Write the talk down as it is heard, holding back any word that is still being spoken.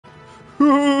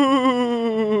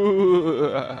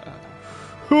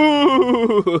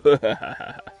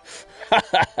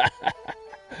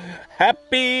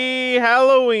Happy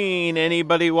Halloween,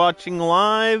 anybody watching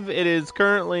live. It is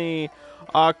currently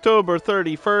October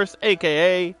 31st,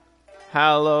 aka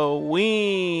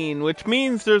Halloween, which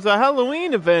means there's a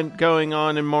Halloween event going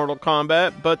on in Mortal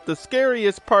Kombat, but the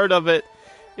scariest part of it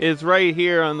is right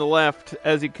here on the left.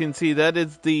 As you can see, that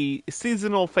is the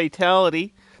seasonal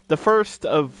fatality, the first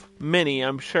of many,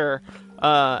 I'm sure.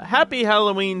 Happy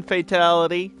Halloween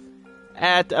fatality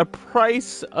at a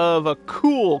price of a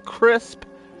cool, crisp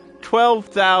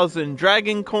 12,000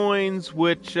 dragon coins,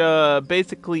 which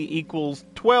basically equals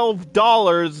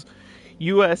 $12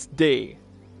 USD.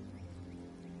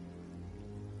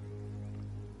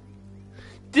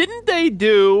 Didn't they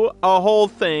do a whole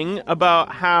thing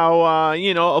about how,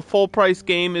 a full-price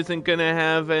game isn't going to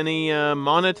have any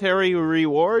monetary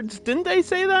rewards? Didn't they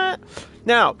say that?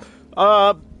 Now,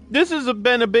 this has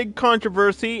been a big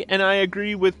controversy, and I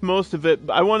agree with most of it.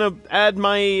 I want to add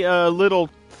my little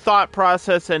thought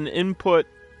process and input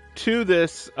to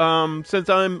this, since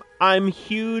I'm a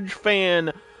huge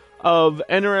fan of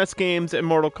NRS games and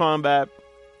Mortal Kombat.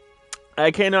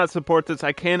 I cannot support this.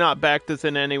 I cannot back this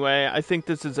in any way. I think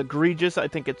this is egregious. I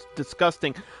think it's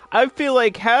disgusting. I feel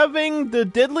like having the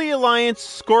Deadly Alliance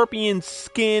Scorpion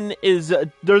skin there's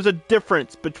a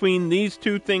difference between these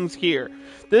two things here.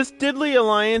 This Deadly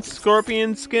Alliance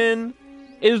Scorpion skin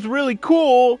is really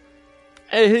cool.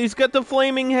 He's got the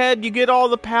flaming head. You get all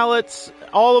the palettes.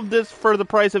 All of this for the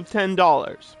price of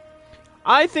 $10.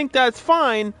 I think that's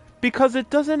fine because it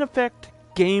doesn't affect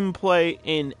gameplay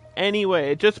in any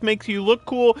way. It just makes you look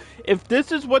cool. If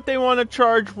this is what they want to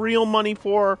charge real money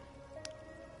for,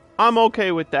 I'm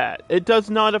okay with that. It does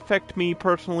not affect me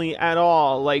personally at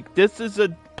all. Like, this is a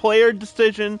player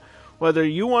decision whether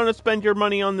you want to spend your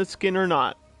money on the skin or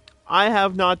not. I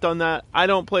have not done that. I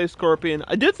don't play Scorpion.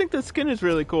 I do think the skin is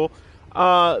really cool.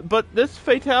 But this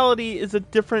fatality is a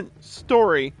different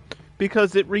story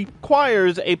because it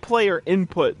requires a player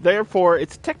input. Therefore,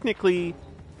 it's technically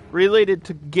related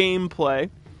to gameplay.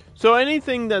 So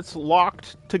anything that's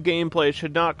locked to gameplay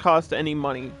should not cost any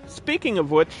money. Speaking of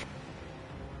which,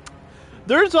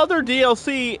 there's other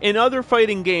DLC in other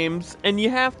fighting games, and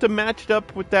you have to match it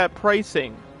up with that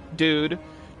pricing, dude.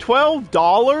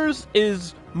 $12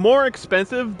 is more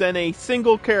expensive than a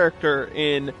single character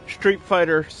in Street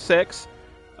Fighter 6.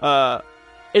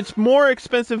 It's more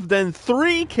expensive than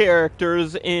 3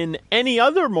 characters in any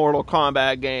other Mortal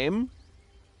Kombat game.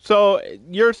 So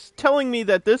you're telling me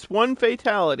that this one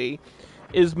fatality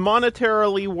is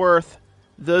monetarily worth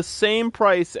the same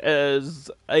price as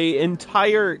an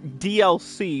entire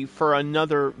DLC for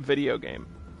another video game?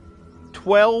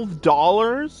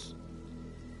 $12?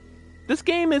 This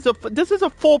is a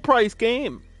full price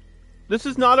game. This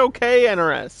is not okay,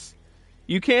 NRS.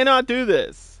 You cannot do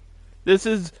this. This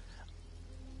is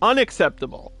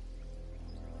unacceptable.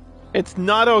 It's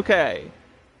not okay.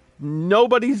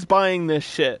 Nobody's buying this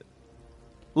shit.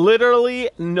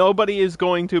 Literally, nobody is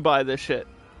going to buy this shit.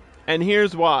 And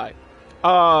here's why.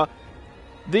 The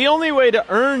only way to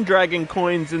earn dragon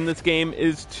coins in this game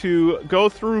is to go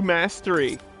through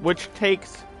mastery, which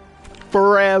takes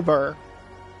forever.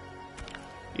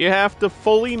 You have to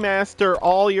fully master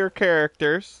all your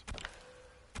characters.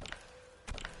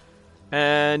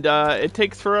 And it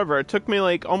takes forever. It took me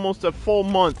like almost a full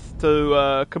month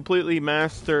to completely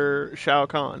master Shao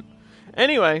Kahn.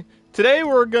 Anyway, today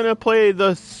we're gonna play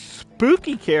the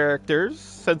spooky characters,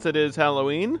 since it is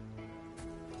Halloween.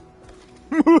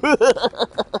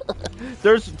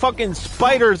 There's fucking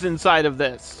spiders inside of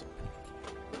this.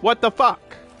 What the fuck?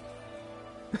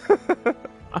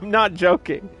 I'm not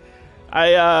joking.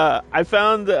 I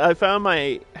found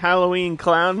my Halloween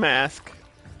clown mask,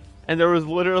 and there was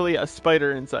literally a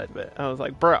spider inside of it. I was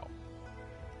like, bro,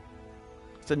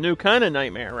 it's a new kind of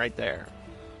nightmare right there.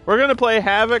 We're gonna play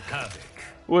Havoc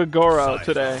with Goro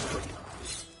today.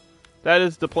 That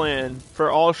is the plan for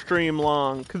all stream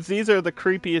long, because these are the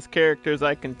creepiest characters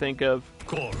I can think of,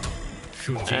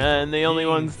 and the only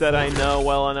ones that I know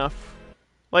well enough.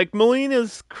 Like,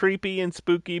 Melina's creepy and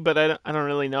spooky, but I don't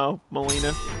really know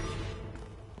Melina.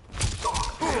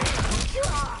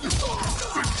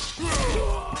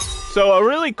 So a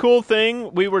really cool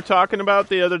thing we were talking about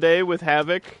the other day with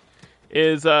Havoc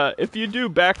is if you do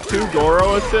back 2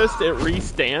 Goro assist, it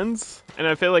restands, and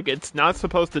I feel like it's not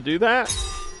supposed to do that.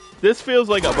 This feels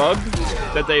like a bug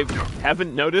that they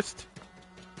haven't noticed,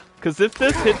 because if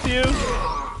this hits you,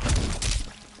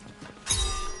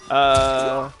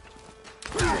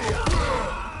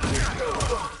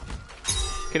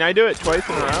 can I do it twice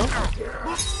in a row?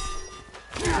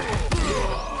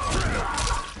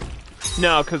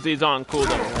 No, because he's on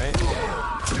cooldown, right?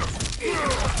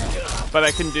 But I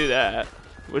can do that,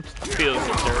 which feels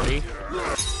dirty.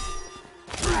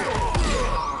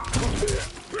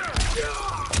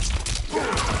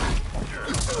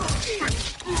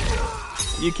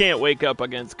 You can't wake up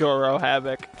against Goro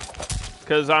Havoc,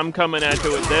 because I'm coming at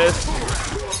you with this.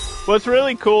 What's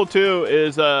really cool, too,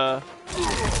 is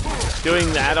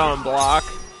doing that on block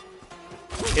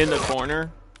in the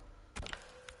corner.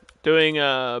 Doing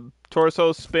a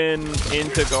torso spin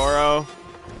into Goro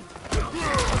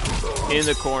in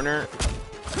the corner.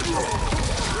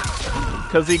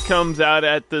 Because he comes out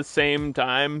at the same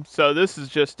time. So this is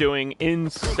just doing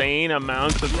insane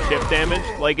amounts of chip damage.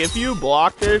 Like, if you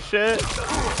block this shit,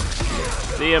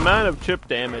 the amount of chip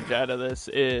damage out of this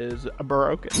is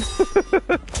broken.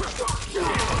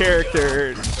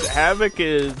 Character Havoc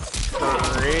is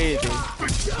crazy.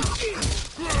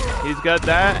 He's got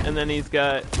that, and then he's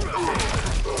got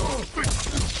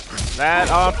that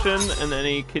option, and then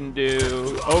he can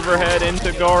do overhead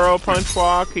into Goro punch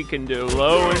walk. He can do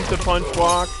low into punch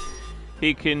walk.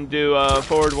 He can do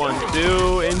forward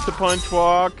 1-2 into punch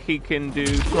walk. He can do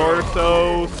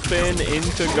torso spin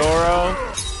into Goro.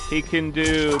 He can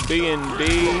do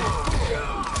B&B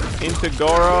into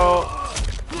Goro.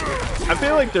 I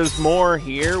feel like there's more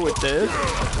here with this.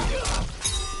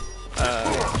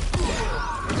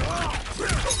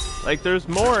 Like, there's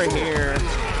more here.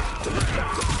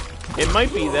 It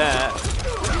might be that.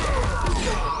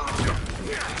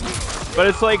 But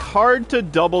it's, like, hard to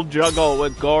double juggle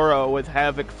with Goro with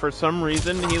Havoc. For some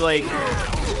reason, he, like,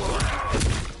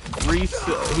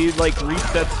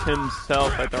 resets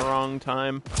himself at the wrong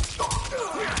time.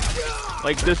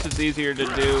 Like, this is easier to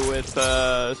do with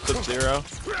Sub-Zero.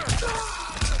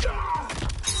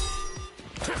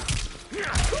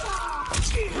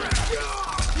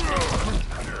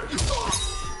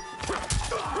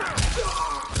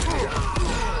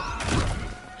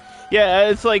 Yeah,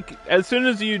 it's like, as soon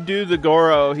as you do the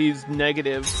Goro, he's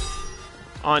negative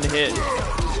on hit.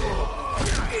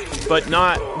 But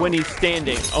not when he's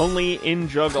standing, only in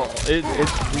juggle.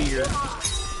 It's weird.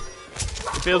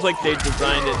 It feels like they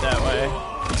designed it that way.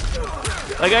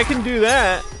 Like, I can do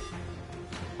that.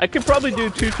 I could probably do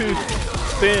 2-2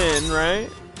 spin, right?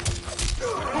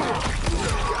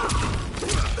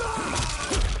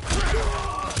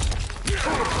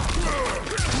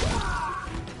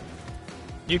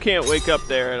 You can't wake up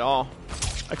there at all.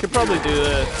 I could probably do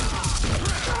this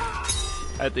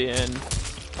at the end.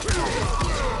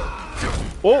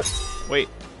 Oh, wait.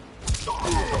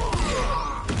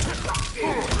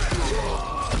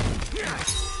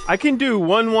 I can do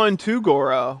 1-1-2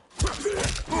 Goro.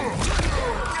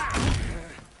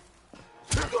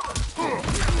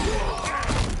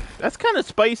 That's kind of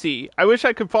spicy. I wish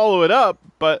I could follow it up,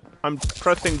 but I'm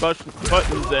pressing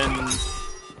buttons and...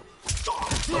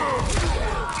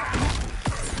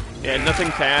 yeah,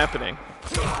 nothing's happening.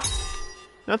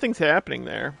 Nothing's happening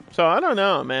there. So, I don't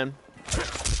know, man.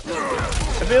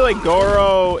 I feel like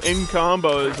Goro in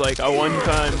combo is like a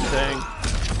one-time thing.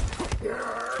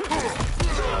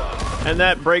 And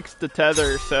that breaks the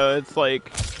tether, so it's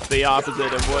like the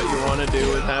opposite of what you want to do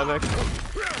with Havoc.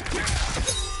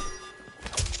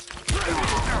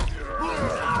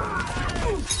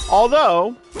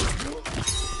 Although,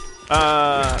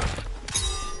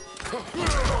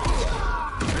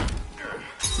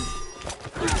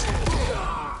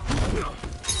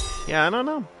 yeah, I don't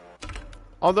know.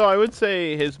 Although I would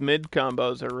say his mid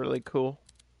combos are really cool.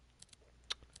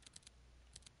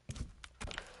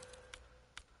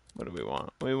 What do we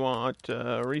want? We want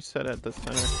reset at the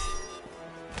center.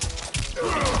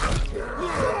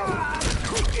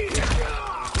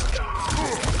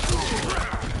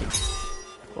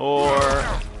 Or,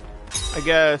 I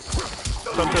guess,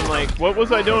 something like, what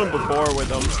was I doing before with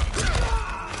them?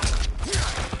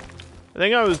 I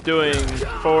think I was doing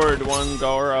forward 1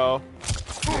 Goro.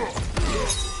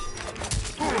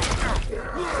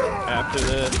 After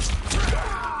this.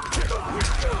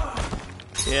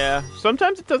 Yeah,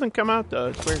 sometimes it doesn't come out though,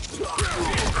 it's weird.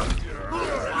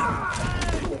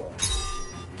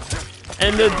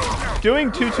 And the doing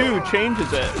 2-2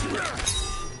 changes it.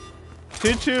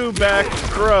 2-2 back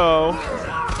throw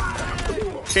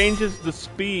changes the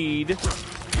speed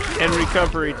and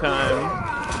recovery time.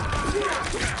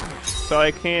 So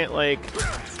I can't, like,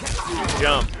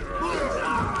 jump.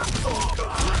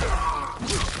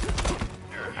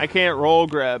 I can't roll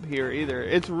grab here either.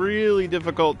 It's really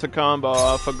difficult to combo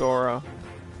off a Goro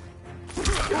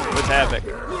with Havoc.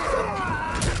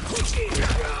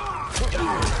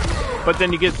 But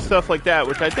then you get stuff like that,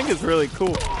 which I think is really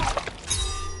cool.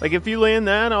 Like, if you land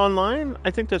that online, I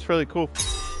think that's really cool.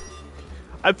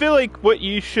 I feel like what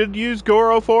you should use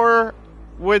Goro for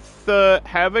with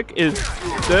Havoc is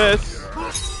this.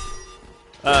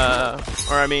 Or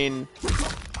I mean,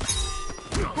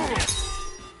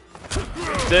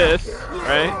 this,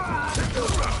 right?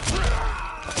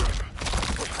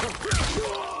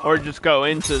 Or just go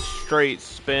into straight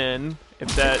spin,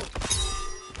 if that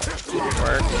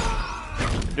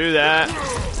works. Do that.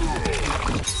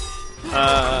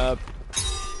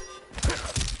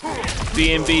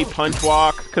 B&B punch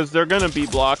walk, because they're going to be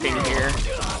blocking here.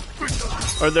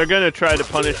 Or they're going to try to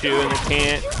punish you and they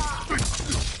can't.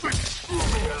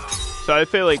 So I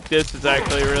feel like this is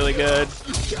actually really good.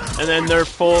 And then they're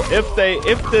full, if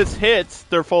this hits,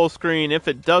 they're full screen. If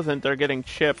it doesn't, they're getting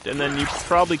chipped. And then you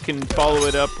probably can follow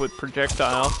it up with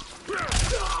projectile.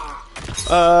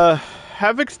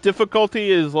 Havoc's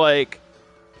difficulty is like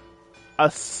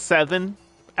a 7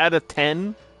 out of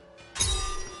 10.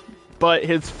 But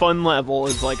his fun level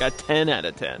is like a 10 out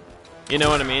of 10. You know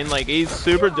what I mean? Like, he's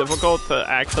super difficult to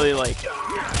actually, like,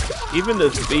 even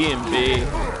this B&B.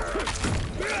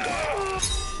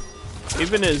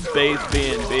 Even his base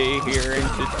B&B here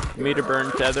into meter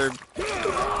burn tethered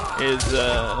is,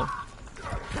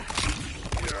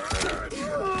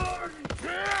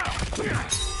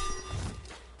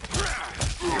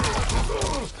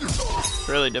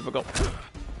 really difficult.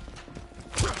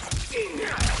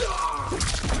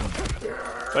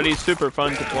 But he's super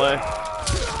fun to play.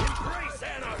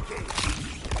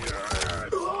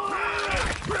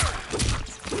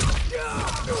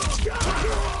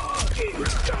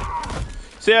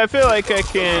 See, I feel like I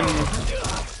can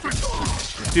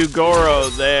do Goro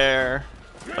there.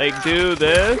 Like, do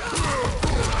this.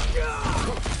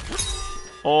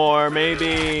 Or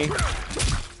maybe...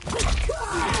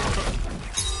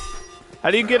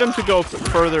 How do you get him to go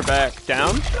further back?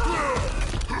 Down?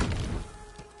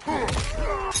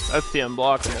 That's the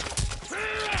unblockable.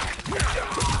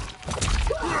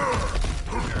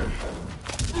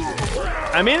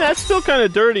 I mean, that's still kind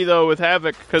of dirty, though, with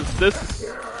Havoc, because this...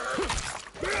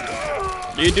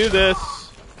 You do this,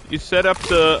 you set up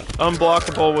the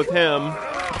unblockable with him,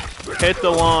 hit the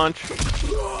launch.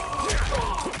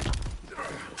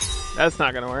 That's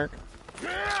not gonna work.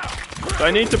 So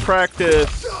I need to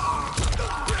practice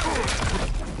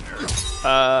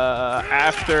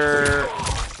after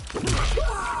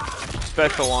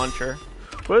special launcher.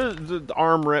 What is the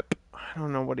arm rip? I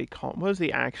don't know what he called. What does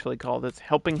he actually call this?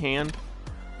 Helping hand?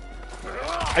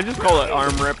 I just call it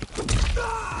arm rip.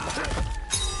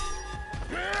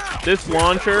 This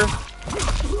launcher.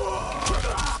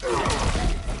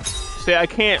 See, I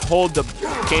can't hold the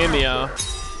cameo.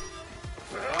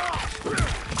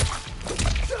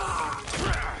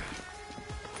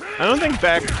 I don't think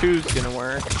back 2's gonna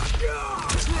work.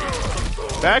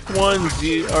 Back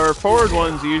 1's, or forward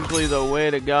 1's usually the way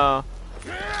to go.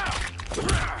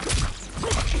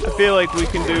 I feel like we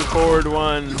can do forward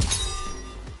 1.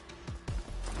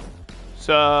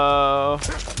 So...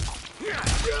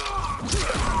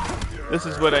 This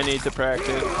is what I need to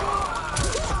practice.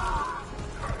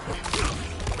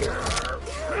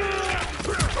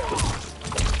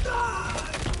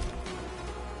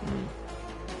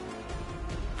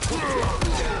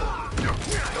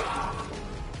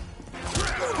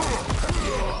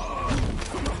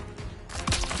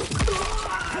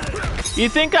 You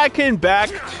think I can back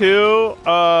 2?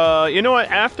 You know what?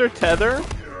 After tether,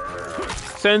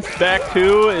 since back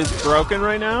 2 is broken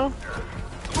right now,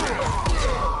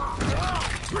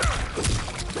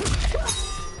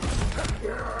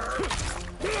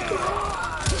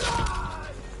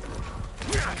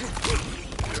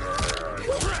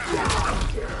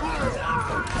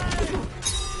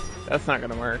 that's not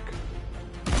gonna work.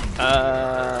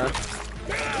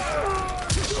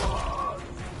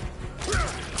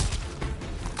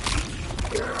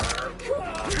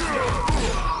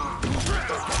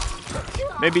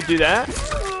 Maybe do that.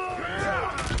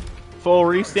 Full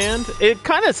restand. It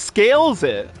kind of scales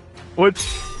it, which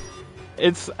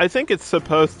I think it's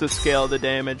supposed to scale the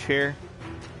damage here.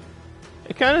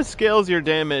 It kind of scales your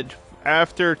damage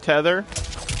after tether.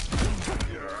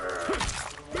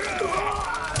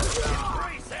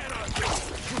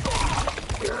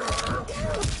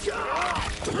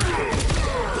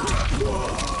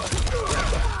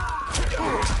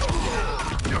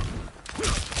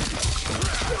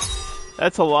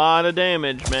 That's a lot of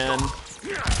damage, man.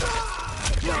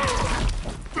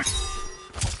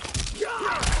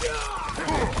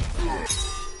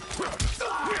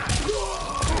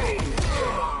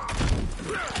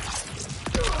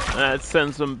 That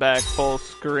sends them back full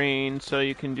screen, so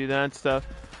you can do that stuff.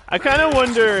 I kind of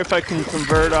wonder if I can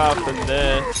convert off of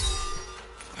this.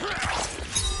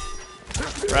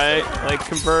 right? Like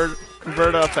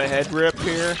convert off a head rip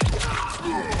here.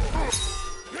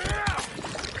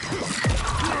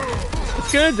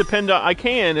 It's gonna depend on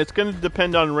it's gonna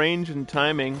depend on range and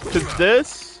timing. Cause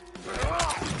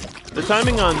the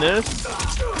timing on this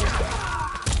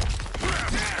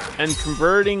and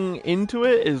converting into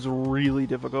it is really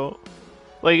difficult.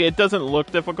 Like, it doesn't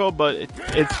look difficult, but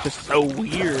it's just so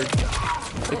weird.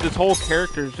 Like, this whole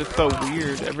character is just so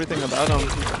weird. Everything about him.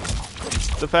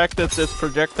 The fact that this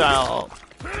projectile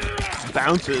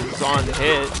bounces on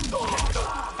hit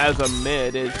as a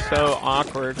mid is so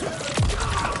awkward.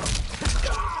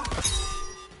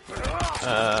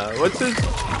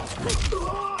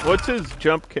 What's his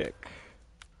jump kick?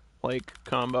 Like,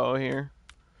 combo here?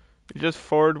 Just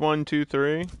forward 1, 2,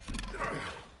 3.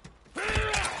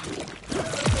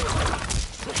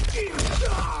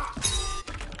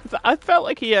 I felt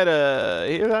like he had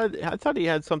I thought he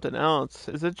had something else.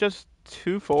 Is it just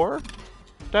 2-4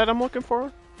 that I'm looking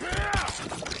for?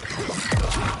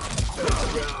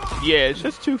 Yeah, it's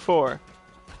just 2-4.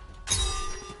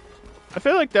 I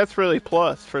feel like that's really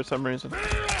plus for some reason.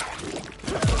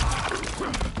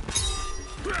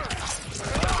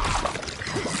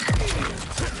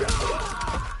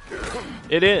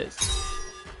 It is.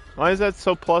 Why is that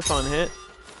so plus on hit?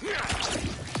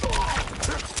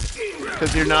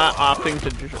 Because you're not opting to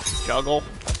juggle.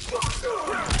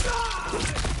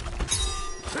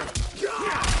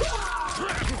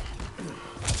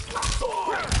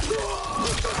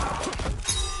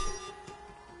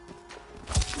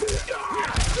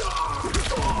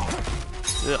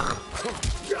 Ugh.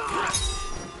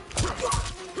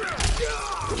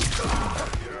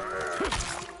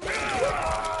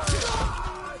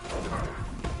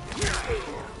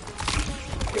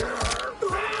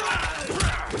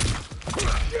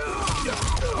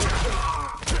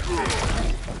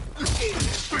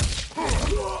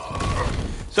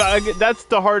 So that's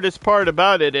the hardest part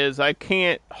about it is I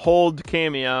can't hold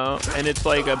cameo, and it's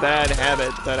like a bad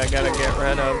habit that I gotta get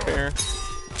rid of here.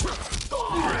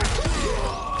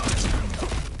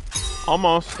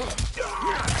 Almost.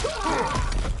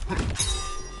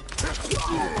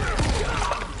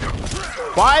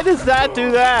 Why does that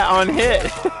do that on hit?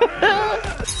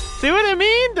 See what I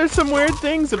mean? There's some weird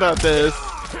things about this.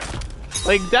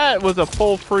 Like, that was a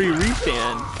full free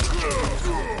restand.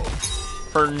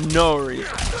 For no reason.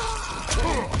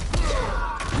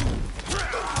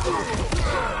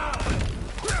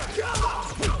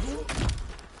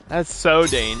 That's so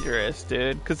dangerous,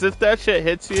 dude. Because if that shit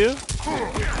hits you...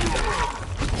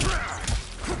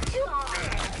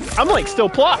 I'm like, still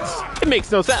plus. It makes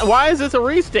no sense. Why is this a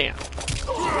restand?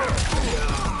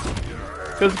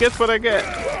 Because guess what I get?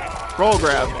 Roll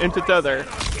grab into tether.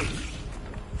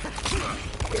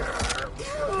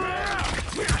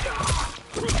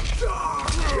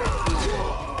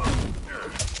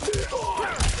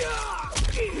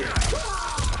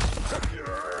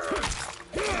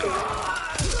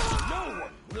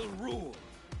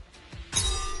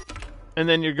 And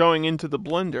then you're going into the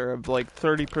blender of like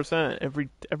 30%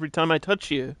 every time I touch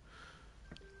you.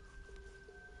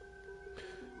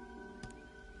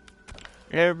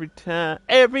 Every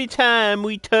time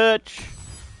we touch.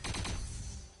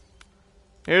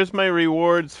 Here's my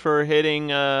rewards for hitting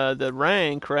the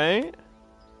rank, right?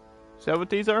 Is that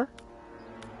what these are?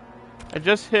 I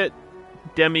just hit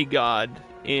demigod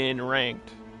in ranked.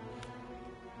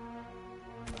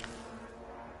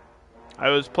 I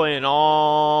was playing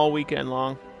all weekend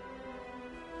long.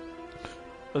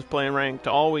 I was playing ranked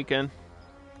all weekend.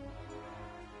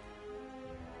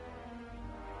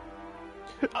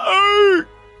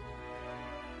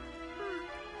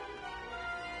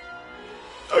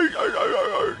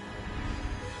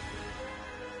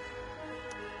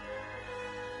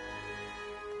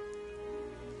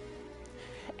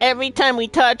 Every time we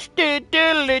touch,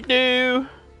 do.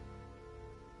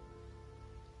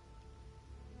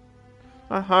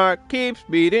 My heart keeps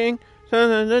beating. Da,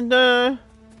 da, da, da.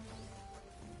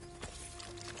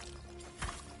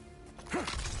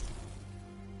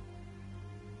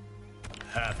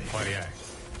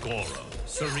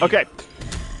 Okay.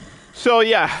 So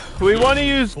yeah, we want to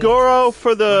use Goro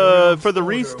for the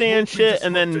restand shit,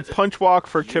 and then punch walk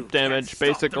for chip damage,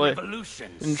 basically,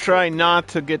 and try not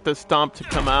to get the stomp to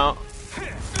come out.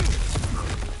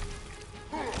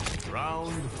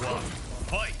 Round one,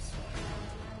 fight.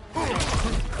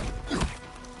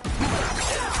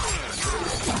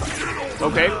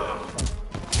 Okay,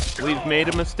 we've made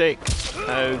a mistake.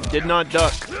 I did not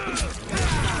duck.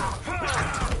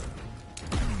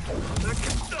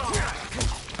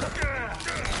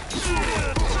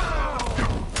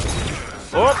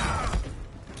 Oh!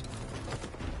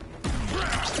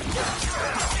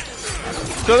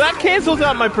 So that cancels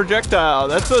out my projectile.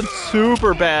 That's a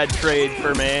super bad trade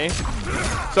for me.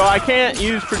 So I can't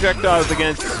use projectiles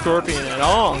against Scorpion at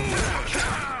all.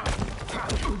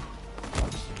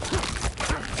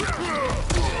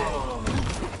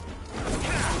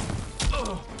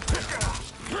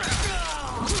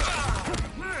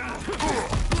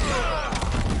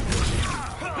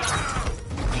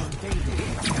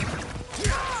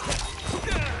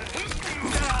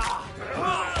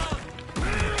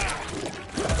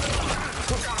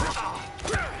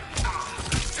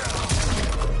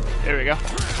 There we go.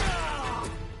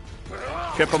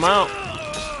 Chip him out.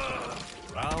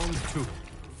 Round 2.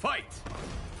 Fight.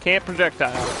 Can't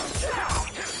projectile.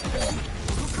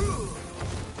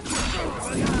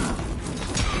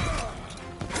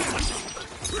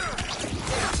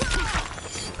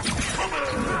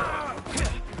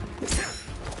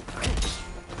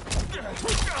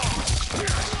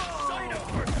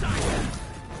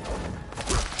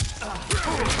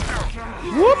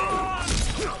 Whoop!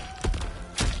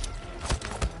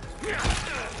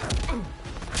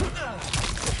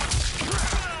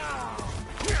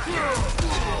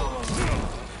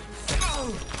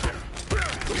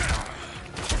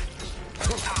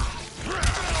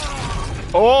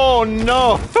 Oh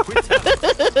no!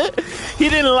 He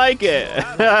didn't like it.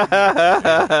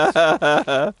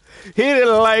 He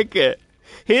didn't like it.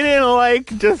 He didn't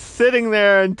like just sitting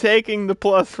there and taking the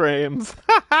plus frames.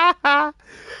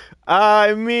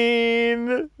 I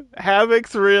mean,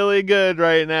 Havoc's really good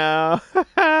right now.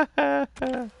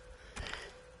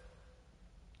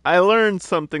 I learned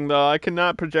something though. I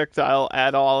cannot projectile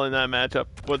at all in that matchup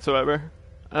whatsoever.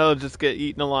 I'll just get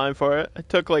eaten alive for it. I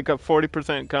took like a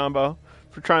 40% combo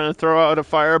for trying to throw out a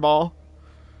fireball.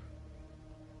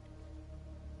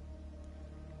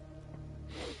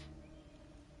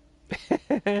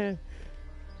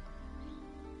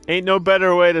 Ain't no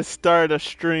better way to start a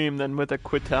stream than with a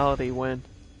fatality win.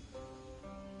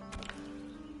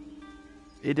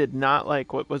 He did not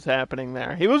like what was happening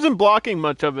there. He wasn't blocking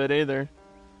much of it either.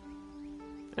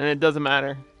 And it doesn't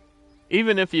matter.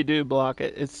 Even if you do block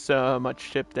it, it's so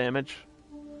much chip damage.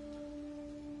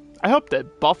 I hope they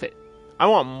buff it. I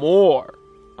want more.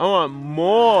 I want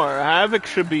more. Havoc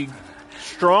should be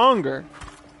stronger.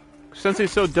 Since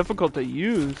he's so difficult to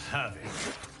use. Havoc.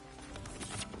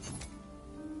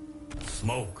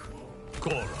 Smoke.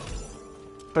 Goro.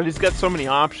 But he's got so many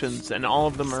options, and all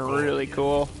of them are really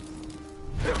cool.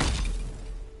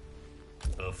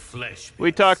 A flesh.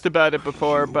 We talked about it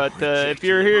before, but if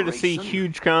you're here to see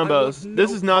huge combos,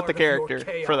 this is not the character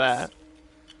for that.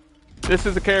 This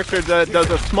is a character that does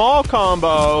a small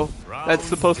combo that's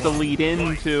supposed to lead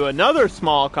into another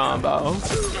small combo.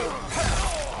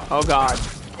 Oh god.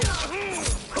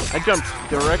 I jumped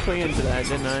directly into that,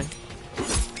 didn't I?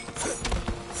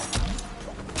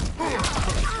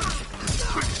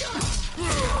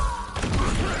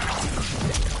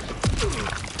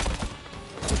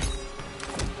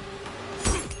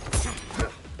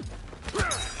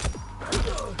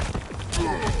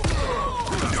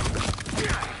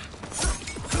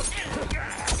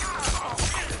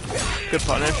 Good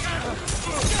punish.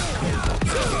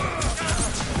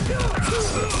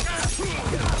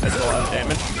 That's a lot of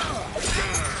damage.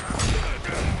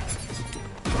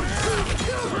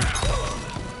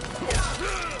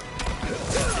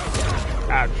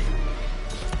 Ouch.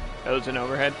 That was an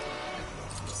overhead.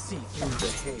 See through the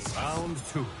haze. Round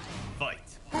 2. Fight.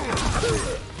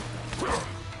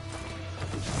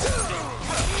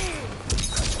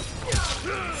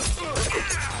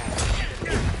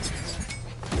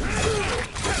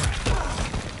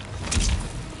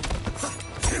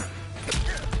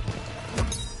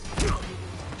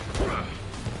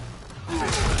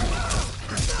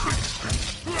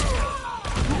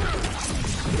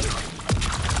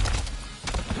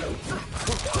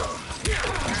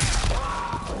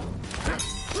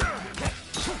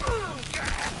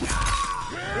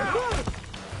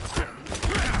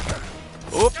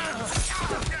 Oop.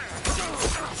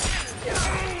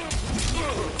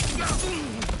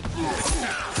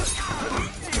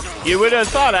 You would have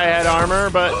thought I had armor,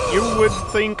 but you would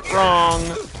think wrong.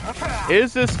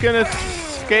 Is this gonna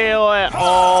scale at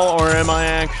all, or am I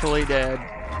actually dead?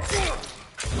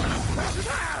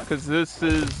 Because this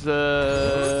is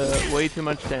way too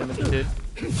much damage, dude.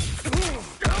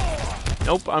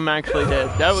 Nope, I'm actually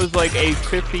dead. That was like a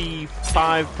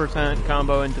 55%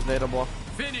 combo into Fatal Blow.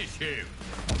 Finish him.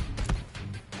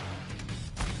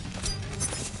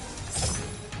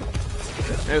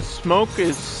 This smoke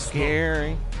is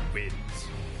scary. Wins.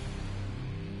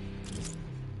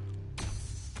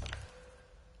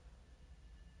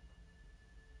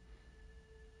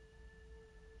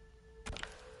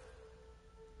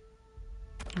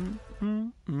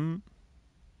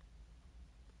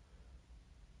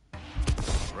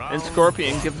 And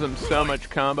Scorpion gives them so much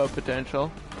combo potential.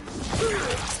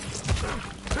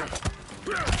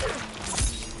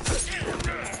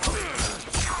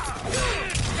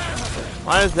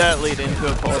 Why does that lead into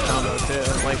a full combo too?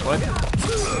 Like what?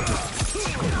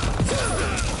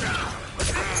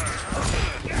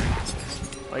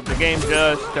 Like the game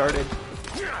just started.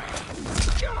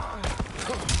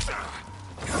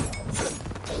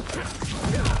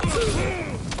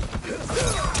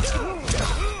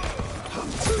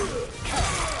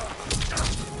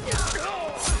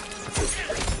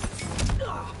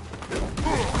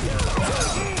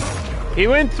 He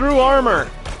went through armor.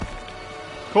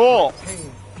 Cool.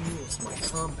 Pain fuels my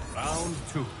combat. Round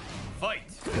 2. Fight.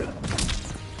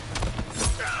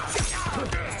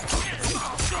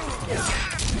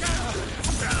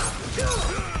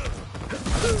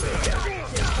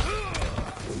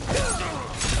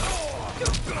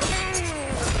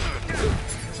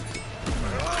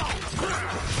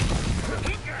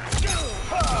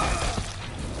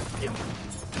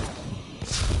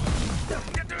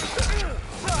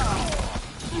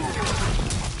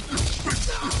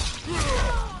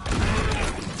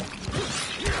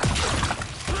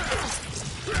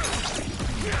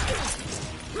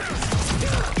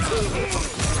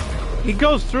 He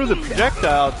goes through the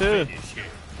projectile too.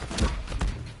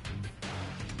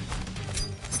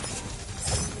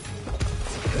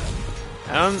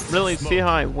 I don't really see how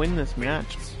I win this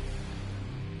match.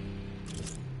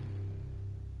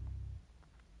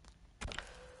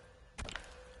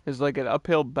 It's like an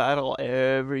uphill battle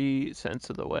every sense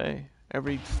of the way.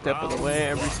 Every step of the way,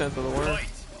 every sense of the word.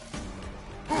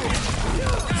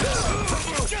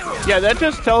 Yeah, that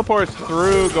just teleports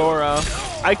through Goro.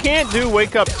 I can't do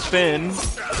wake up spin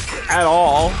at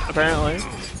all, apparently.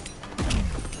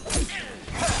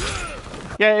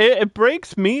 Yeah, it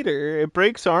breaks meter, it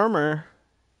breaks armor.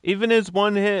 Even his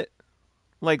one hit,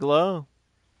 like low.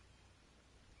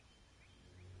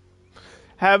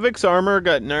 Havoc's armor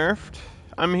got nerfed,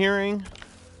 I'm hearing.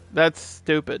 That's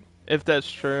stupid, if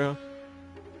that's true.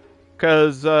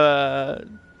 Because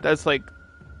that's like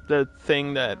the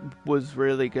thing that was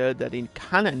really good that he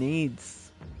kind of needs.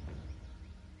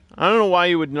 I don't know why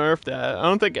you would nerf that. I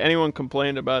don't think anyone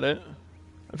complained about it.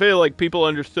 I feel like people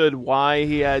understood why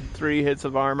he had 3 hits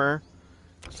of armor.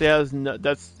 So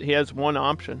he has one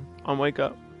option on wake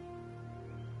up.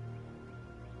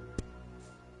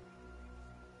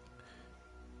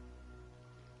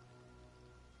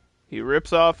 He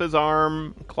rips off his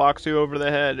arm, clocks you over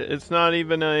the head. It's not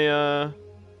even a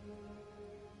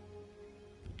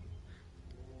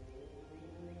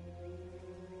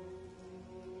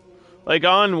like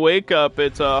on wake up,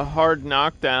 it's a hard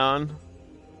knockdown.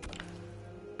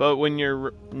 But when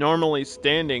you're normally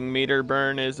standing, meter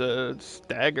burn is a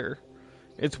stagger.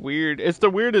 It's weird. It's the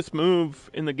weirdest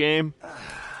move in the game.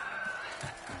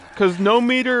 Because no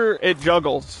meter, it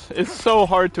juggles. It's so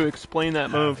hard to explain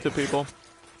that move to people.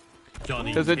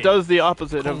 Because it does the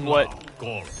opposite of what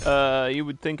you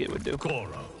would think it would do.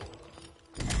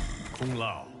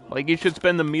 Like you should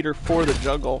spend the meter for the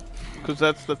juggle. Because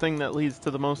that's the thing that leads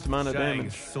to the most amount of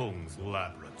damage.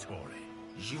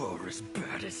 You're as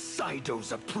bad as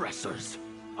Saido's oppressors.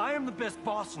 I am the best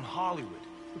boss in Hollywood.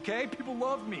 Okay? People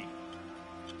love me.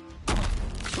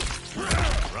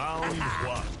 Round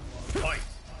 1. Fight.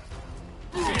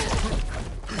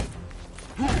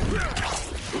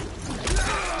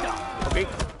 Okay.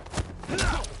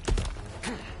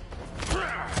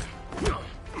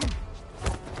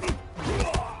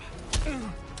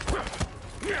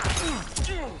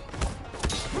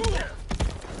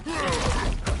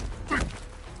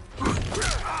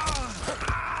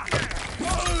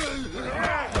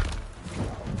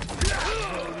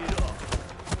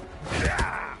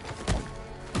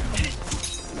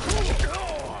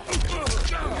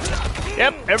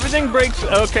 Yep, everything breaks.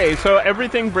 Okay, so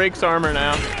everything breaks armor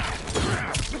now.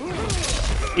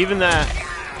 Even that.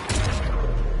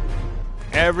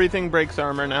 Everything breaks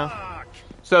armor now.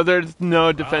 So there's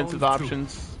no defensive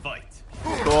options.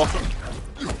 Cool.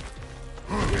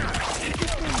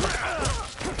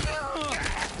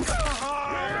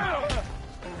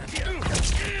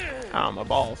 Oh, my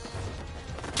balls.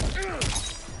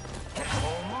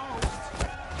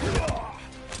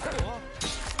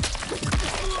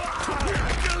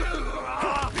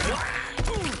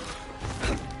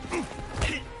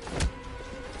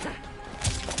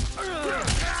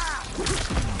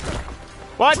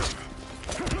 What?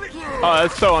 Oh,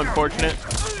 that's so unfortunate.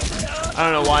 I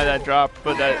don't know why that dropped,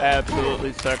 but that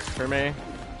absolutely sucks for me.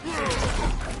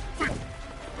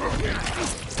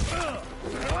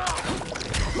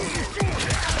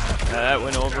 That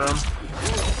went over him.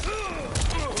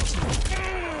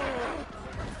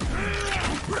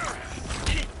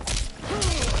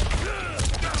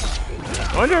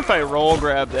 I wonder if I roll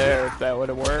grab there, if that would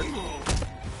have worked.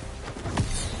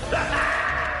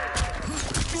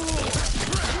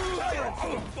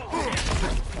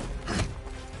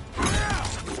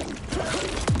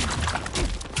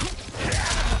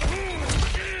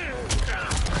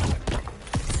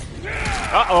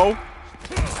 Uh-oh.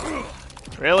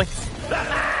 Really?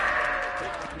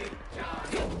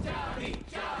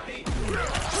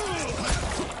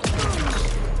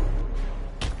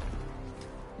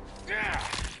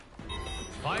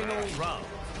 Final round.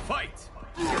 Fight!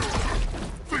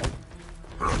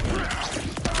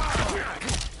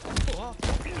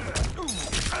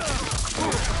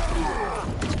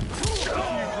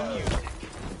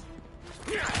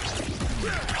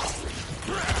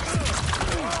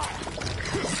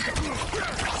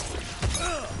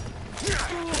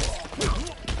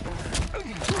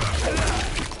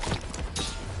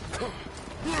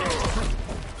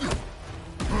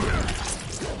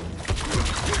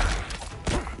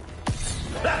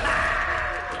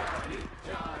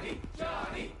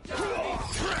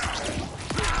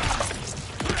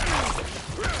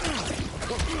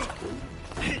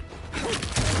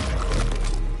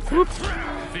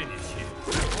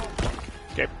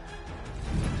 Okay.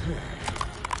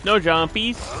 No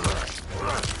jumpies.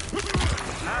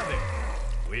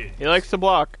 He likes to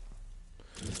block.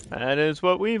 That is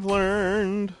what we've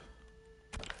learned.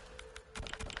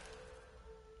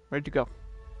 Where'd you go?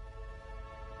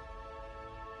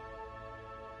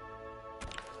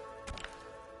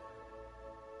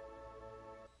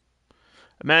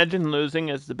 Imagine losing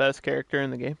as the best character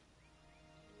in the game.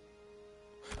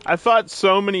 I fought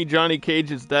so many Johnny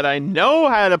Cages that I know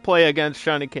how to play against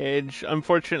Johnny Cage.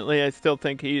 Unfortunately, I still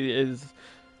think he is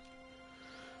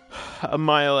a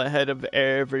mile ahead of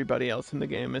everybody else in the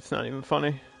game. It's not even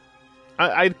funny.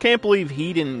 I can't believe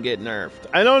he didn't get nerfed.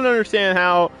 I don't understand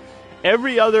how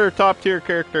every other top tier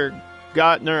character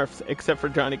got nerfed except for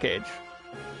Johnny Cage.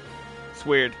 It's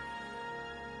weird.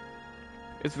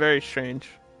 It's very strange.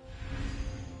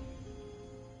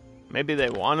 Maybe they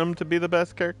want him to be the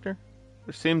best character?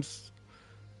 Which seems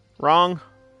wrong.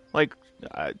 Like,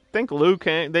 I think Liu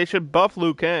Kang, they should buff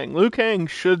Liu Kang. Liu Kang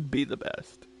should be the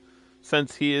best,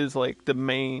 since he is like the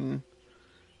main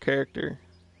character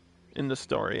in the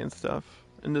story and stuff.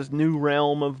 In this new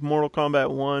realm of Mortal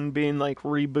Kombat 1 being like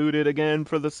rebooted again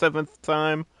for the 7th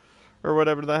time, or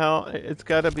whatever the hell, it's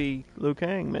gotta be Liu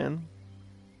Kang, man.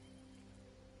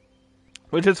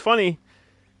 Which is funny,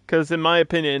 because in my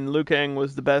opinion, Liu Kang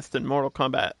was the best in Mortal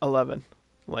Kombat 11.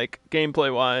 Like,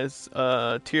 gameplay-wise,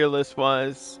 tier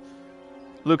list-wise,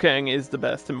 Liu Kang is the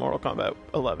best in Mortal Kombat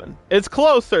 11. It's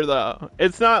closer, though.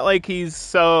 It's not like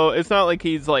he's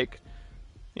like,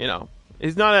 you know,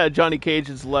 he's not at Johnny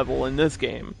Cage's level in this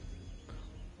game.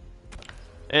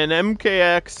 And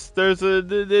MKX,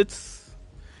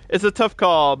 it's a tough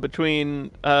call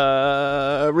between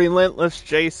Relentless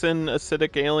Jason,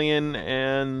 Acidic Alien,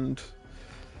 and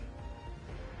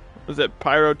was it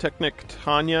Pyrotechnic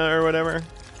Tanya or whatever?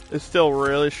 Is still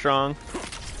really strong.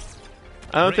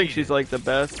 I don't think she's like the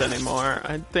best anymore.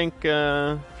 I think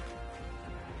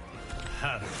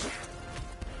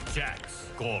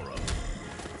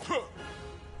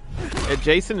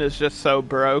Jason is just so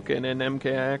broken in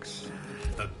MKX.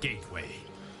 The gateway.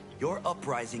 Your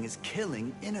uprising is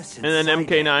killing innocent. And then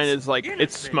MK9 is like,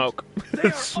 it's Smoke.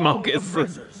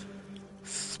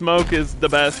 Smoke is the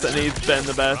best, and he's been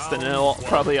the best, and he'll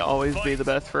probably always be the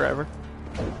best forever.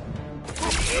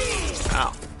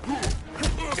 Ow.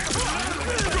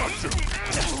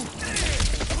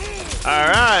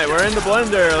 Alright, we're in the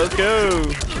blender. Let's go.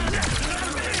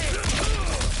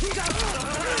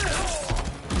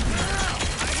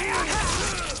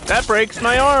 That breaks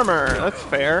my armor. That's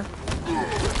fair.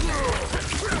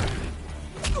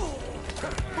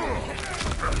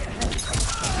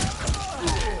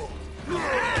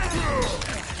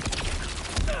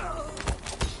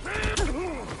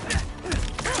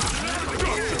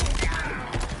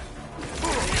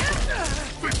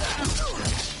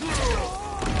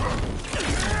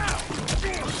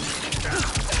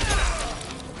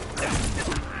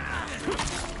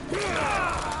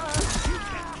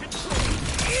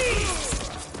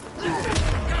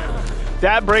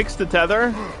 That breaks the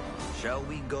tether? Shall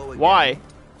we go again? Why?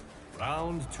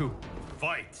 Round 2.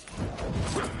 Fight.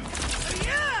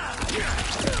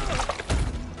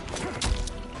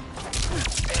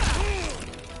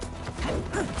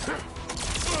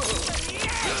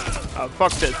 Oh,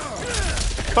 fuck this.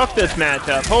 Fuck this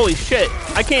matchup. Holy shit.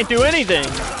 I can't do anything.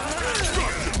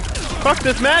 Fuck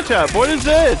this matchup. What is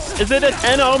this? Is it a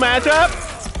 10-0 matchup?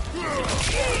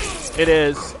 It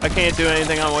is. I can't do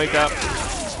anything on wake up.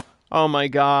 Oh my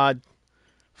god.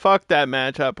 Fuck that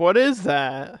matchup. What is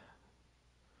that?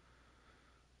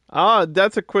 Ah,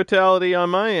 that's a fatality on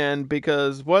my end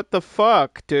because what the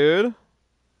fuck, dude?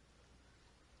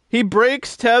 He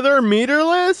breaks tether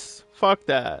meterless? Fuck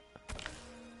that.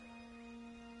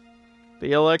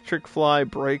 The electric fly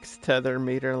breaks tether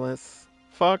meterless.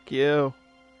 Fuck you.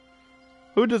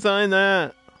 Who designed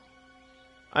that?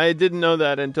 I didn't know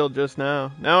that until just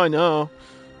now. Now I know.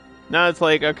 Now it's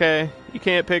like, okay, you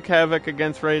can't pick Havoc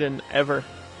against Raiden ever.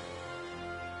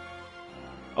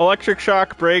 Electric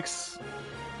Shock breaks...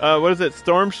 what is it?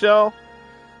 Storm Shell?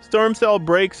 Storm Shell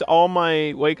breaks all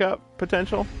my wake-up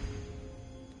potential?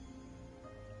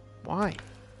 Why?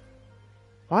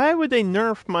 Why would they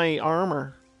nerf my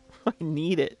armor? I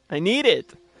need it. I need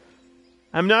it!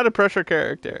 I'm not a pressure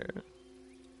character.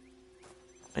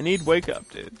 I need wake-up,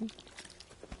 dude.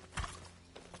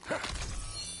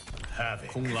 Havoc,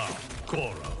 Kung Lao,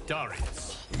 Goro,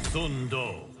 Darius,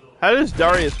 Zundo. How does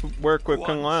Darius work with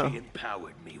Kung Lao? He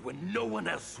empowered me when no one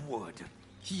else would.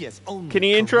 He has only Can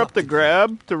he interrupt the corrupted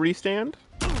grab to restand?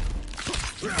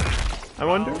 I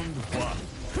wonder. Round one,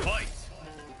 fight.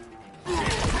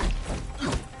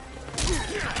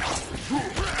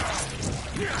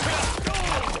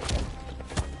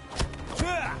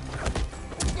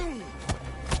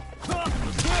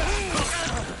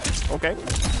 Okay.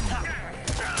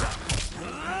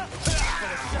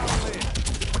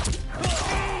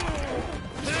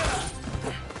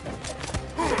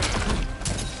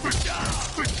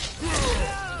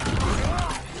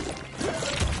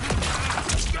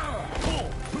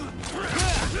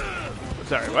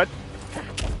 Sorry, what?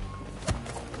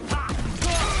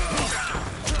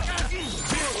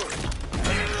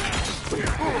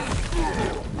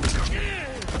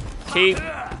 Keep.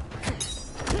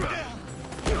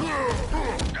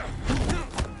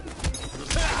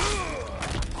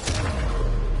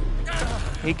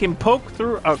 He can poke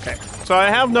through. Okay. So I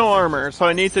have no armor, so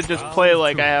I need to just play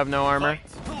like I have no armor.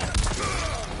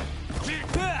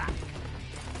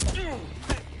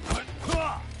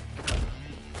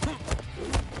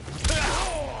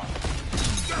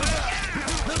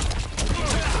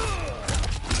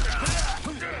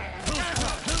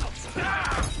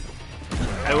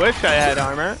 I wish I had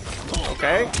armor.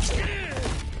 Okay.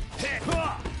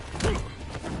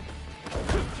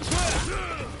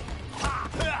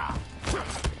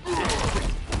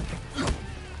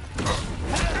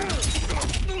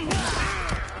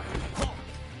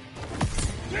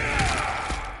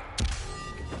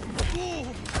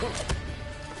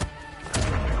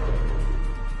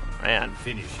 Man,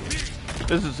 Finish it.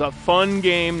 this is a fun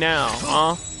game now,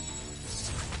 huh?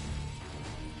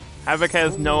 Havoc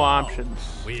has no options.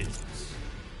 Wins.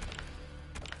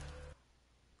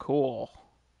 Cool.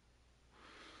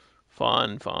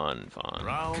 Fun, fun, fun.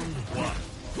 Round one,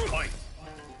 fight.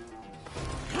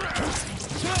 Right.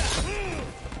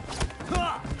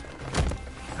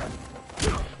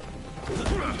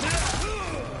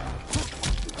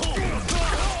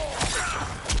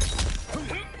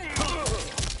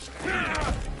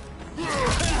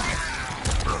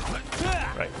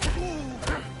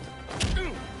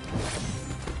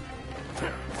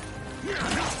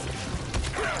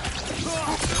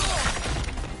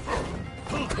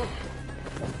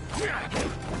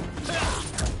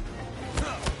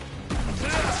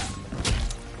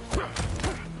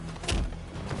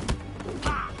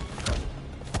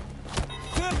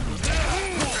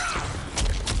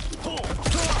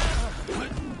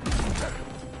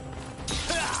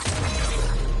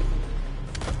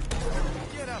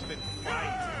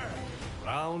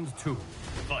 Round two,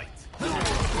 fight.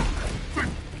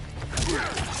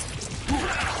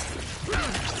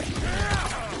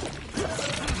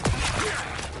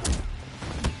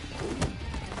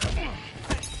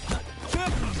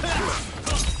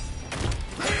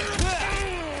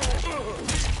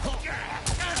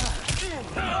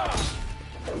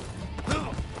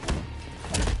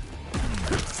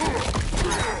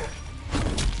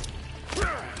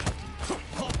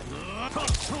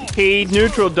 He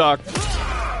neutral ducked.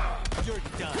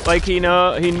 Like he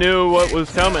knew what was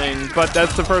coming, but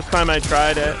that's the first time I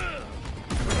tried it.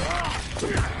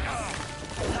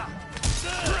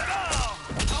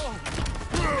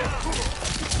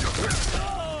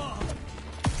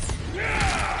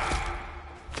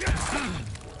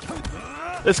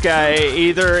 This guy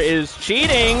either is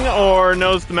cheating or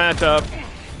knows the matchup.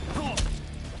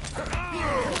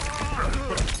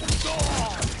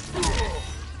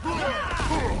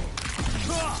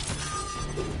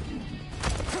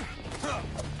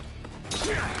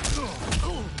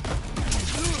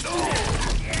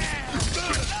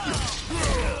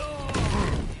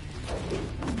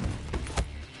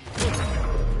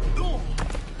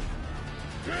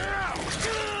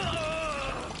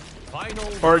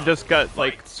 Or just got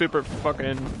like super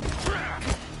fucking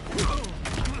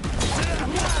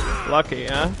lucky,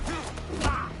 huh?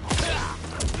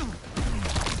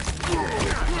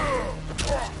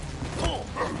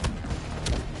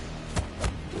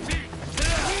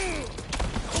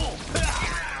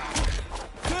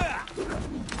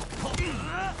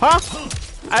 Huh?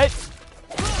 I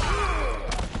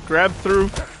grabbed through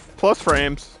plus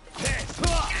frames.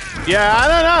 Yeah, I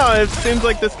don't know. It seems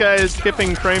like this guy is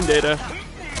skipping frame data.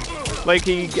 Like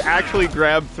he actually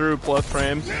grabbed through plus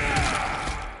frames.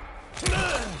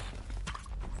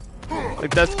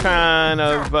 Like that's kind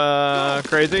of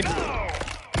crazy.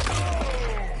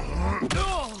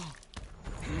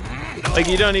 Like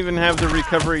you don't even have the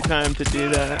recovery time to do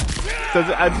that.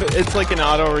 Because it's like an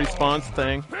auto response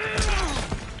thing.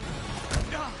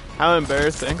 How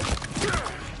embarrassing.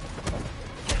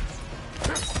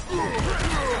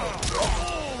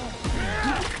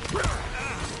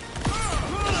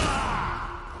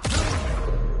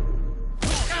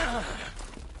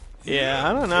 Yeah,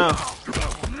 I don't know.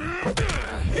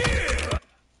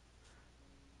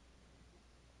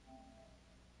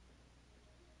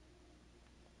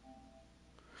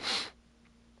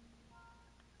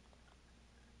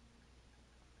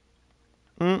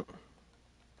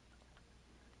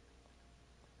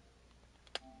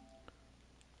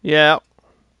 Yeah,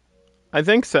 I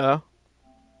think so.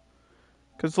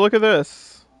 Because look at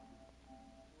this.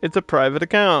 It's a private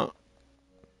account.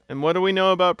 And what do we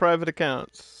know about private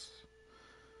accounts?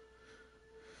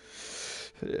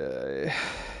 And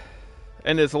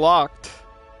it's locked.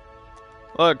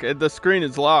 Look, the screen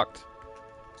is locked.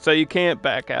 So you can't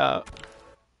back out.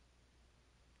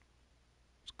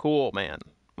 It's cool, man.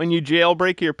 When you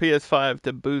jailbreak your PS5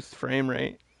 to boost frame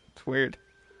rate. It's weird.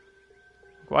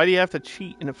 Why do you have to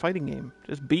cheat in a fighting game?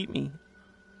 Just beat me.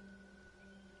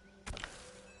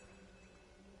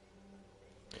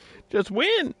 Just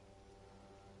win!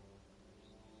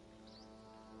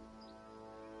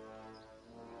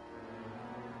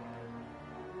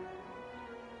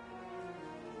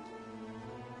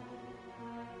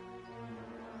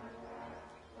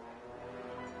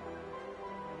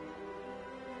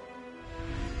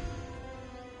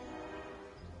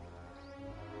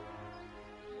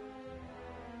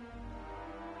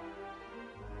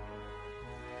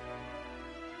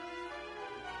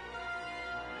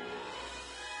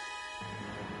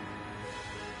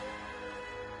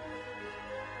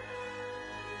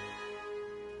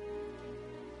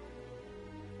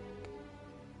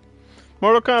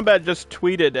 Mortal Kombat just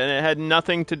tweeted, and it had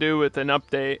nothing to do with an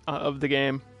update of the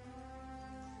game.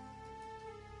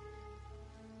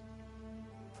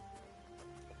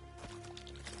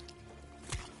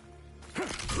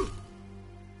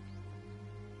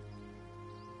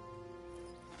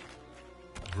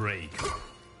 Break.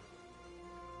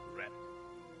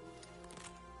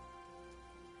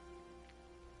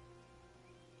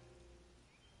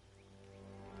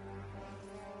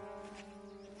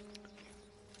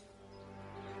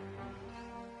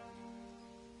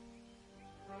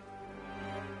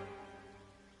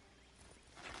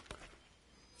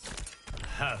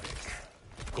 Havoc.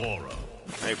 Goro.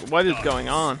 Like, what is going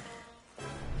on?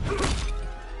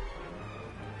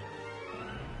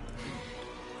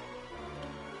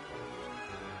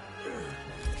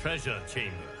 Treasure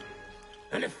chamber.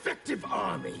 An effective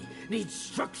army needs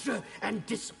structure and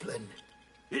discipline.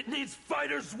 It needs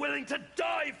fighters willing to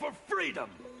die for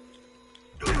freedom.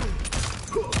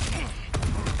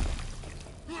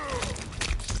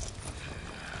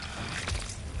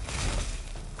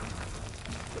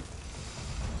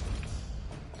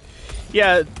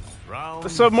 Yeah,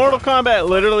 so Mortal Kombat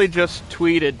literally just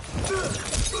tweeted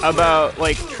about,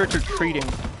 like, trick-or-treating.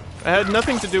 It had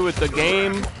nothing to do with the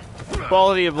game,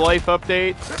 quality of life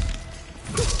updates.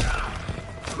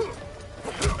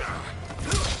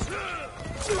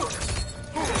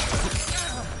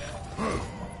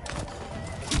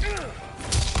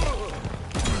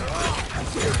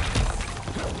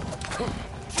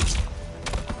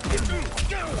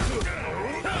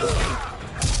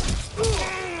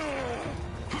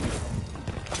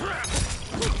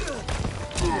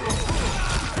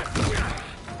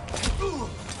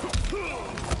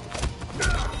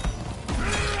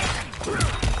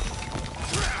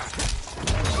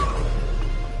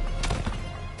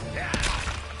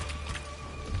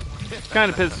 Kind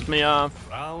of pisses me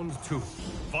off. Round 2.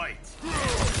 Fight.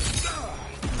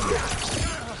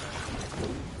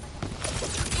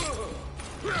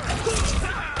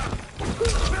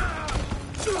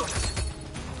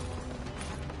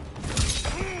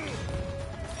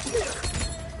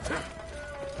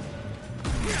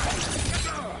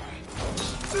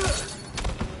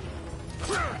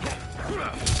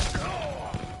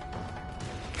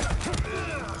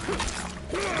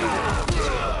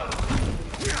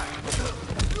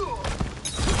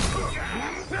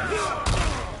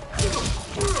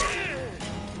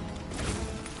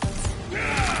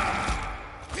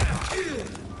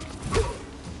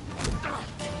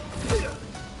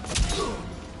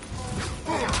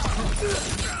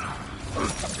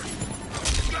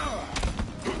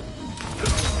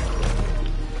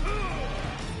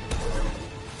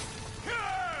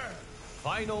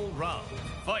 Final round.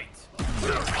 Fight.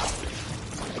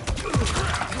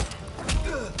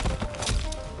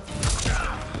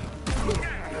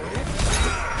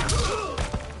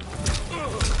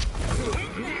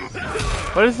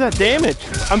 What is that damage?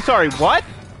 I'm sorry, what?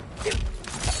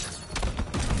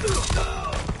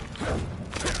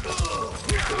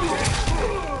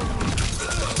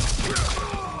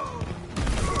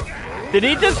 Did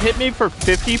he just hit me for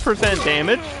 50%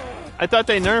 damage? I thought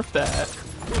they nerfed that.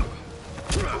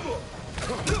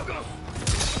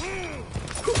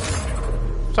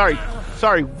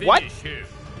 Sorry, what?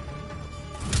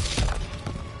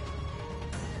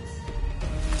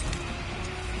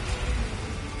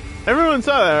 Everyone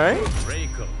saw that, right?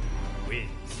 Reiko wins.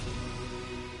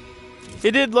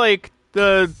 He did like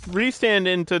the restand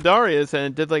into Darius and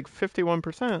it did like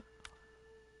 51%.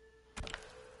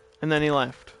 And then he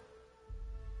left.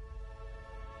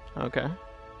 Okay.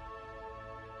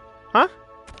 Huh?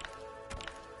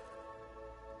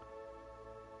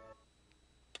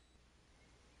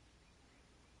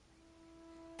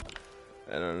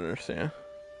 I don't understand.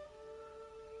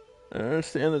 I don't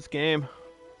understand this game.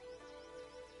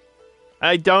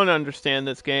 I don't understand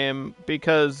this game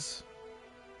because,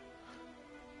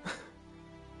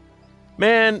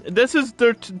 man, this is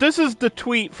the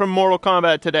tweet from Mortal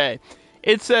Kombat today.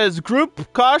 It says,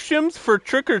 "Group costumes for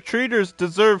trick-or-treaters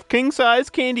deserve king-size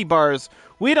candy bars.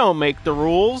 We don't make the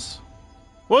rules."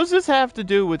 What does this have to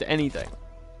do with anything?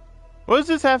 What does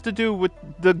this have to do with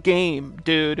the game,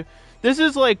 dude? This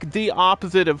is like the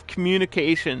opposite of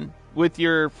communication with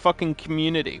your fucking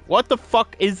community. What the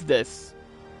fuck is this?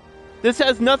 This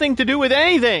has nothing to do with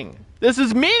anything. This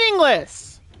is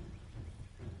meaningless.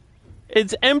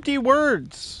 It's empty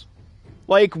words.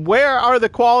 Like, where are the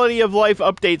quality of life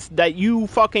updates that you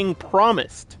fucking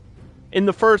promised in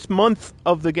the first month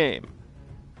of the game?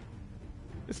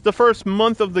 It's the first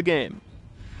month of the game.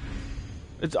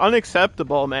 It's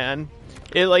unacceptable, man.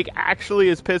 It, like, actually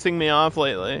is pissing me off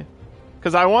lately.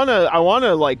 Because I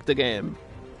wanna like the game.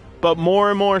 But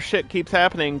more and more shit keeps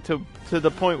happening to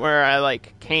the point where I,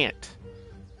 like, can't.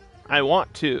 I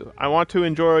want to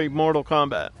enjoy Mortal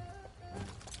Kombat.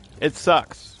 It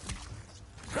sucks.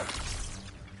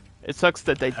 It sucks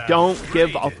that they don't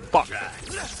give a fuck.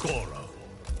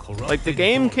 Like, the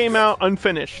game came out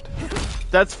unfinished.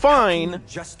 That's fine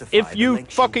if you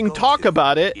fucking talk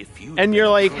about it and you're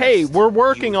like, hey, we're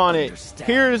working on it.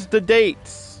 Here's the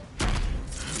dates.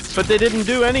 But they didn't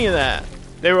do any of that.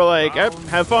 They were like, yep,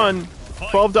 have fun.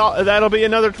 $12. That'll be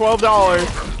another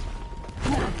 $12.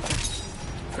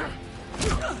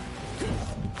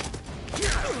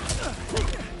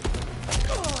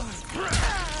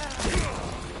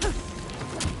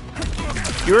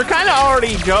 You were kind of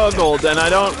already juggled, and I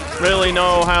don't really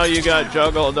know how you got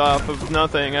juggled off of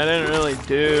nothing. I didn't really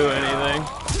do anything.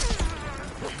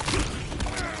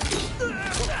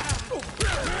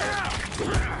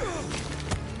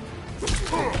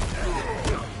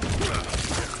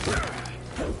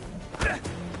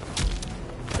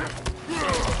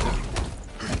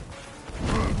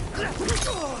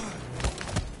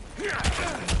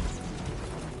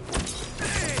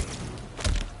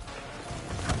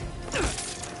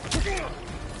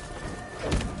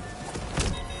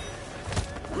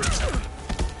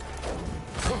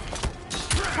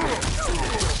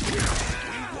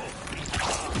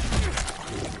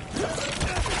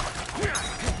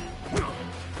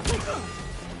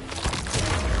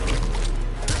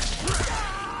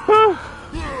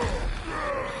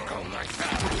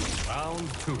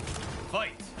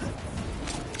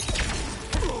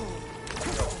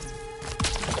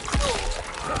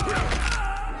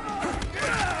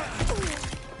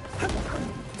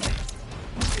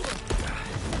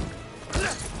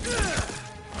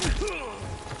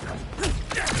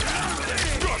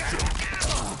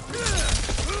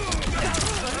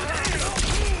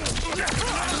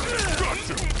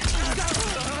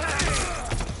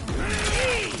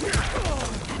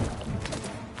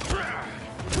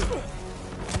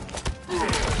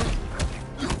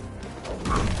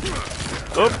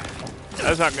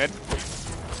 That's not good.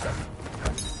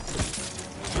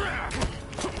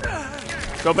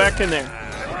 Go back in there.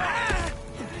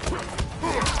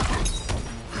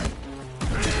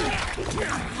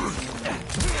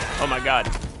 Oh my god.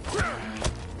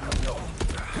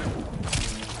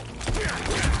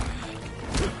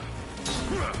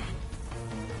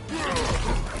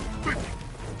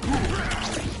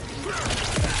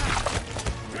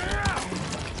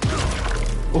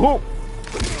 Ooh.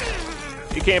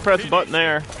 You can't press the button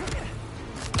there.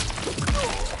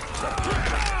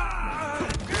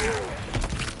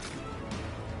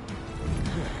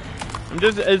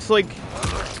 It's like,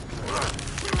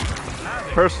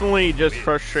 personally just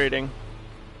frustrating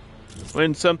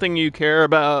when something you care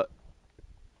about,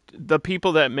 the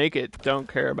people that make it don't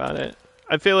care about it.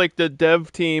 I feel like the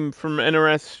dev team from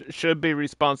NRS should be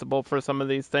responsible for some of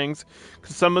these things,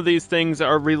 because some of these things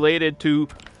are related to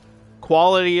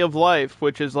quality of life,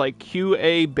 which is like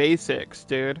QA basics,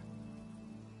 dude.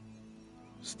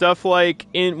 Stuff like,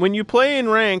 when you play in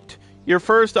ranked, your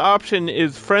first option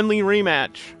is friendly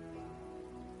rematch.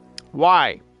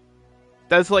 Why?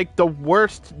 That's like the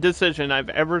worst decision I've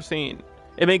ever seen.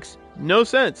 It makes no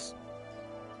sense.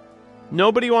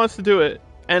 Nobody wants to do it.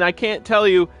 And I can't tell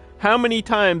you how many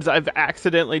times I've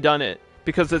accidentally done it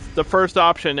because it's the first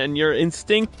option, and you're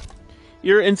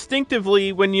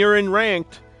instinctively, when you're in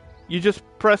ranked, you just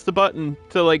press the button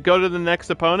to like go to the next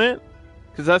opponent,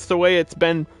 because that's the way it's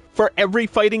been for every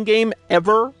fighting game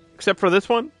ever except for this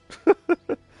one.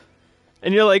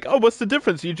 And you're like, oh, what's the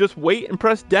difference? You just wait and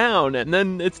press down, and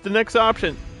then it's the next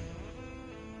option.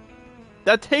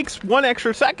 That takes 1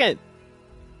 extra second.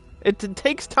 It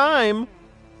takes time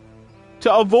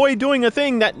to avoid doing a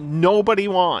thing that nobody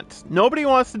wants. Nobody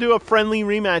wants to do a friendly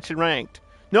rematch in ranked.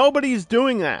 Nobody's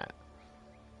doing that.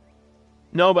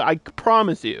 No, but I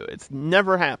promise you, it's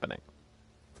never happening.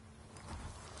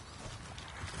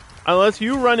 Unless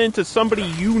you run into somebody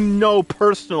you know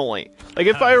personally. Like,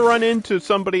 if I run into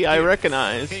somebody I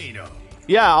recognize,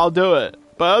 yeah, I'll do it.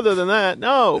 But other than that,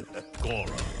 no. Gora,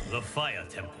 the Fire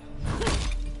Temple.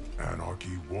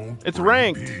 Anarchy won't It's bring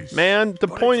ranked, peace. man. The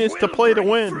point is to play to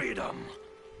win. Freedom.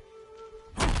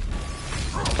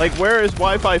 Like, where is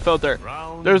Wi-Fi filter?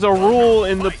 There's a rule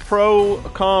in the pro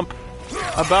comp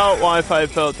about Wi-Fi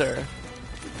filter.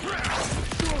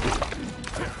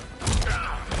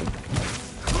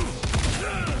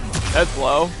 That's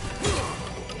low.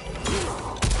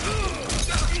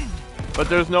 But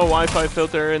there's no Wi-Fi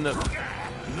filter in the...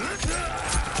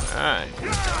 Alright.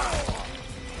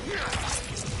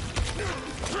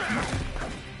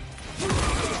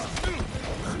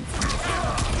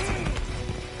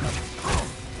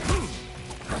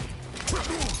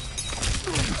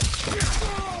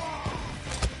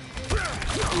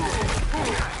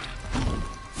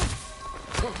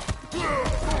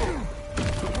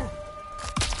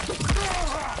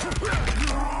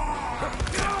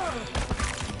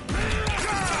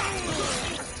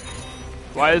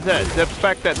 Why is that? The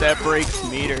fact that breaks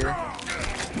meter.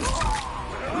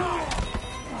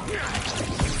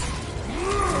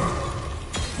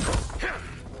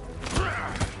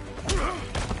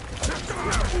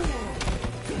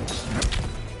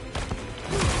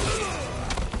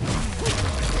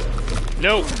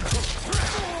 Nope.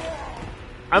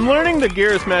 I'm learning the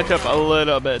gears matchup a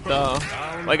little bit though.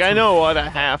 Like, I know what I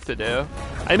have to do.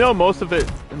 I know most of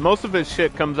his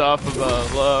shit comes off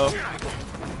of low.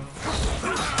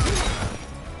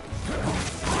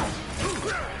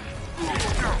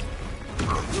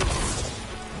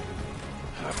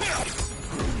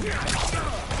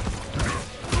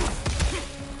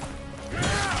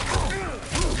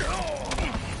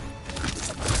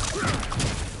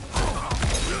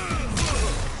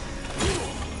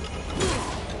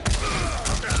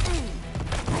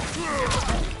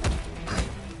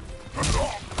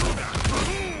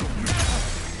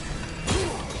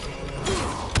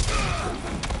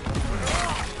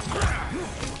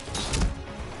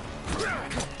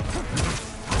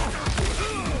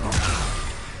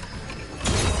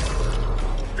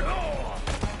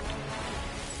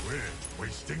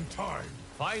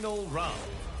 Final round.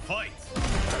 Fight.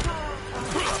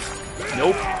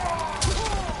 Nope.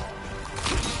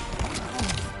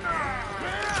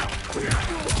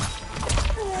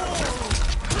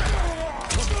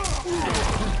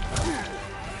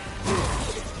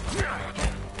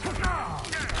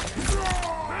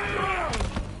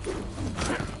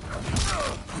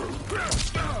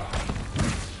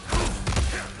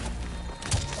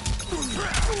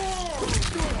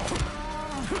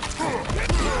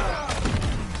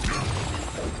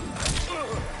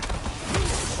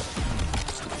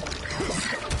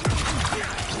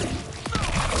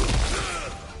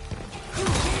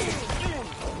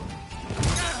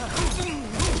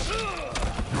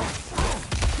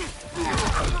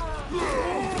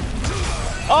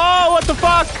 Oh, what the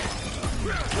fuck?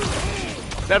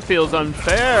 That feels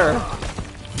unfair.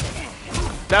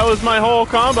 That was my whole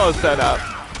combo setup.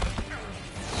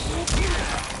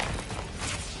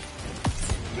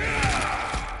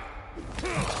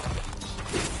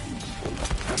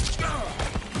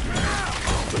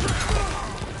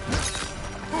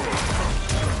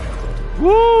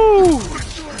 Woo!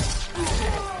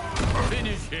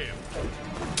 Finish him.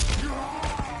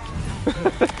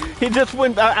 He just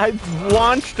went. I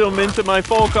launched him into my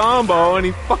full combo, and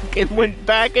he fucking went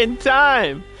back in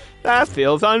time. That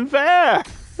feels unfair.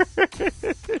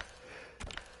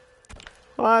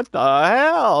 What the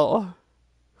hell?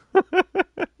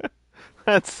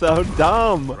 That's so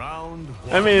dumb. Round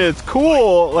one. I mean, it's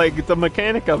cool. Like the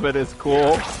mechanic of it is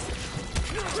cool.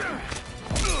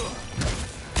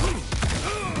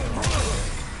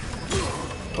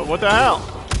 But what the hell?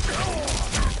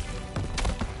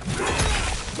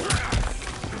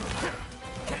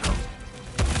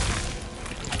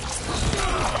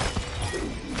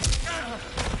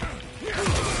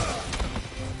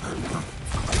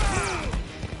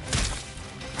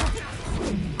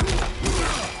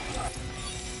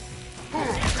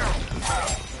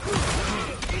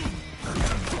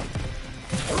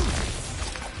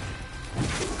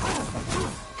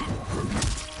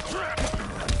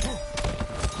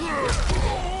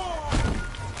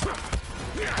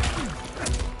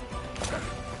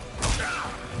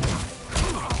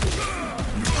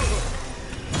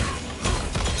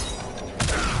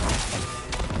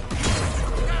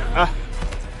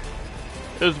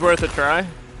 It was worth a try.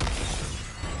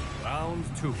 Round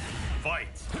two. Fight.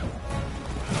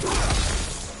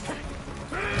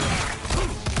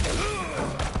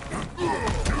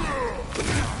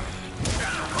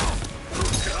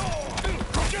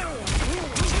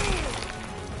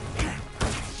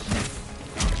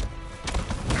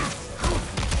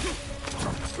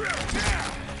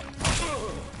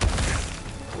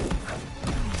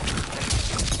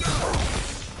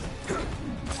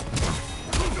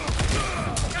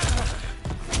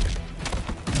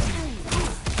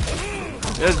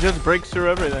 It just breaks through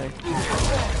everything.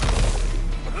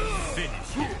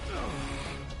 Finish.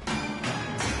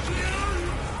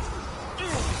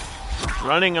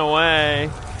 Running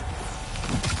away.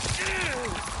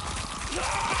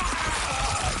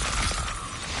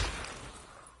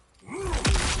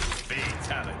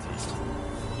 Fatality.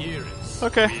 Here is.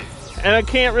 Okay. And I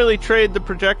can't really trade the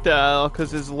projectile because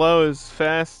his low is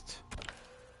fast.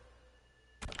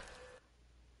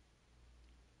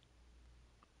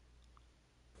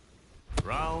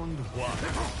 Round one.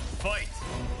 Fight.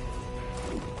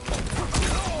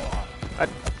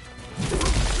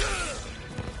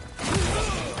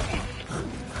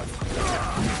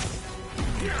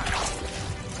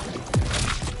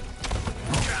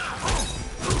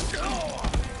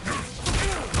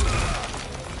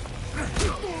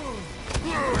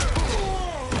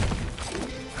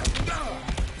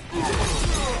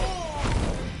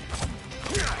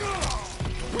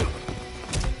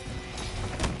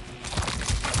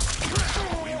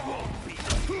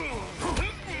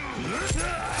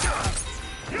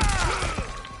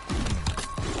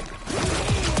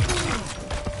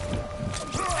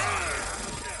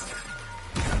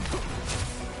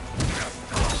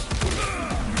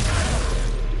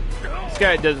 This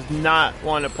guy does not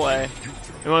want to play.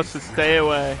 He wants to stay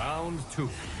away. Round two.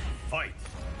 Fight.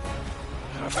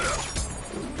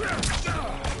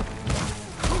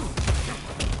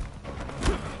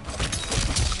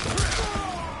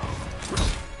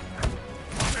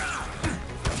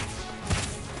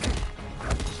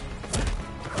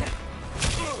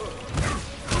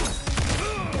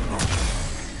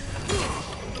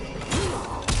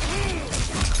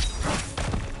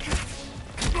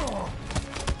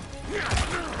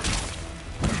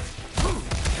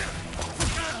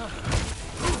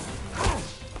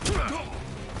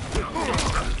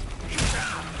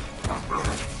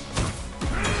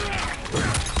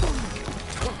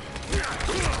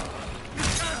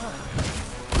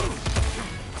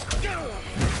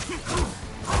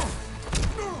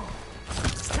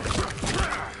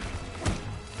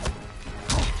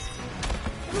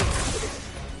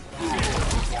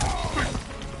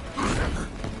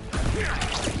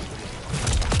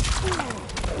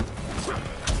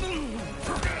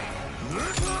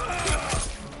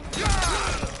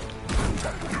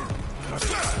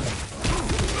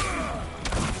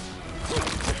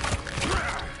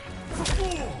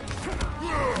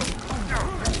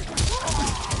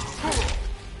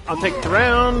 I'll take the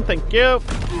round, thank you.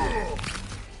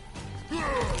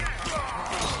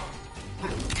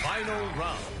 Final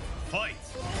round. Fight.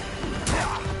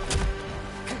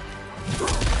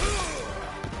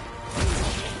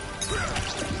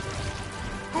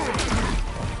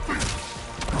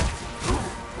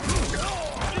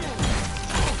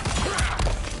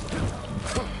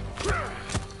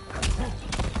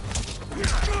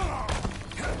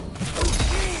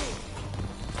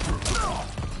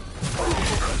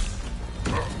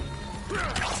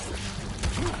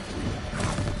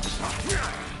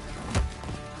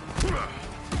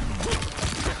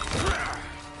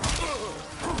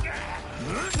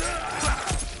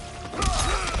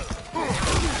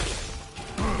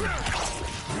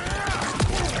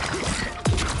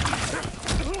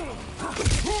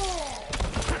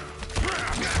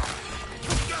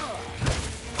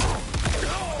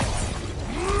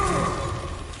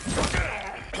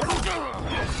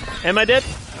 Am I dead?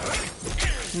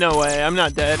 No way, I'm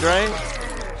not dead, right?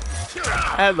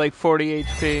 I had like 40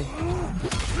 HP.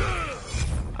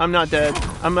 I'm not dead.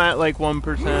 I'm at like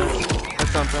 1% or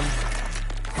something.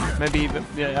 Maybe even,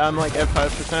 yeah, I'm like at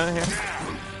 5% here.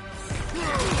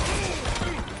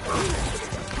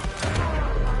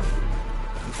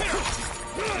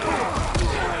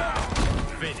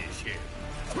 Finish him.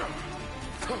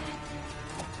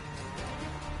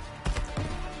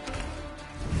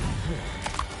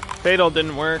 Fatal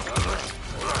didn't work.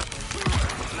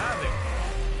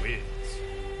 Wins.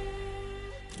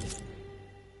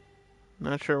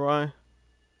 Not sure why.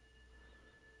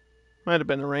 Might have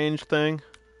been a range thing.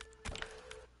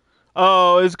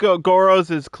 Oh, Goro's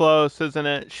is close, isn't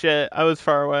it? Shit, I was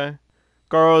far away.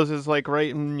 Goro's is like right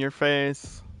in your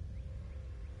face.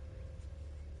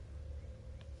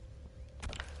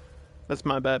 That's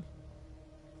my bad.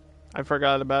 I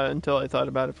forgot about it until I thought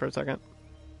about it for a second.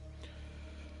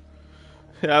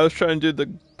 Yeah, I was trying to do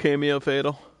the cameo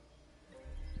fatal.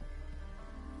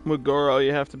 With Goro,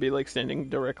 you have to be like standing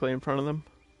directly in front of them.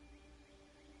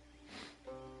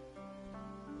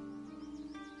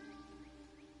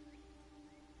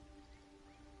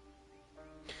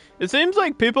 It seems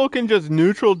like people can just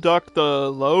neutral duck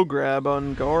the low grab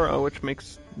on Goro, which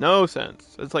makes no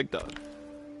sense. It's like the...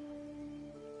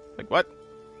 Like what?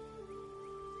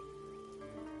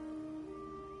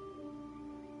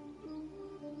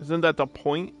 Isn't that the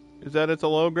point? Is that it's a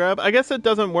low grab? I guess it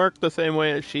doesn't work the same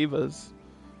way as Shiva's.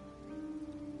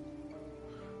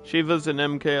 Shiva's in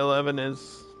MK11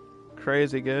 is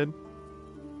crazy good.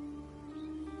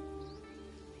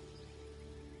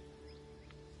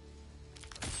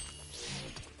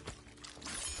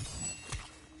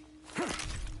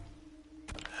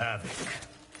 Havoc.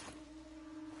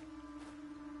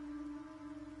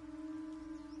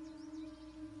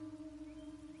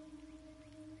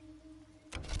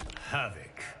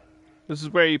 Havoc. This is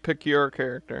where you pick your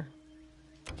character.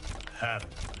 Havoc.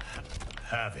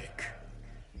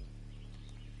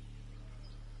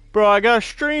 Bro, I got a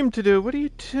stream to do. What are you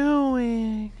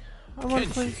doing? I want to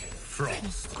Kenshi, play.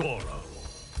 Frost, Goro,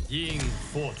 Ying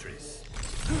Fortress.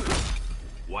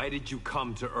 Why did you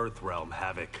come to Earthrealm,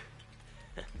 Havoc?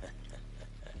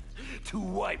 To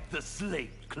wipe the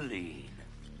slate clean.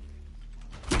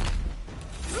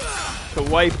 To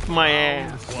wipe my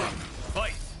ass. One.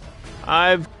 Fight.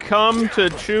 I've come to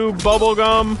chew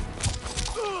bubblegum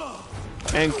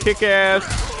and kick ass,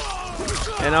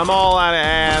 and I'm all out of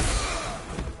ass.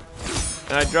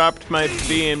 And I dropped my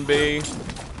B&B.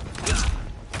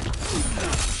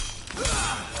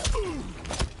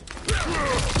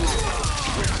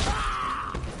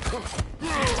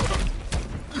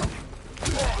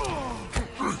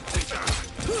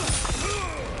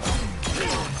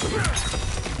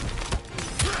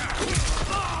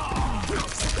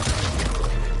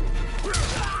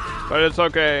 But it's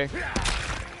okay,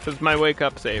 because my wake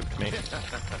up saved me.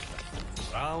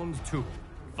 Round 2.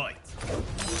 Fight.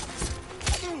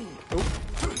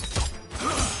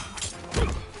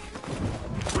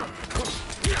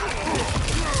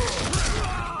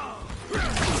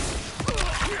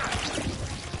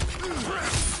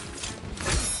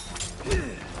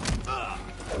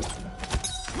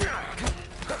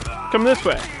 Come this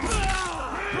way.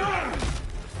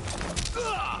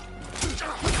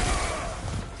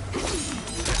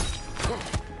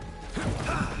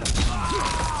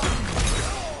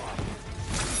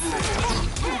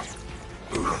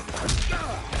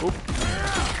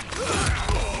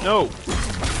 No.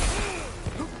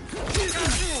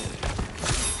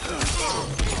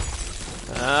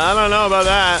 I don't know about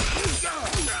that.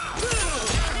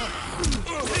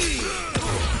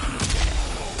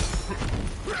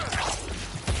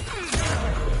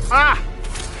 Ah!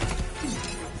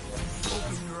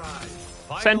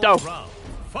 Sento.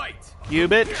 Fight. You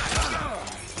bitch.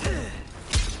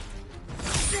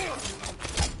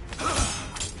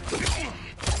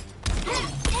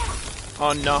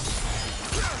 Oh no.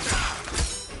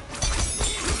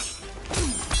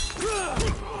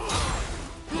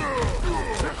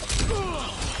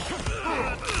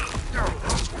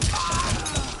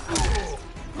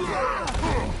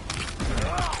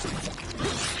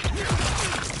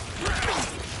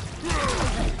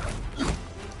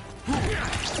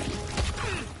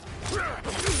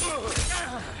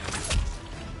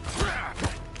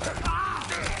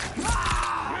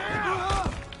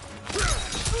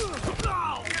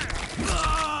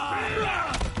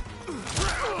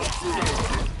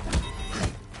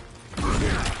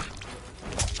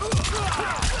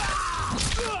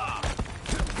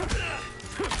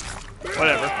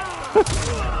 Whatever.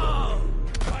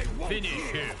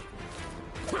 Finish him.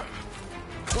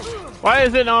 Why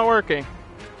is it not working?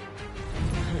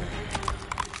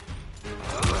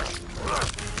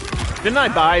 Didn't I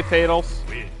buy fatals?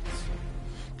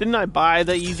 Didn't I buy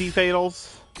the easy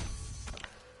fatals?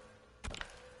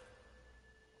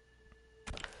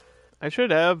 I should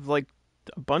have, like,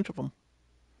 a bunch of them.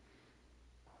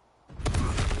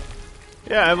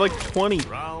 Yeah, I have like 20.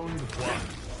 Round 1,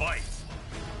 fight.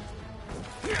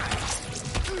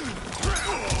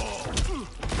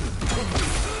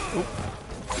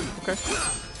 Okay.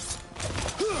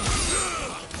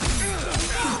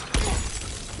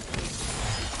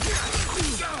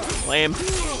 Lame.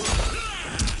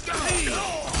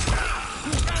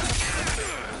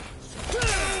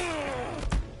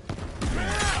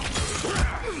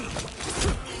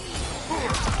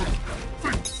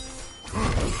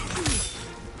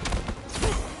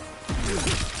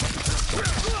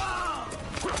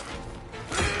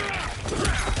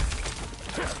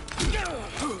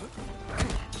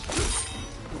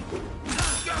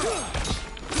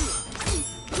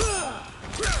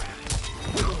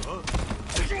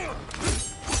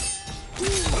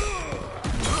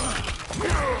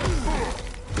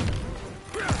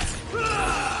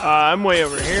 I'm way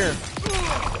over here.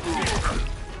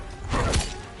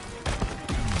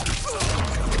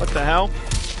 What the hell?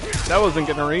 That wasn't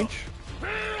gonna reach.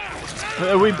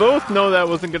 We both know that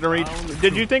wasn't gonna reach.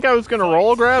 Did you think I was gonna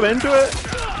roll grab into it?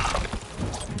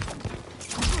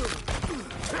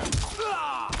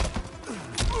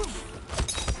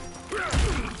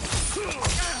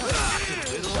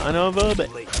 Son of a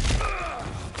bitch.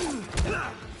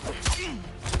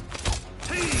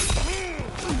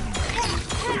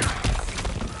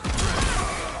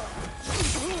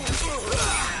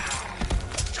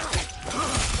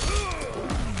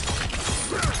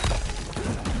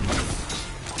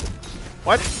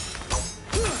 What?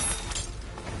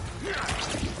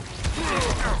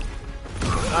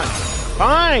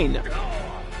 Fine!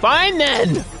 Fine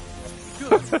then!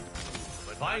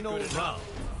 Final round,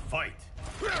 fight.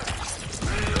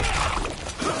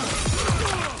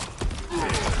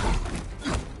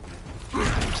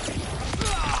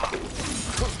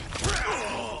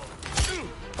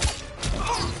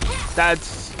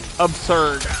 That's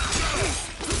absurd.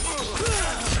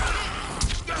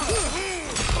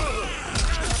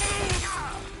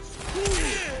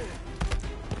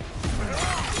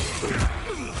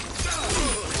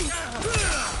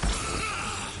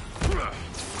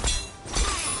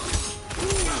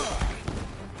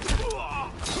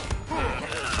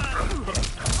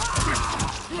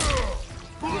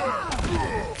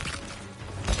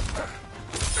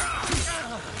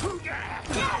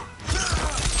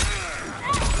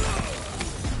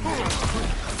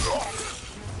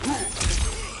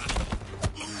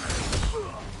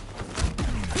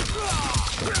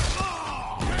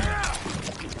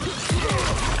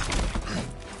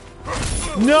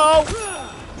 No!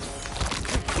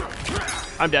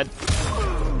 I'm dead.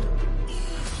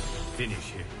 Finish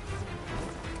him.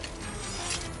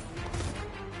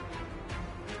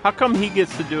 How come he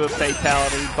gets to do a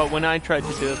fatality, but when I tried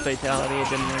to do a fatality, it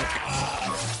didn't work?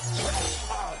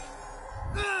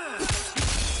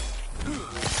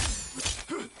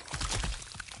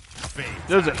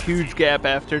 There's a huge gap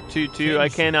after 2-2. I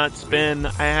cannot spin.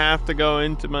 I have to go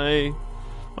into my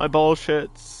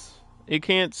bullshits. You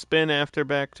can't spin after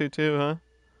back 2-2, huh?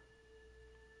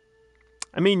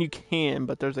 I mean, you can,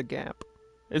 but there's a gap.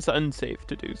 It's unsafe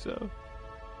to do so.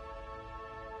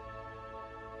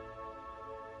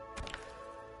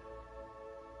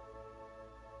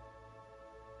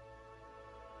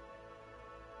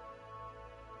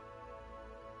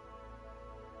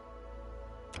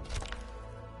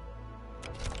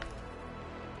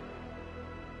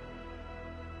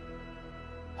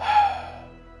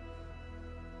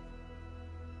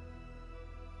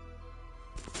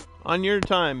 On your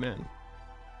time, man.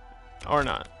 Or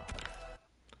not.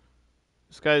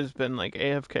 This guy's been like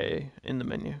AFK in the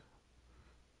menu.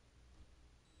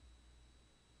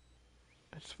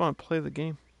 I just want to play the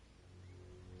game.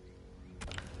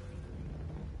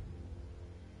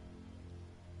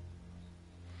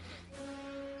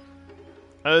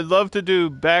 I'd love to do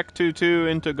back 2-2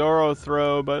 into Goro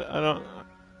throw, but I don't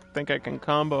think I can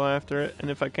combo after it. And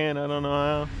if I can, I don't know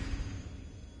how.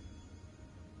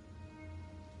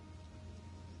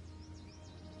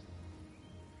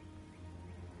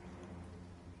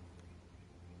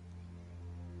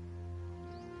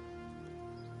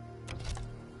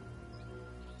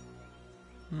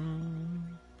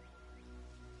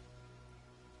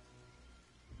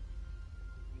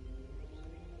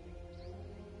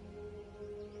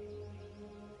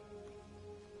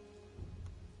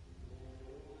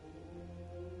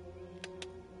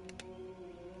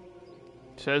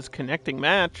 says connecting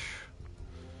match.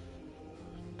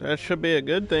 That should be a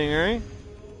good thing, right?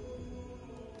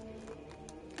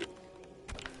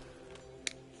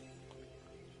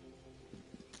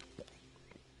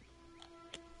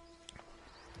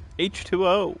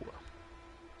 H2O.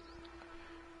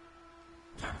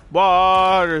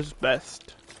 Water's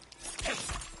best.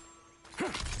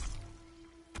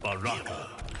 Baraka,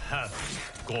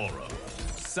 Havoc, Goro,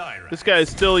 Cyrax. This guy's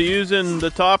still using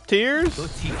the top tiers?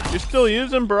 You're still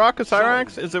using Baraka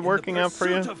Cyrax? Is it working out for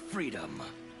you? Of freedom.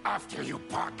 After you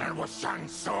partner with Shang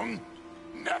Tsung,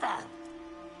 never.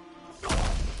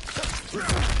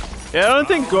 Yeah, I don't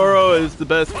think Goro is the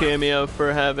best cameo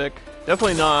for Havoc.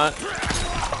 Definitely not.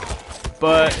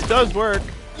 But it does work.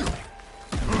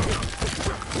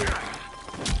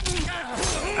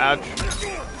 Ouch.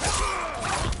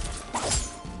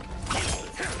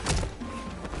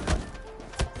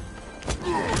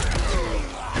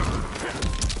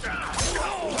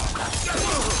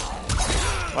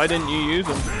 Why didn't you use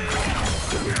him?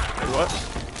 Wait, what?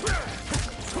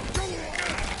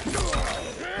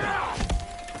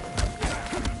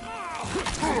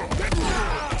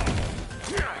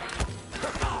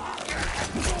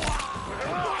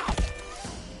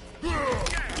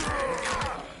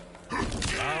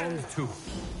 Round 2,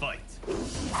 fight.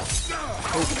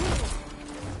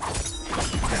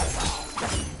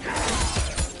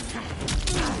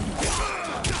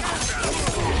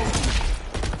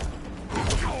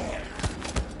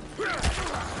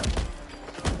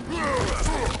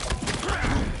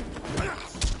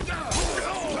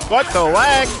 What the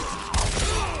lag?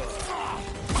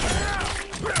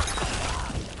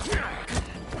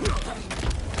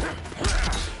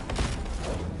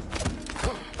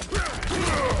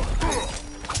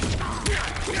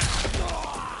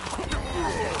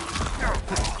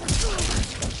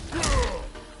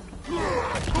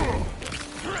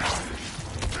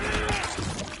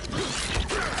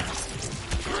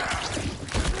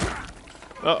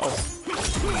 Uh-oh.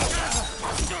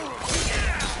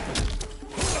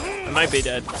 I might be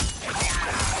dead.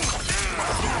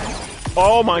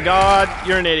 Oh my god,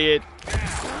 you're an idiot.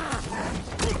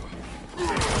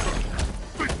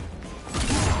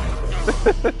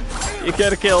 You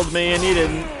could have killed me and you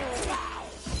didn't.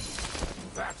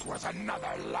 That was another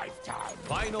lifetime.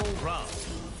 Final round,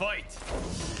 fight.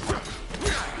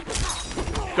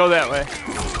 Go that way.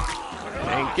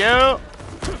 Thank you.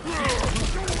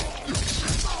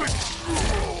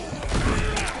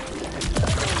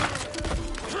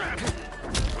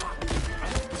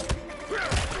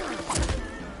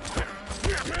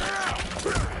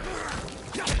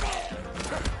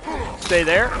 Stay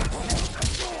there.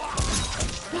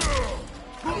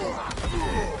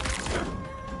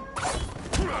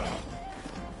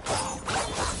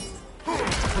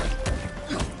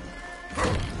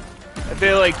 I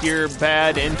feel like your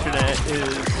bad internet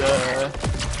is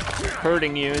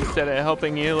hurting you instead of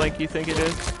helping you like you think it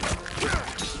is.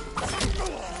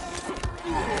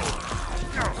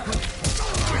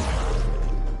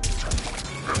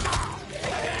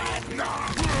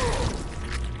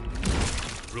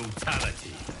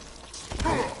 Brutality.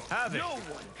 Havoc. No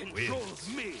one controls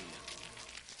me.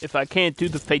 If I can't do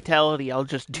the fatality, I'll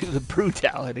just do the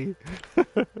brutality.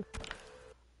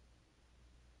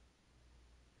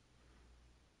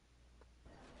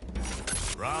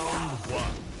 Round 1,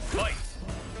 fight.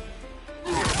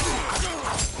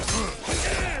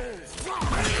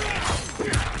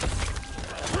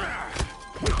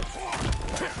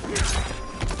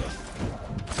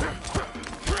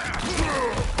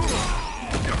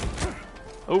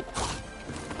 Oh.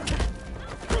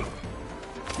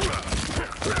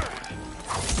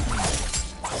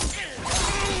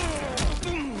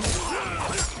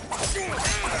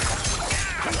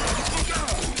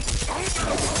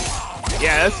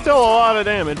 Yeah, that's still a lot of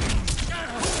damage.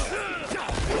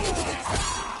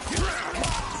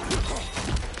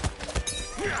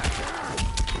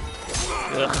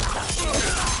 Ugh.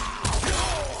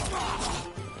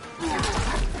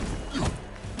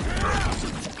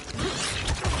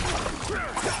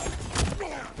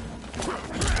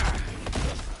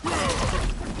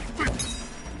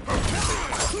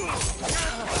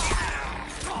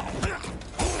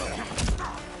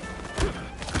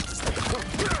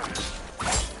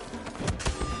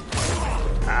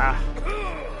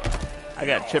 I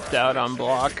got chipped out on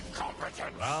block.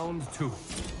 Round 2,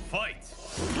 fight.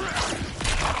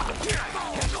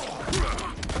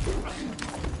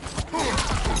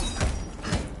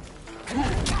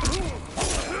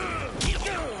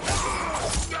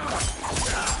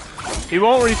 He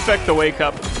won't respect the wake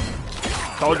up.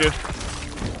 Told you.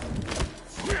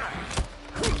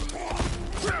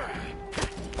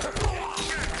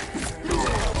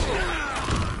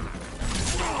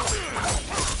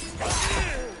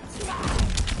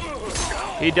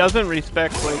 He doesn't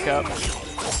respect Wake Up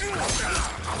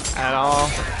at all.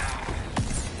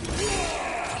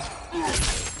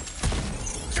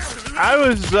 I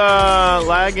was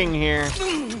lagging here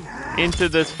into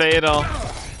this fatal.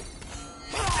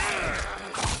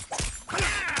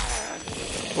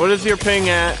 What is your ping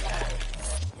at?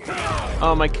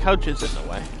 Oh, my couch is in the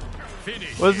way.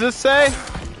 What does this say? It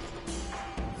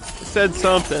said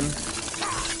something.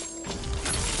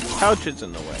 Couch is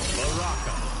in the way.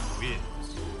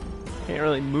 Can't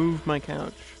really move my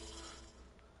couch.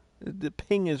 The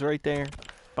ping is right there,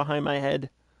 behind my head.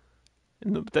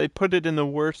 And they put it in the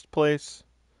worst place.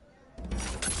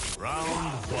 Round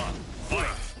one,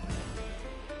 fight!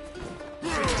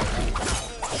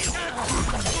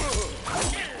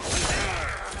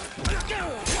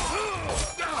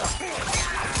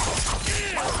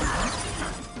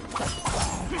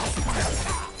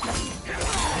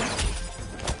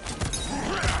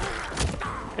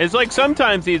 It's like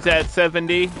sometimes he's at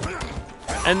 70,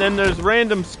 and then there's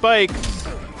random spikes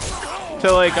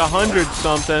to like 100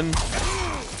 something.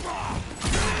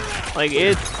 Like,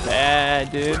 it's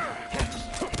bad, dude.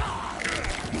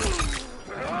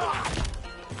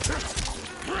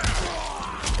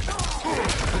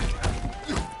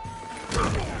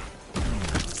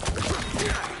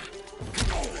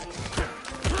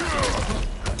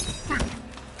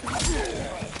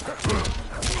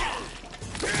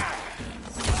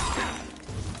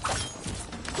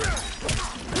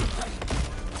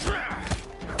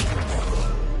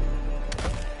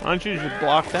 Why don't you just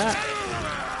block that?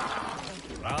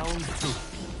 Round two,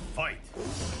 fight!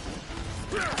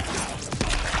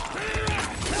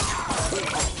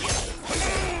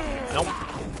 Nope.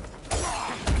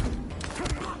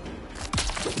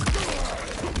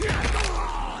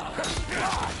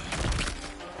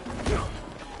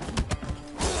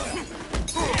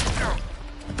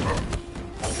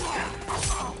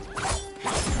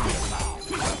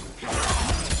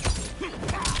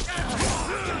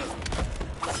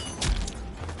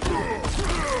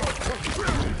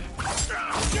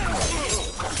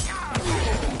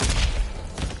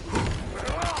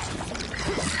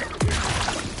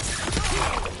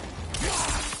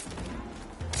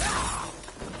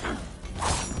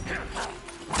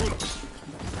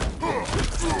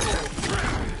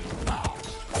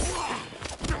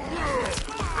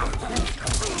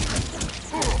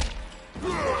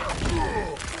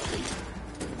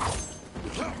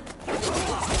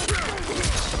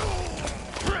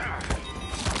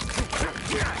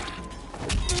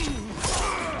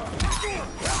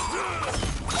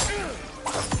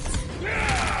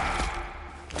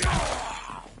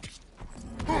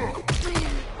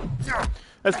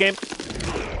 That's game.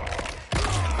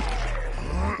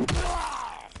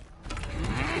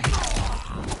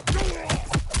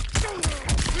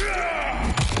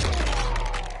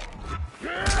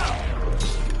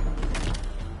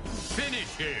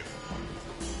 Finish him!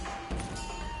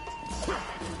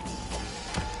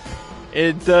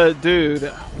 It's dude,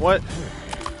 what?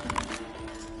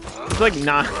 It's like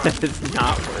not. It's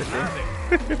not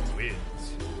working. Wins.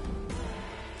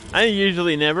 I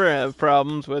usually never have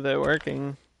problems with it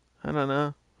working. I don't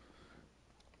know.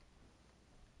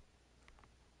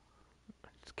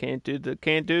 Just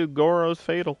can't do Goro's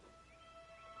fatal.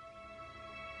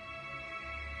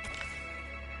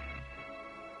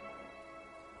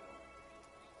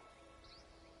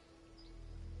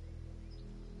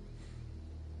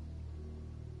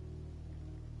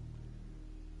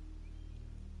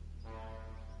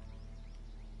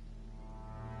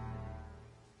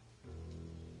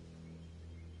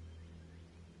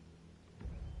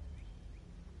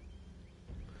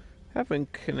 Having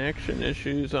connection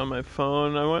issues on my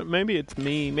phone. Maybe it's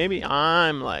me. Maybe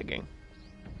I'm lagging.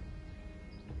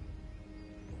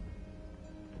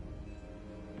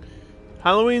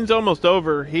 Halloween's almost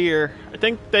over here. I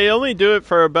think they only do it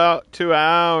for about 2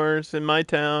 hours in my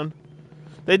town.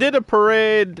 They did a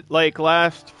parade like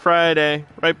last Friday,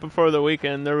 right before the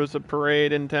weekend. There was a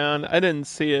parade in town. I didn't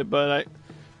see it, but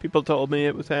people told me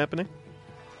it was happening.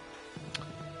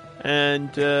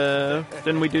 And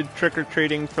then we did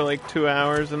trick-or-treating for like 2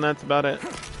 hours, and that's about it.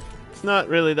 It's not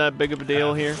really that big of a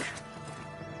deal here.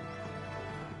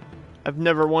 I've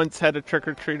never once had a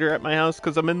trick-or-treater at my house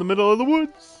because I'm in the middle of the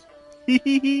woods.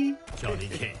 Hee Johnny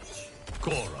Cage,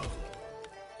 Goro.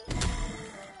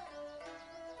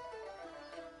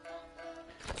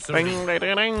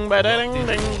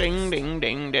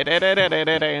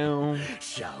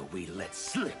 Shall we let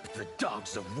slip the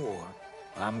dogs of war?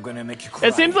 I'm gonna make you cry.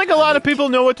 It seems like a lot of people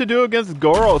know what to do against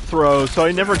Goro throw, so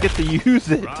I never get to use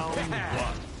it. Round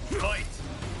one, fight!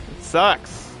 It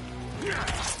sucks.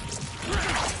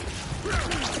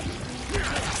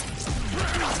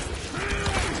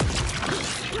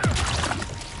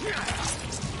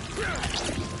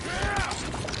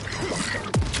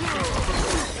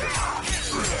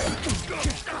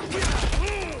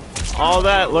 All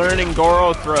that learning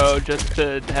Goro throw just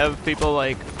to have people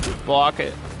like block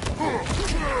it.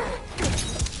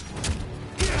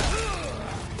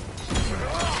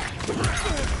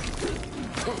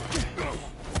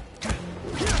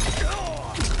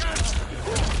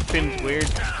 Seems weird.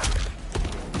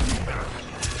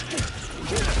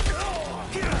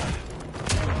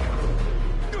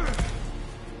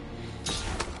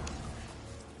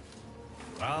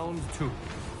 Round 2.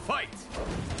 Fight!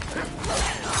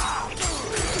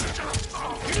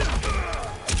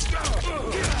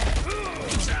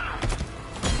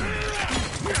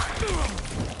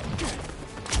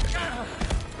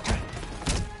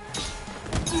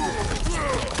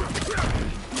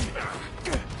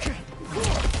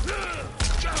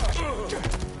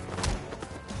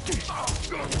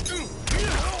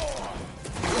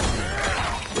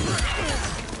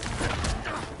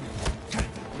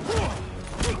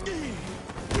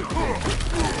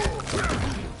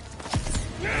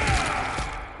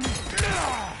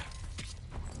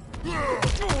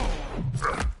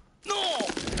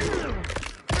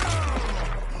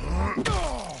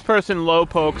 Person low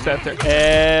pokes after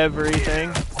everything.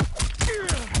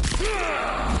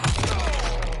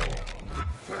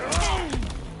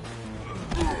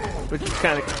 Which is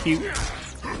kind of cute.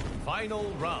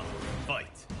 Final round. Fight!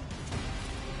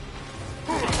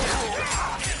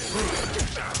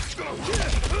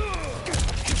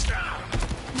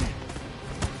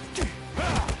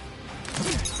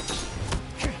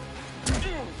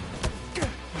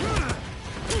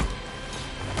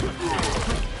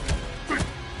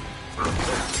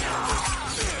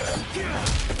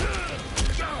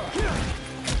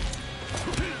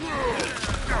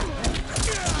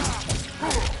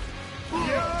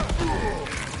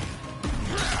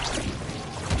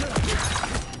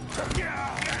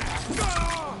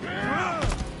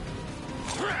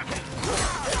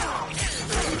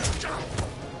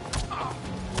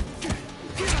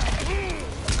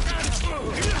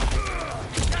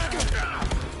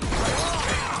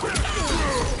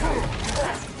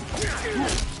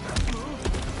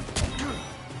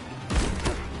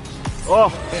 Oh.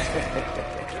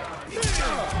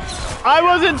 I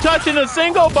wasn't touching a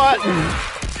single button.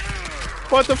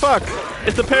 What the fuck?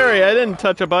 It's a parry. I didn't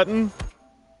touch a button.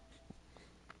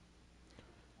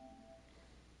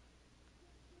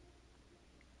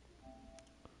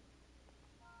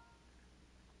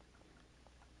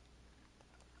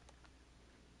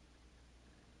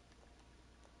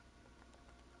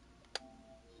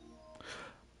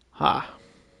 Ha.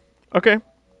 Okay.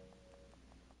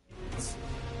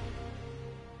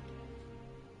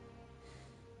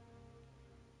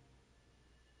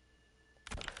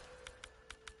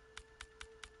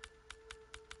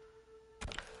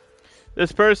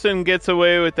 This person gets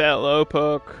away with that low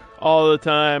poke all the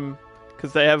time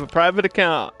because they have a private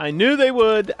account. I knew they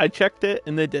would. I checked it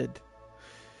and they did.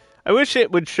 I wish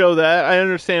it would show that. I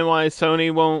understand why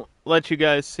Sony won't let you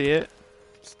guys see it.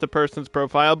 It's the person's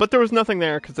profile, but there was nothing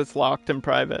there because it's locked in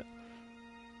private.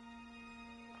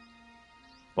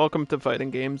 Welcome to fighting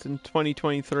games in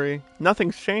 2023.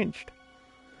 Nothing's changed.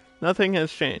 Nothing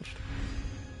has changed.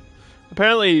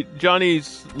 Apparently,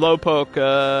 Johnny's low poke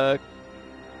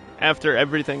after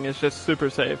everything is just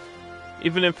super safe.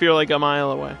 Even if you're like a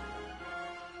mile away.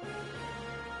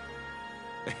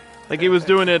 Like he was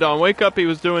doing it on Wake Up, he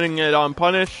was doing it on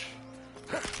Punish.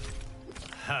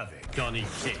 Havoc, Gunny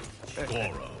King,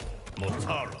 Goro,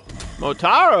 Motaro.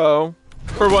 Motaro?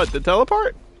 For what, the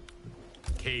teleport?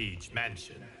 Cage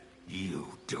Mansion. You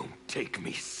don't take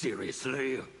me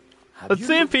seriously. Let's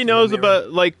see if he knows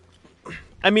about, like...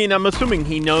 I mean, I'm assuming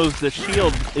he knows the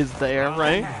shield is there,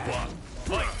 right?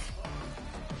 Fight!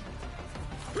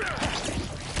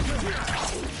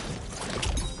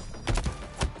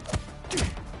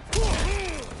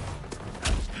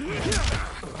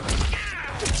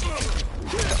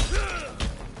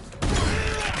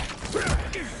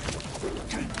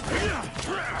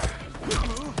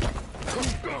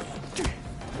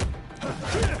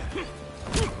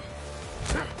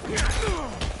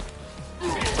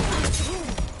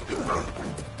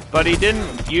 But he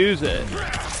didn't use it.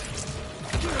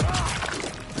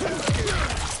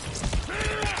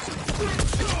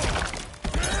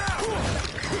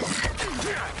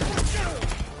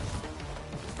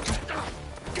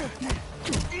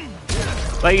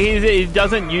 Like, he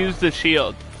doesn't use the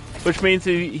shield, which means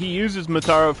he uses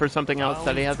Motaro for something else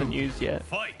that he hasn't used yet.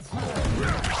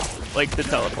 Like the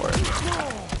teleport.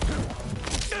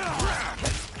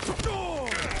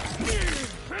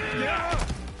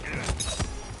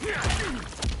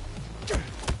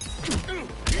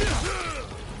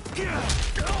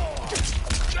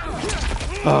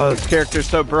 Oh, this character's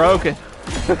so broken.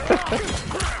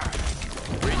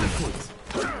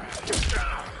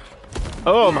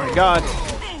 Oh my god.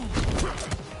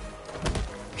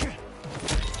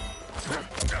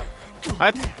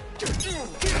 What?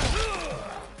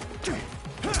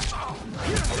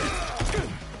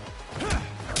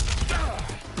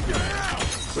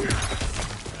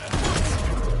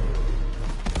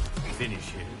 Finish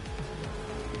him.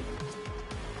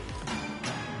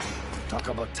 Talk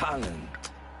about talent.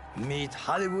 Meet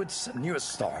Hollywood's newest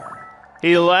star.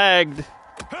 He lagged.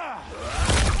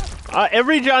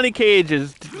 Every Johnny Cage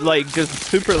is like just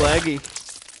super laggy.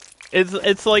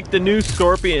 It's like the new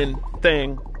Scorpion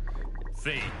thing.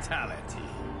 Fatality.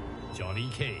 Johnny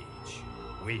Cage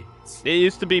wins. It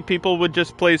used to be people would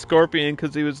just play Scorpion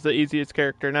because he was the easiest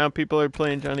character. Now people are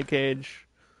playing Johnny Cage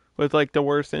with like the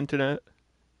worst internet.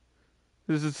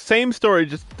 This is the same story,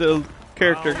 just the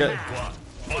character got Round one.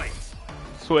 Fight.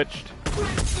 switched.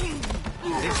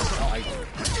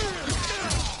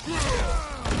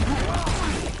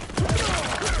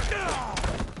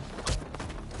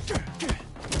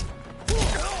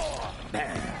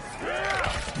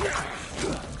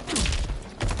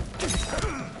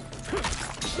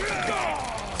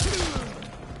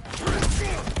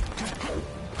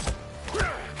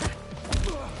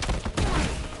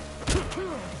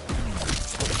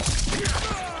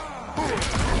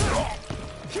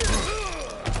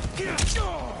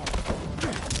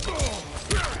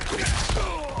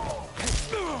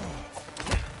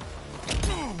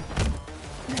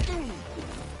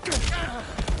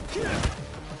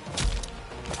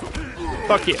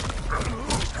 Fuck you.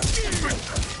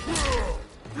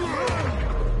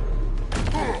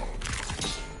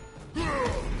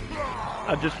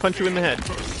 I'll just punch you in the head.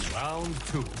 Round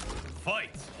two.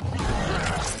 Fight.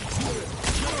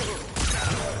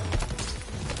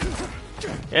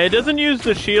 Yeah, it doesn't use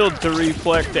the shield to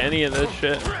reflect any of this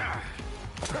shit.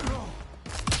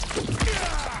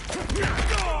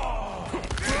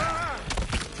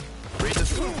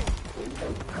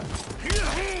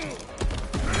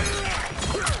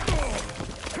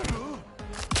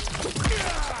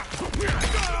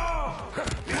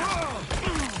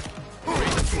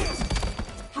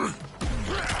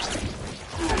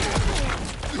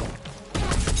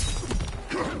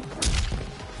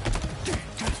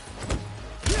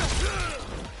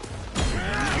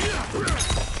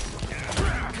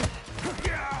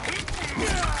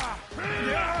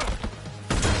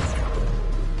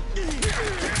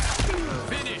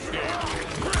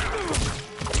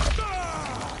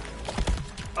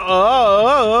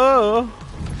 Oh.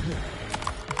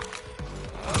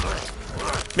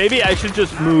 Maybe I should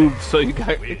just move so you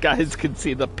guys can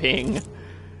see the ping.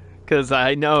 Because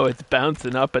I know it's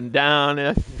bouncing up and down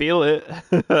and I feel it.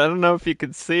 I don't know if you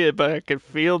can see it, but I can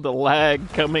feel the lag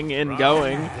coming and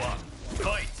going. Round one.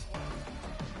 Fight.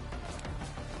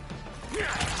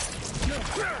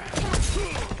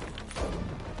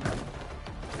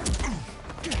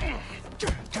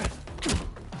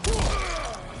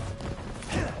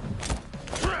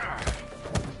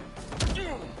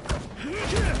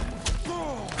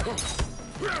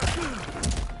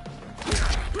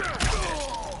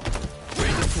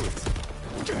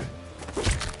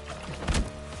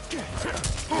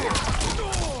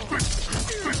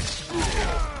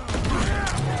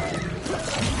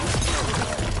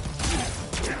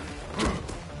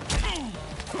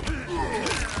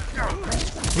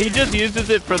 He just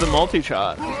uses it for the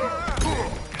multi-shot.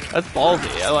 That's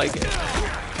ballsy, I like it.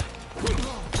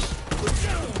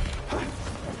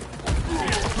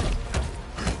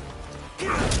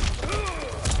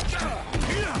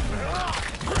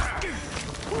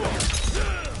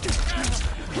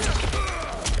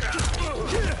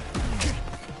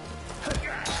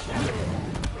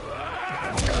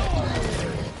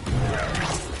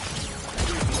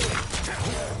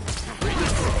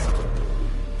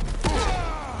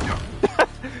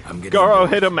 Goro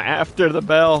hit him after the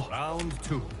bell. Round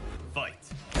two. Fight.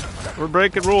 We're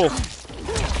breaking rules.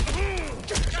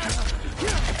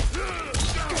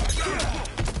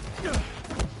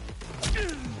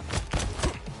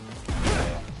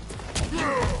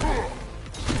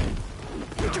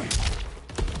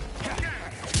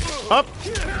 Up.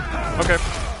 Okay.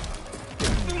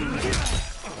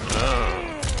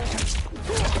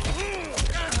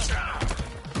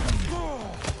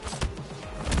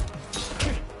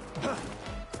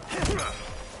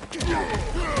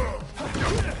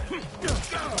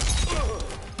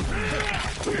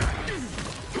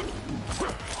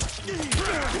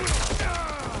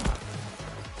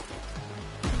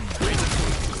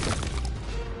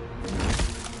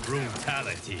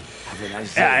 Brutality. Have a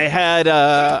nice Yeah, day.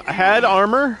 I had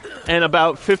armor, and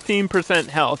about 15%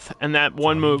 health, and that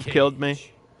one move killed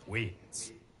me. Wins.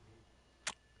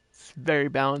 It's a very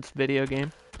balanced video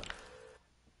game.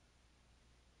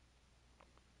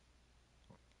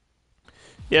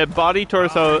 Yeah, body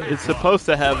torso is supposed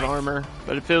to have armor,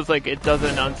 but it feels like it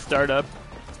doesn't on startup.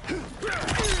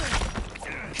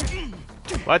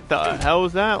 What the hell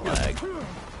was that lag?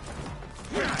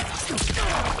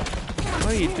 What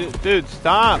are you doing? Dude,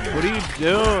 stop! What are you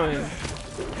doing?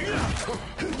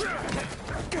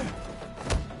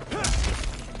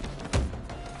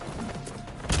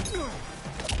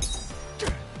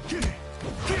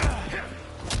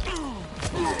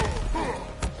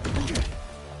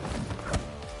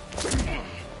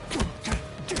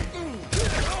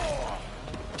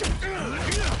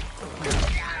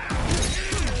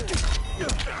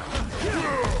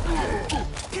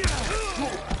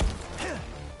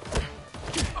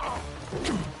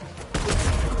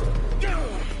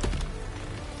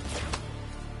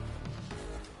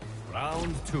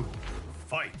 Round 2.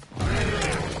 Fight.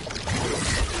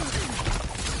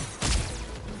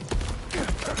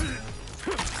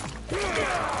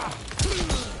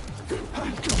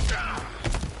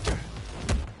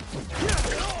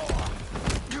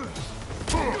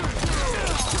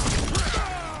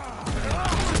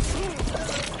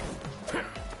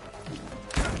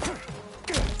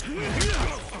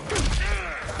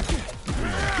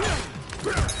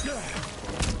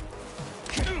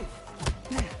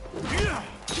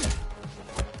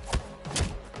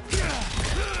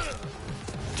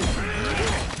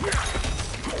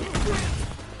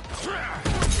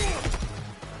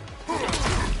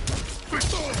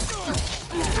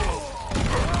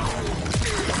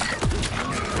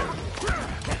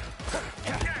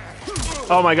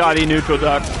 Oh my god, he neutral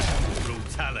ducked.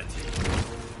 Brutality.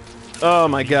 Oh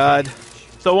my god.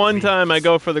 So one time I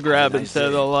go for the grab instead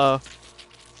of the low.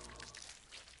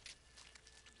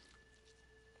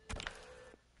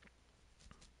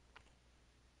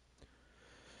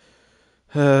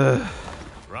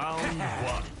 Round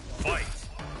 1. Fight.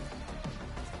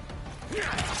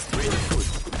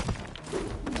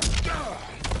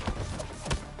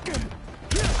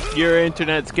 Your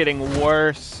internet's getting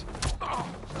worse.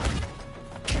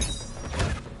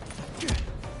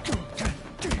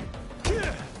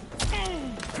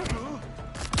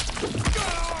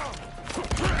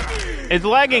 It's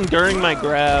lagging during my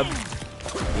grab.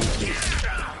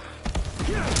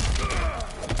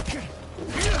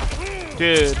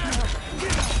 Dude.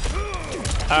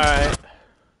 Alright.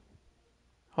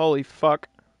 Holy fuck.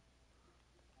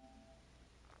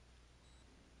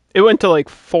 It went to like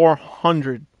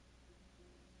 400.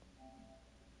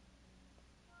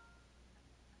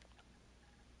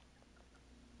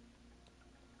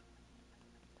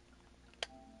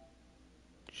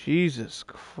 Jesus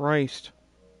Christ.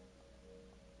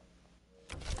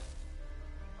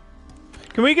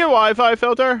 Can we get Wi-Fi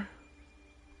filter?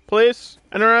 Please?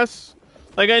 NRS?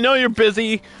 Like, I know you're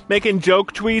busy making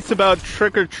joke tweets about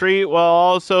trick or treat while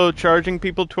also charging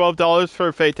people $12 for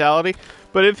a fatality,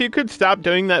 but if you could stop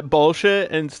doing that bullshit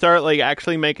and start, like,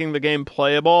 actually making the game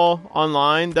playable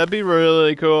online, that'd be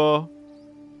really cool.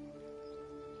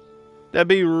 That'd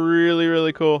be really,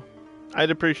 really cool.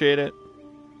 I'd appreciate it.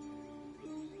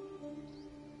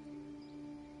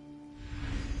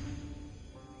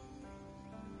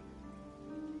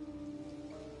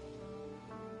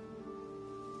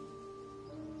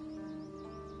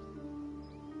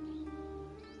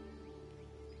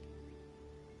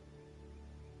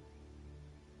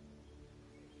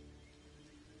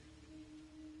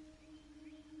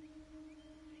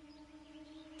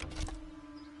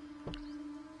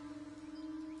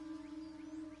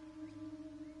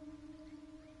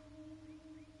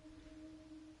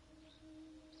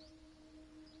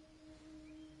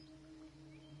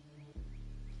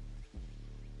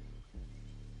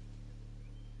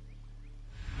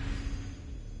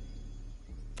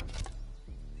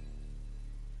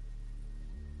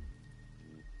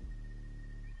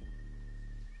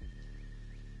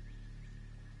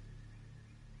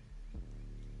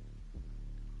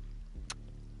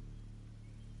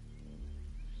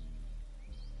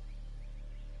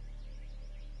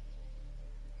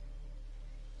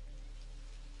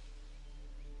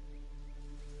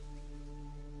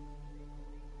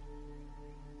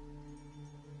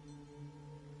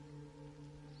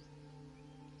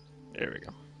 There we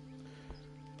go.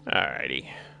 Alrighty.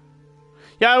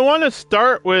 Yeah, I want to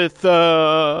start with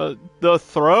the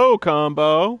throw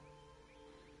combo.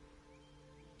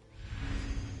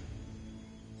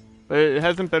 But it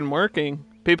hasn't been working.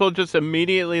 People just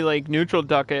immediately like neutral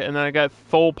duck it and then I got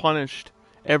full punished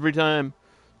every time.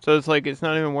 So it's like it's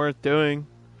not even worth doing.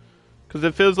 Because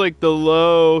it feels like the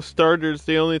low starter's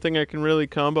the only thing I can really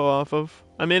combo off of.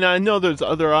 I mean, I know there's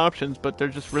other options, but they're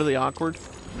just really awkward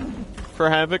for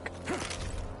Havoc.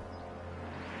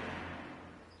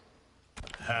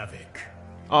 Havoc.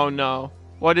 Oh no.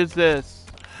 What is this?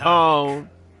 Oh.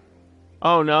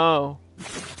 Oh no.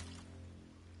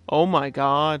 Oh my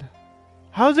god.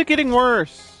 How's it getting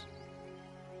worse?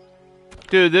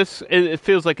 Dude, it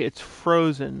feels like it's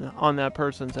frozen on that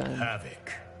person's end. Havoc.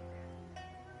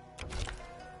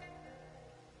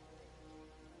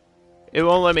 It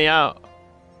won't let me out.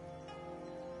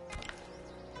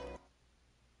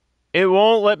 It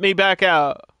won't let me back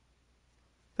out.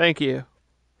 Thank you.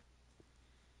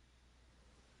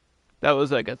 That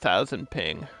was like 1,000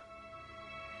 ping.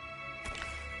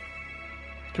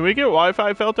 Can we get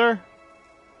Wi-Fi filter?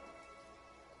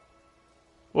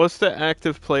 What's the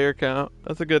active player count?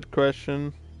 That's a good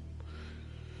question.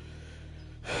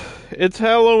 It's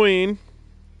Halloween.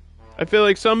 I feel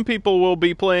like some people will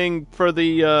be playing for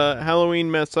the Halloween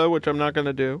Mesa, which I'm not going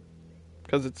to do.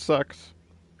 Because it sucks.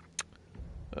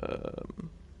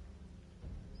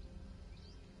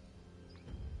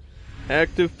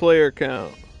 Active player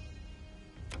count.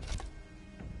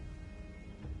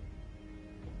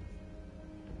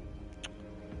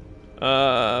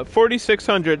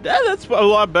 4,600. That's a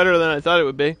lot better than I thought it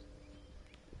would be.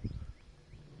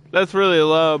 That's really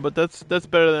low, but that's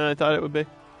better than I thought it would be.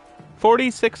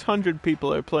 4,600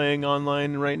 people are playing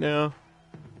online right now,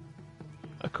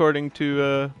 according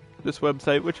to this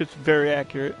website, which is very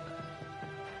accurate.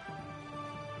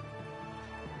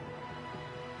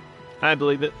 I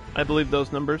believe it. I believe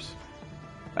those numbers.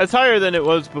 It's higher than it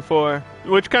was before,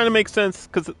 which kind of makes sense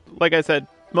because, like I said,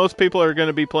 most people are going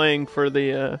to be playing for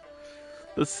the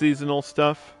seasonal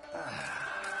stuff.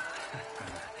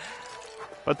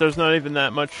 But there's not even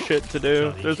that much shit to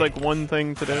do. There's like one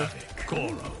thing to do.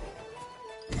 Goro.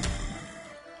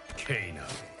 Kano.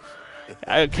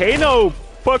 Kano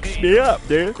fucks me up,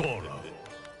 dude. Goro.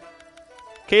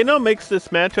 Kano makes this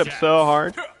matchup so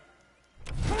hard.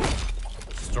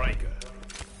 Striker.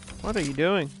 What are you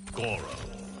doing? Goro.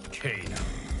 Kano.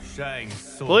 Shang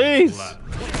Tsung. Please.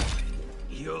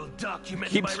 You'll document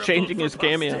Keeps my changing revolt his for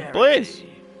cameo. posterity. Please.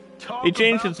 Talk He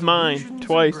changed about his mind delusions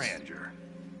twice. and grandeur.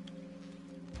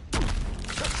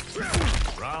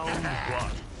 Round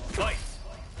one. Fight.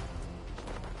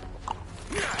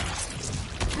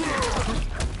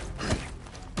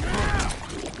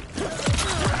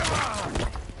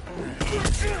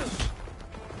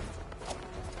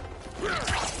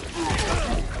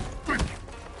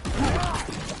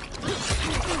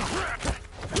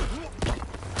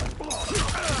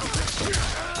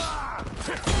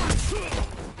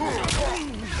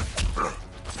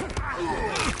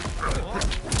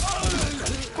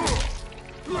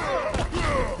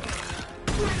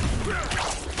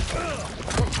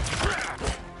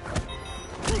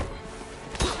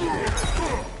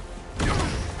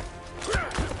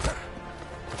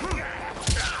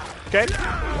 Okay.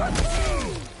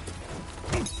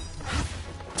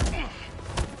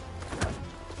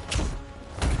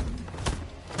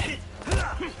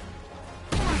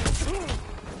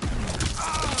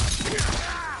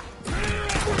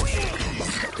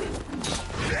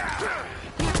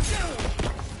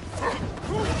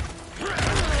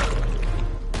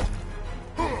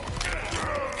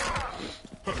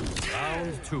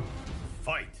 Round two.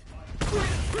 Fight.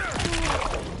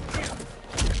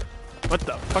 What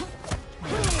the fuck?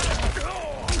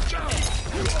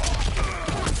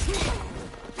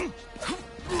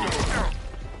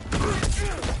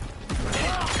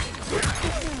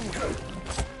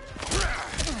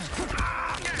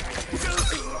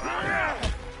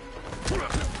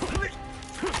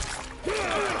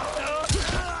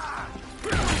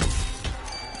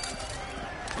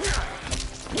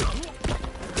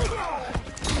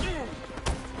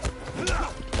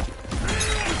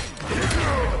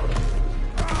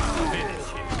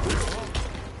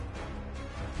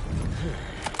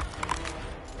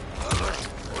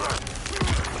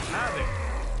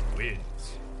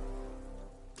 Wins.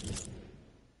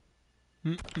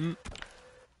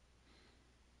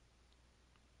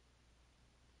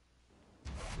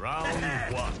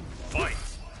 Round one. Fight.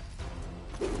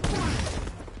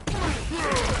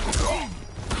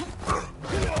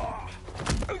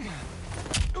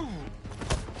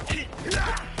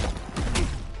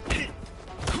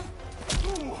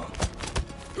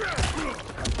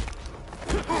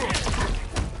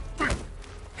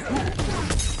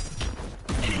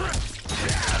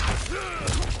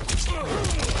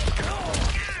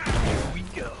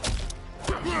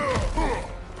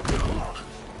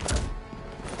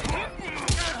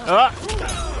 Ah!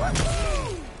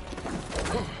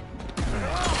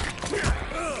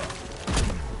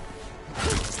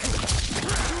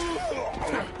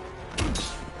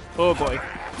 Oh boy.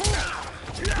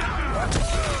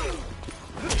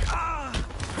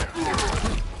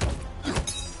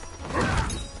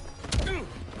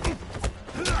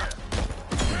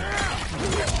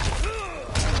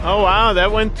 Oh wow,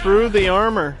 that went through the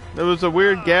armor. There was a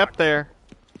weird gap there.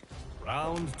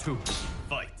 Round 2.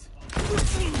 Fight.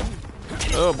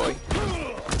 Oh boy.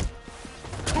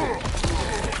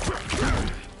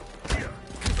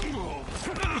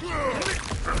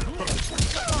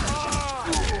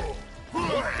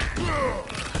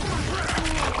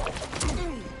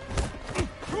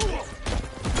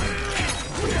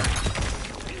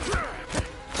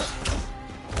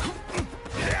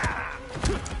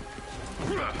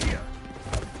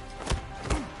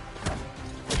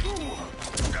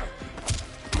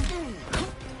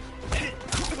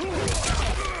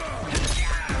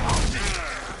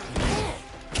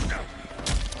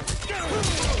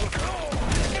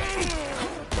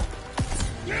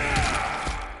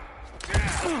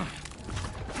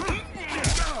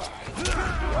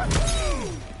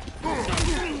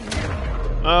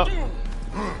 Oh.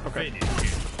 Okay.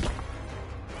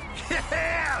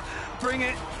 Yeah! Bring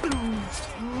it!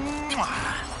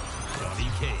 Johnny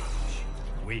Cage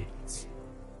wins.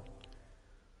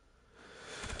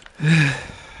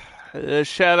 The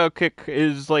shadow kick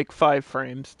is like 5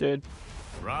 frames, dude.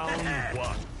 Round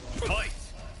 1. Fight.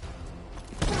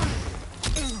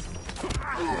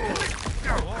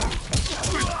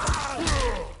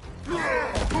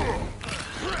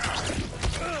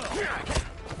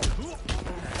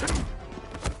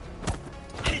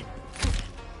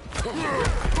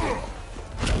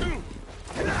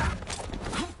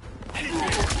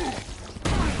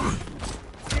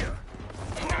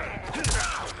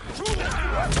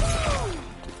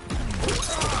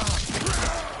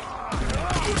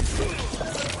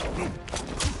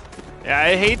 Yeah,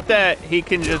 I hate that he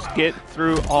can just get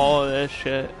through all of this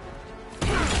shit.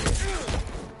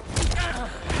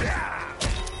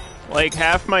 Like,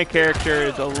 half my character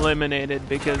is eliminated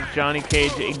because Johnny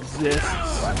Cage exists.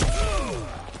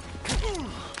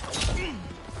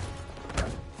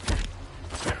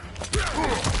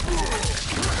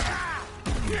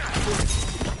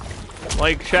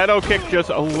 Like, Shadow Kick just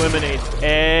eliminates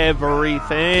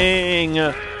everything.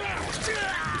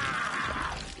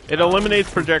 It eliminates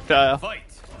projectile. Fight.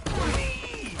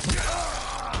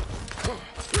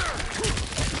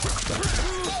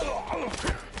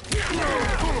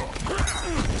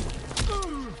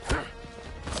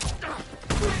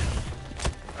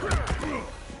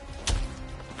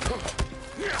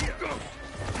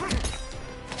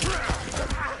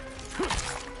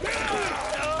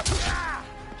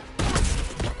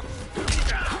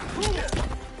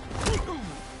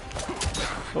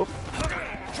 Oh.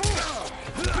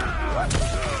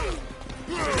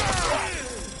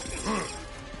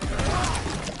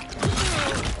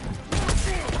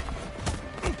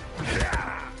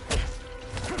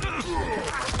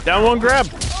 Down one grab.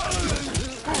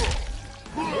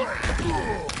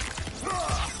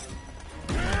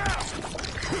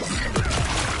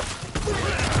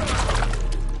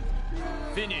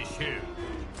 Finish him.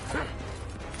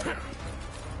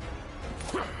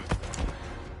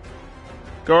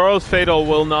 Goro's Fatal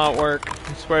will not work.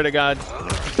 I swear to God.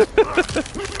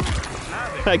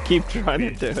 I keep trying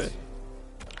to do it.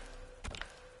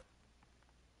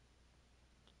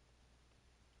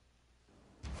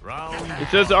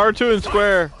 It's just R2 and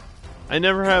square. I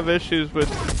never have issues with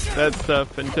that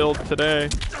stuff until today.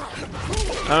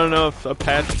 I don't know if a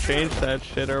patch changed that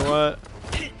shit or what.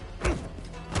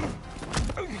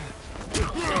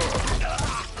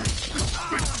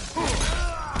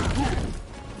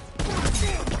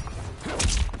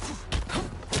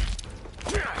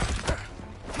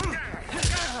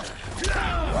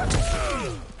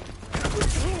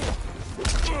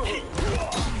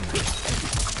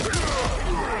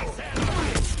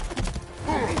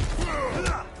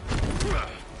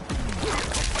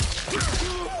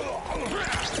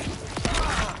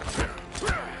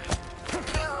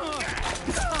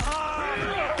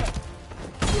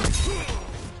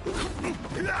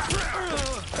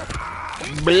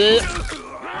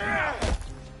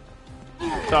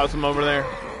 Toss him over there.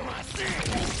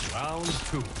 Round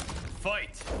 2. Fight.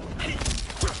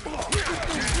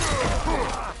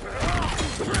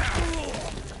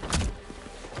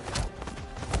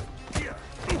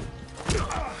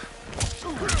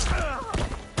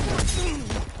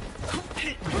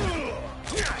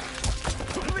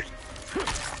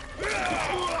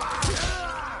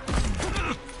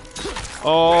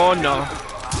 Oh no.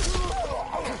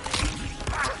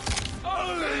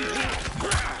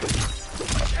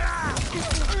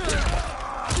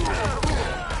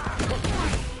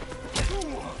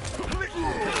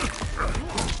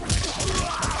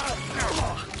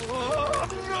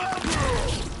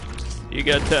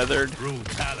 You got tethered.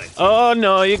 Brutality. Oh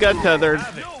no, you got tethered.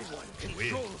 Havoc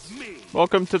wins.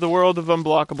 Welcome to the world of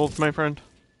unblockables, my friend.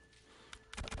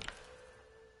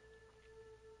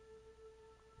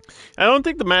 I don't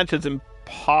think the match is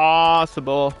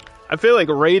impossible. I feel like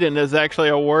Raiden is actually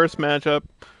a worse matchup,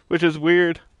 which is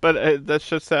weird, but that's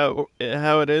just how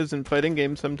it is in fighting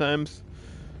games sometimes.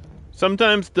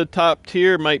 Sometimes the top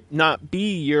tier might not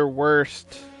be your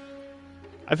worst.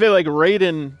 I feel like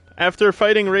Raiden, after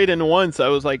fighting Raiden once, I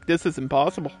was like, this is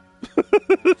impossible.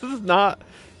 This is not...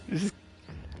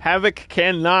 Havoc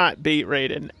cannot beat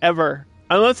Raiden, ever.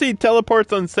 Unless he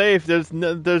teleports unsafe, there's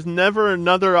never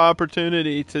another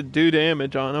opportunity to do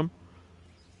damage on him.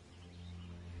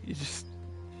 You just...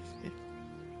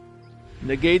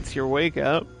 Negates your wake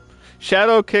up.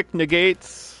 Shadow kick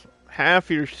negates half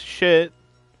your shit.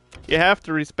 You have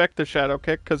to respect the shadow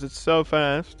kick because it's so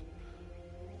fast.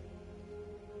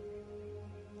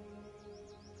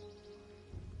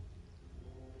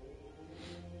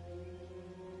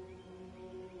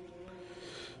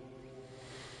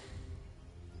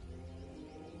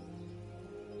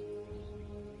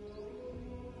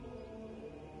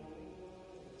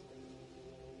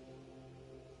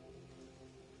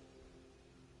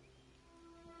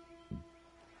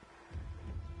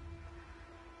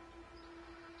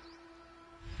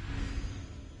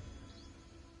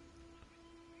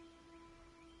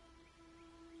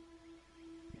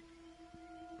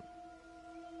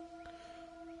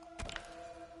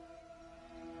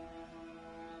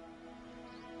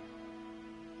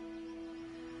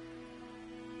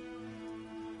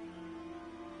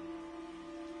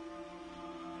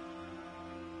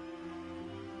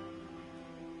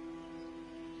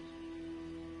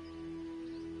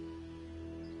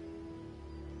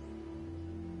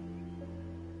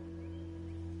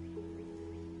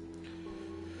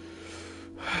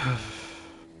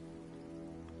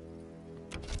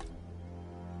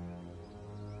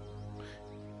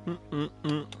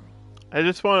 I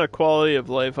just want a quality of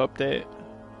life update.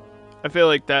 I feel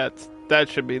like that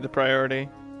should be the priority.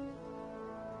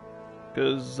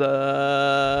 Because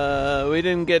we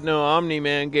didn't get no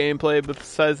Omni-Man gameplay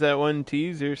besides that one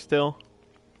teaser still.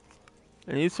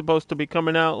 And he's supposed to be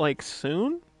coming out like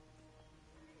soon?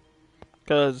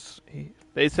 Because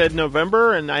they said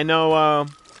November, and I know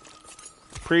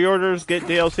pre-orders get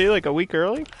DLC like a week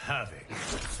early. Havoc.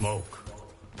 Smoke.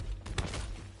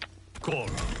 Cora.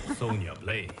 Sonya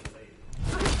Blade.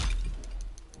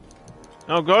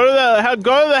 Oh, go to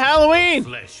the Halloween.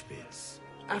 Flesh bits.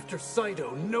 After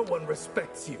Saito, no one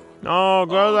respects you. No,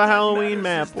 go to the Halloween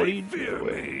map. What are you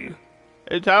doing?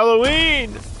 It's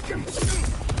Halloween.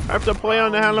 I have to play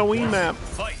on the Halloween map.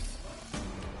 Fight.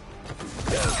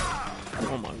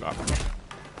 Oh my god.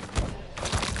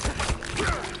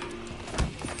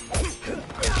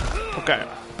 Okay.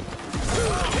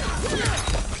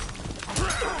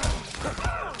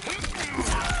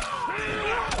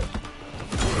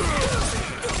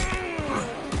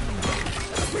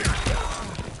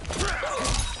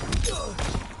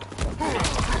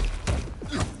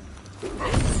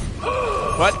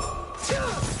 What?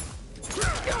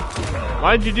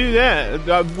 Why'd you do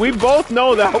that? We both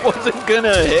know that wasn't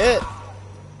gonna hit.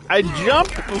 I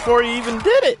jumped before you even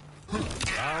did it.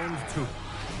 Round 2.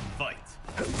 Fight.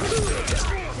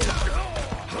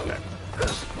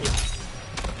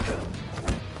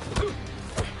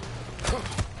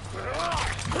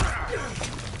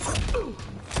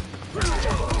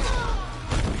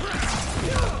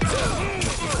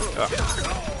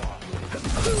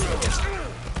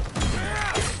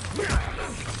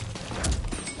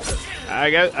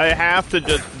 I have to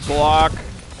just block.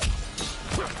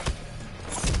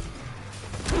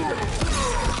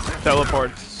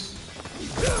 Teleports.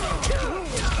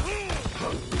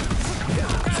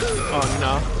 Oh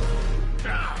no.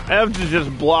 I have to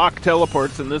just block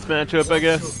teleports in this matchup, I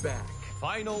guess.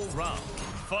 Final round.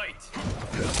 Fight.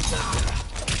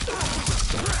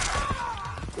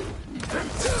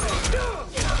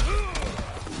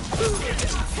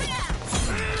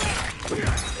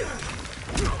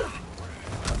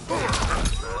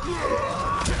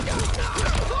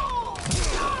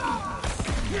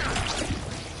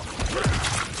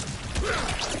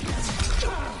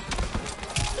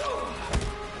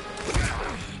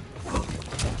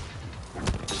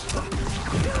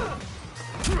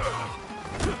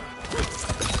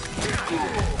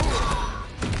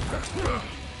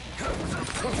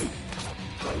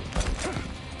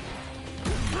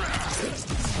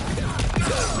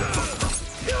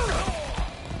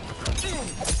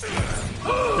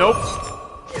 Nope.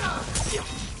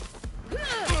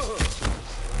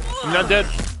 I'm not dead.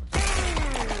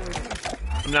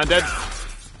 I'm not dead.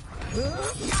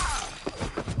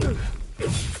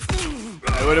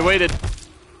 would have waited.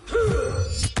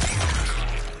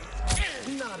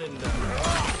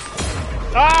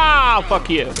 Ah, fuck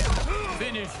you.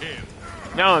 Finish him.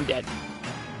 Now I'm dead.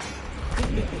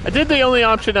 I did the only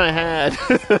option I had.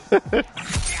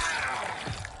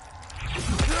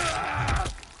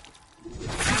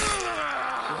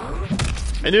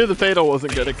 I knew the fatal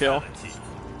wasn't gonna kill. Fatality.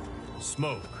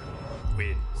 Smoke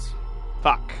wins.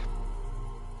 Fuck.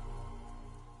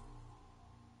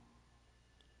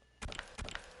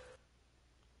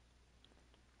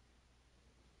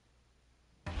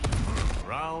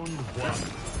 Round 1.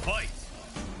 Fight.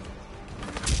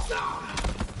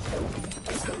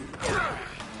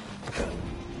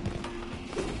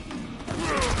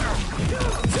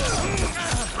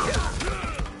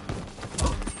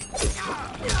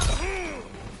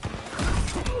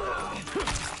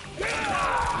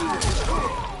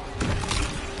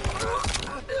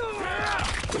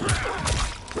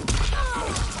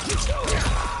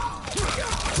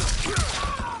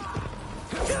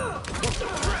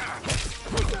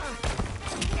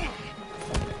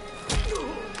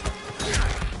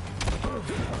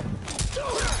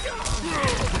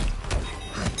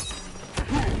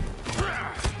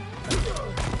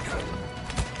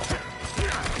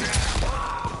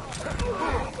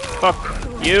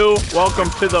 Fuck you.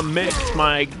 Welcome to the mix,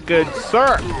 my good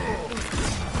sir.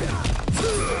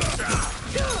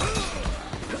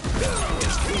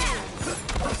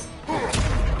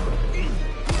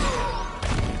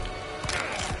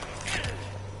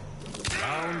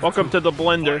 Welcome to the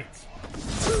blender.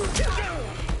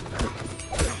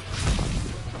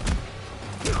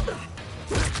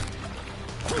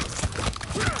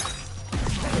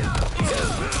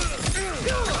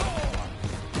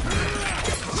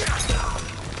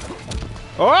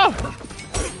 Oh!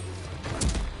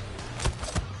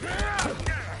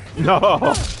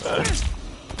 No!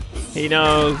 He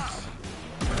knows.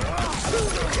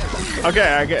 Okay,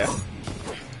 I get.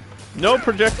 No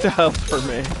projectiles for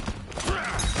me.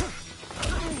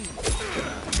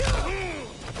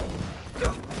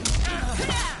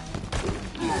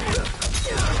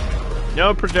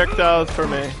 No projectiles for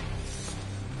me.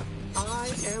 I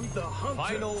am the hunter.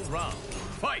 Final round.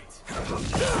 Fight.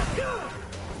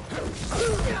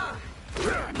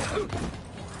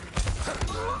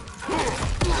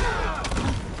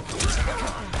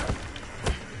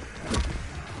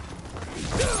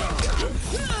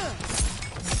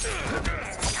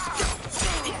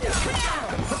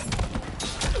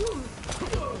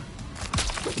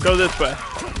 Go this way.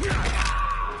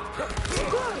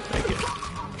 Thank you.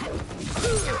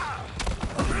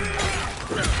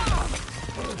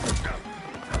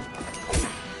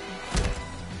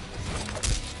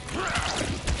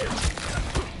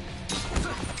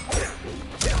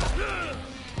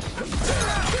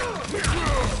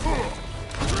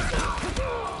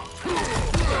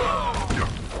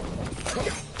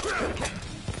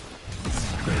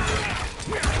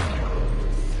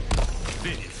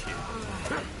 Finish him.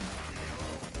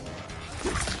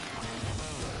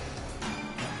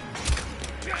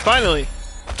 Finally.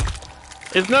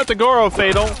 It's not the Goro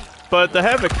fatal, but the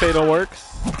Havoc fatal works.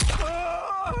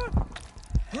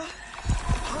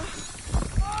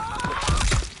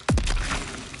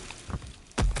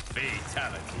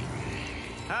 Fatality.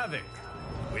 Havoc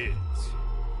wins.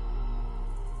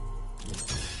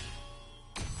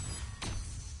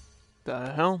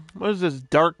 The hell? What is this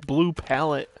dark blue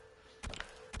palette?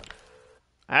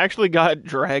 I actually got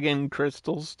dragon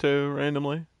crystals too,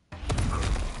 randomly.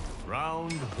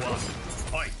 Round 1.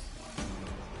 Fight.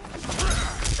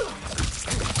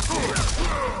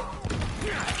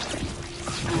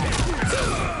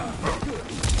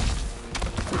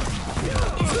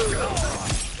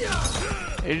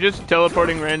 Are you just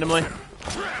teleporting randomly?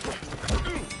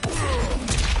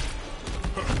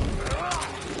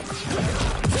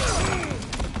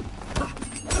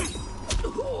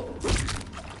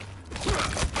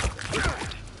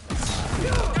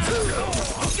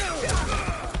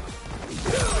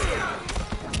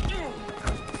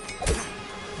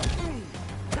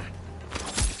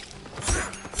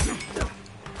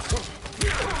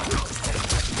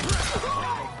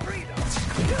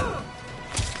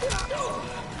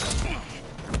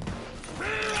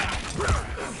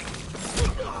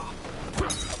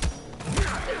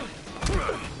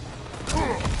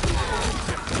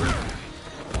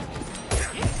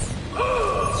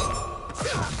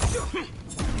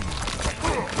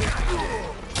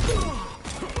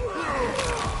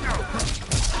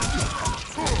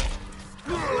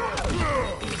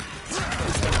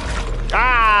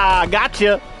 Ah,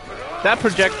 gotcha. That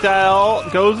projectile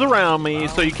goes around me,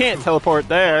 so you can't teleport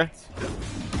there.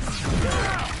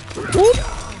 Whoop.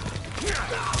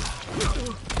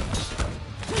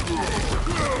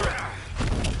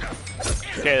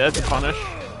 Okay, that's a punish.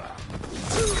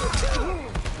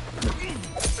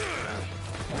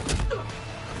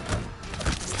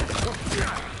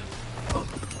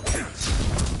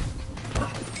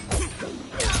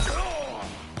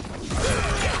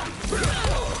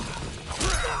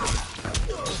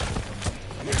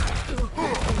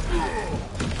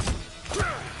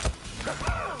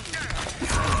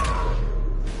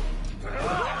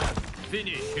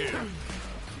 Finish him.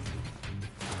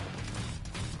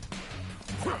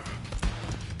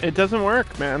 It doesn't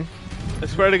work, man. I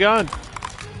swear to God.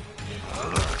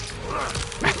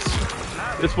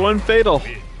 It's one fatal.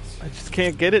 I just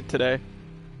can't get it today.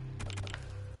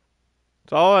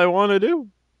 That's all I want to do.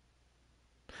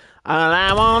 All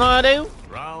I want to do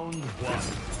Round 1.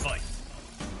 Fight.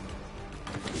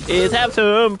 is have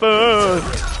some fun.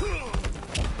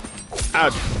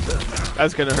 Ouch.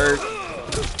 That's gonna hurt.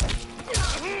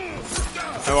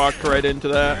 I walked right into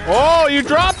that. Oh, you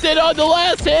dropped it on the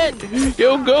last hit!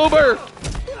 You goober!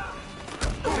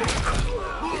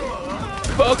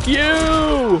 Fuck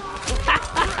you!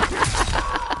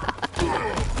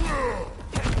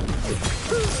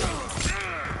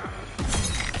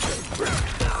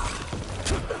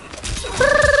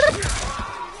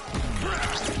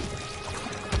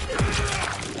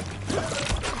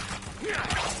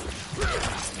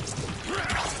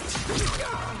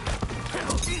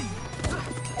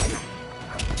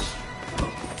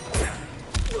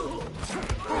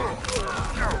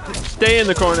 Stay in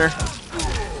the corner.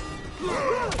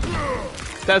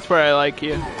 That's where I like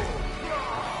you.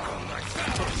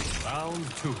 Round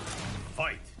 2.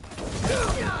 Fight.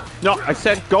 No, I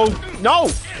said go. No!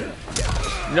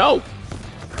 No!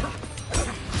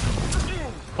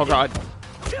 Oh God.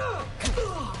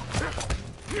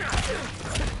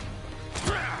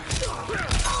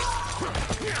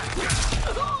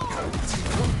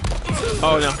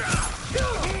 Oh no.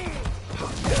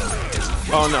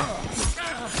 Oh no.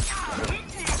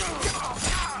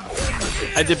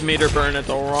 I did meter burn at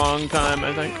the wrong time,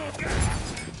 I think.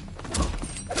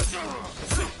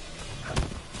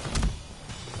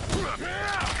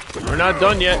 We're not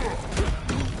done yet.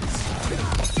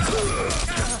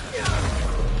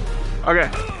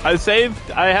 Okay, I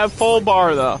saved. I have full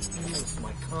bar though.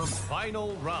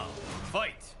 Final round.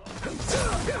 Fight.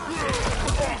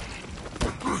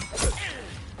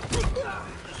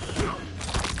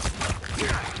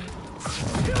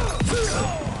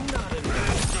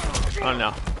 Oh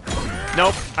no.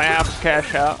 Nope, I have to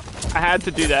cash out. I had to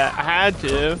do that. I had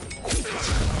to.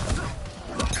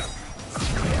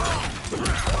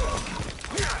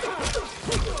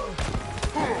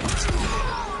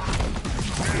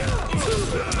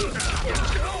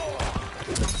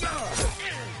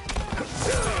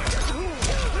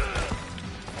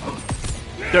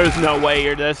 There's no way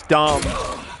you're this dumb.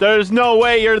 There's no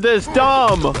way you're this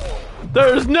dumb.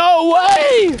 There's no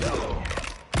way!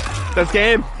 That's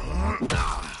game.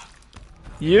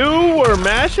 You were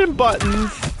mashing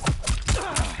buttons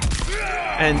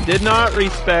and did not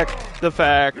respect the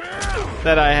fact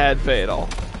that I had fatal.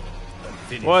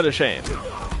 What a shame.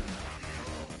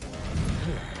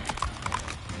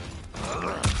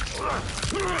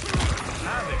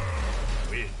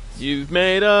 You've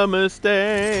made a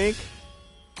mistake.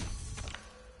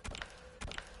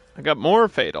 I got more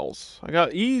fatals. I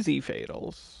got easy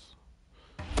fatals.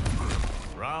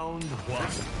 Round 1.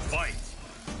 Fight.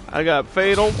 I got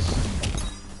fatals.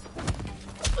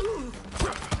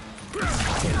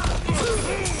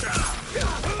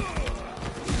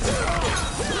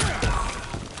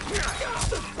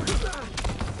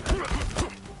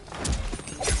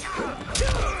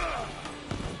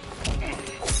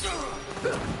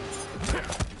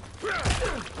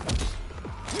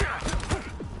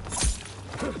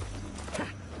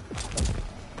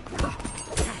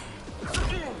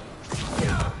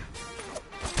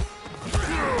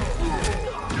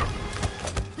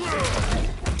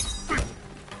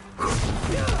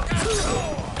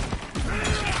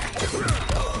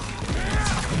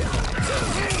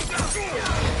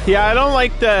 Yeah, I don't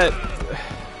like that.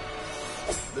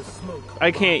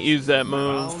 I can't use that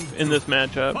move in this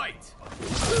matchup.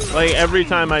 Like, every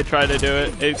time I try to do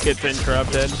it, it gets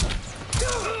interrupted.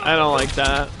 I don't like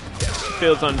that.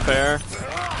 Feels unfair.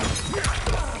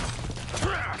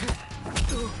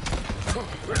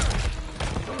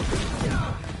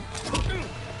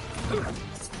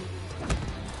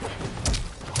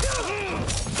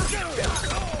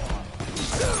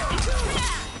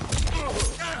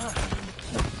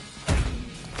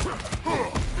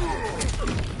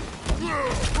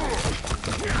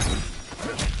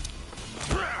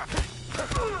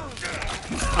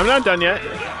 I'm not done yet.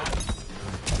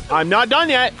 I'm not done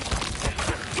yet.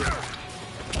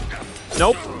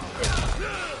 Nope.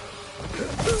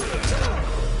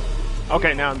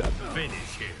 Okay, now I'm done. Finish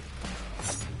him.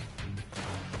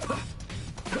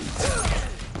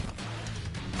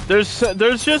 There's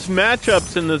just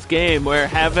matchups in this game where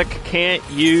Havoc can't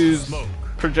use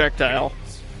projectile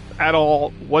at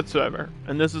all whatsoever,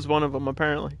 and this is one of them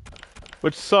apparently,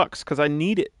 which sucks because I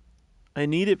need it. I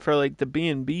need it for like the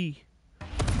B&B,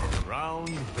 Round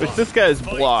which one. this guy is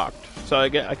Fight. blocked, so I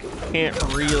can't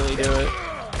really do it.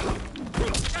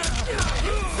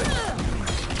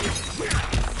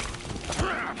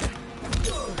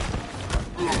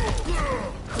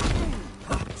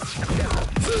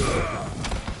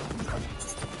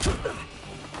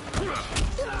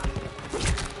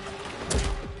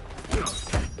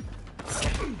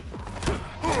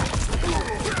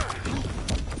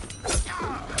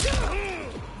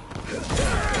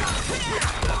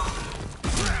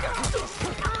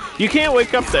 You can't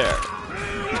wake up there.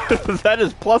 That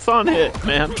is plus on hit,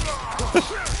 man.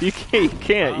 You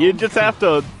can't. You just have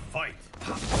to Fight.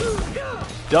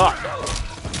 duck.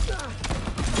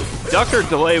 Duck or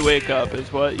delay wake up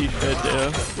is what you should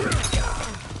do.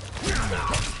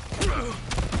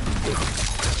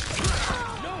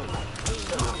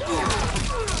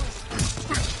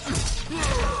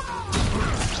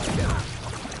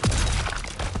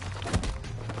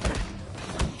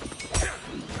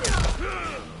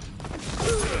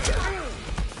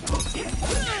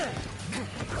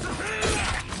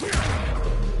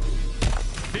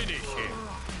 Finish him.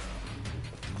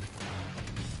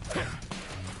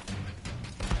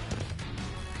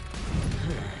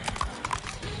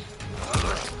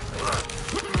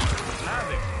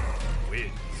 Havoc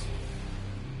wins.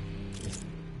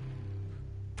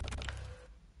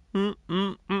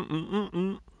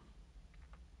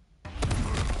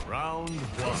 Round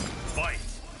one. Fight.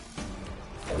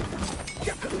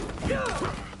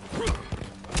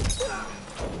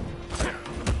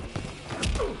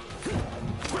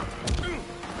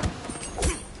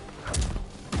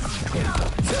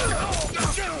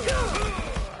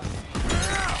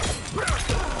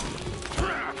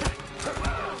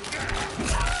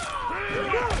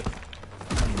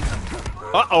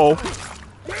 Uh-oh.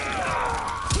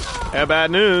 Have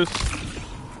bad news.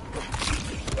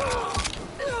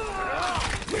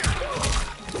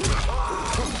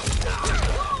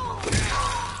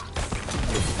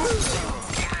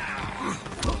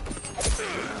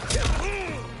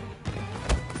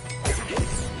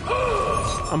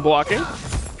 I'm blocking.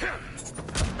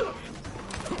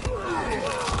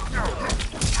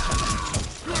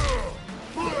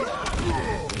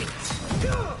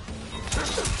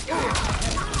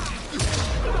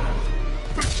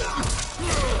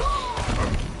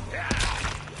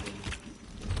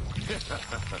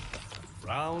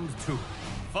 Round two.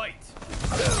 Fight.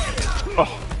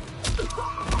 Oh.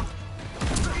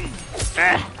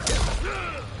 Ah.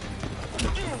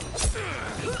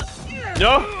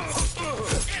 No.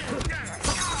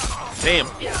 Damn.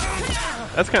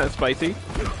 That's kind of spicy.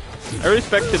 I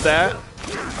respected that.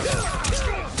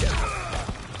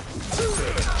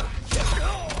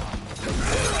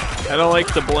 I don't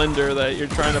like the blender that you're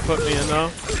trying to put me in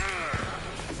though.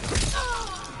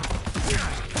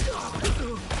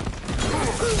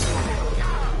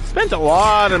 Spent a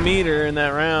lot of meter in that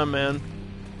round, man.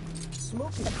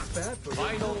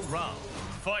 Final round.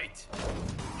 Fight.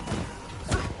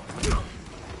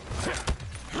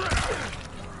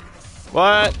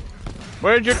 What?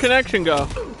 Where'd your connection go?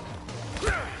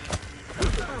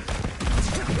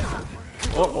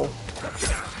 Uh-oh.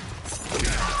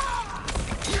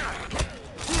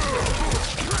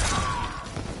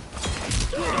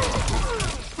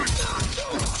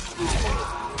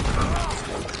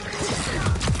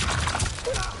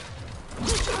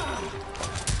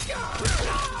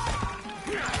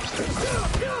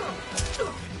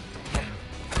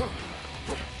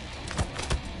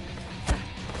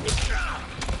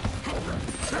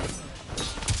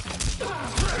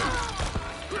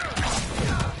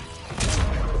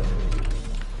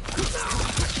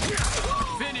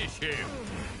 Finish him.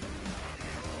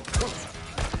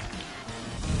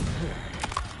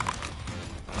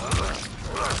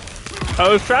 I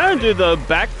was trying to do the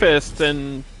back fist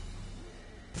and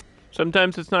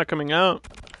sometimes it's not coming out.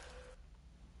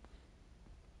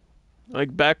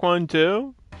 Like back one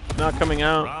too? Not coming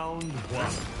out. Round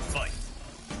one. Fight.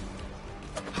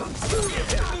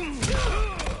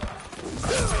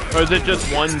 Or is it just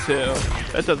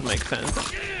 1-2? That doesn't make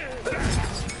sense.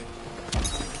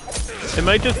 It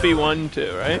might just be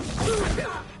 1-2, right?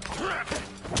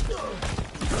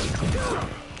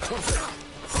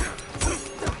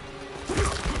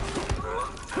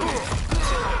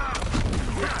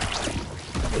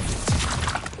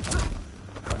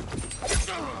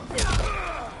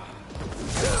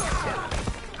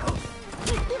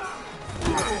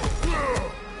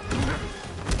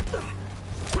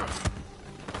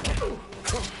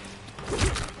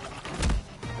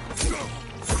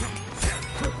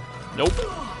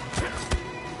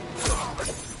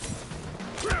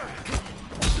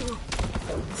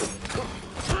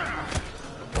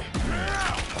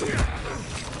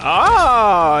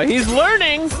 Ah, he's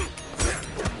learning.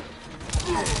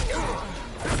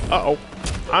 Uh-oh.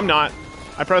 I'm not.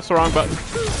 I pressed the wrong button.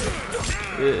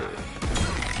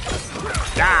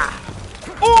 Ah!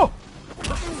 Oh!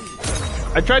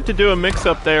 I tried to do a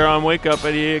mix-up there on Wake Up,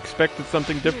 but he expected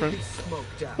something different.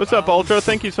 What's up, Ultra?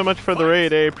 Thank you so much for the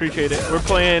raid. I appreciate it. We're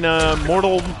playing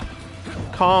Mortal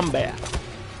Kombat.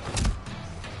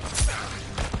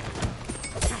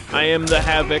 I am the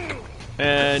Havoc,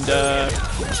 and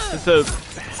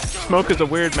Smoke is a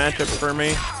weird matchup for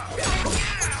me.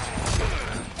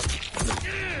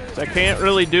 I can't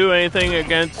really do anything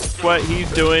against what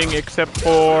he's doing except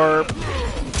for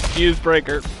Fuse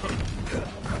Breaker.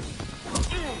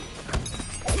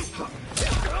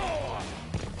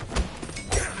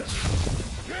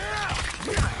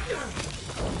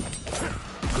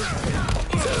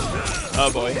 Oh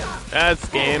boy, that's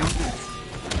game.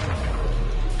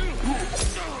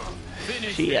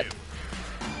 Shit.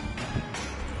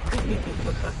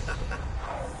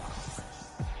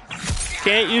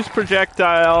 Can't use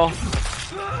projectile.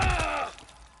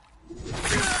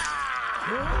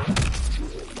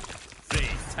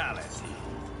 Fatality.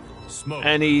 Smoke.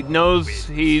 And he knows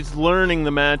he's learning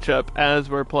the matchup as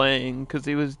we're playing because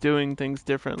he was doing things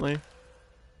differently.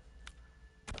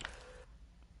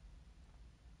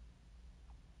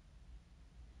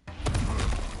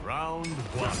 Round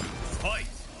one. Fight.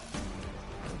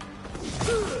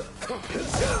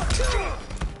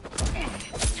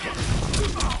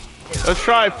 Let's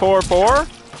try 4-4.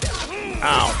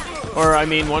 Ow. Or I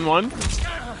mean 1-1.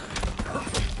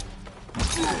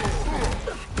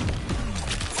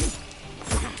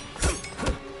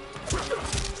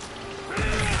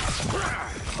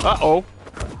 Uh-oh.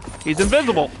 He's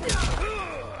invisible.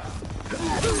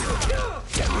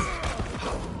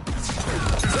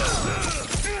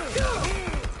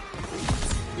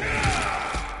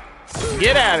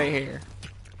 Get out of here.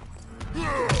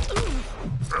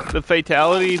 The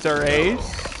fatalities are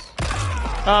ace.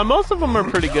 Most of them are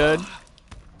pretty good.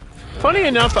 Funny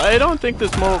enough, I don't think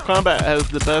this Mortal Kombat has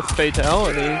the best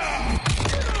fatalities.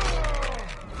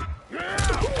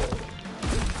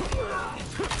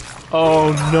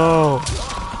 Oh no.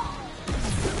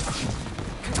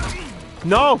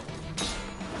 No!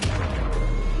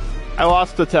 I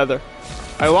lost the tether.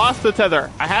 I lost the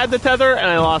tether. I had the tether and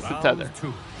I lost the tether. Round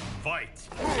two. Fight.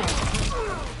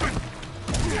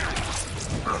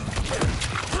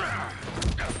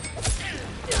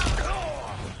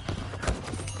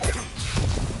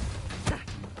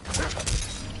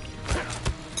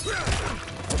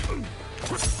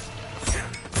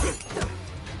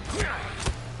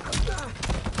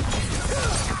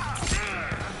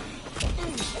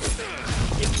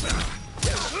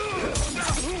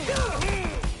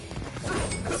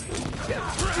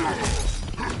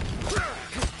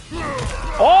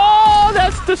 Oh,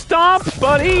 that's the stomp,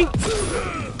 buddy!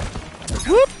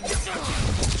 Whoop!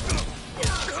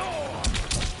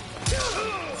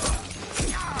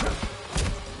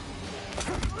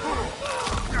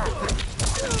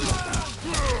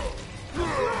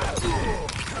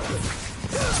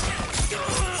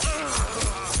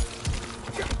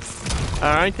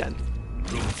 Alright then.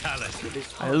 Brutality.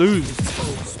 I lose.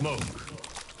 Smoke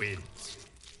wins.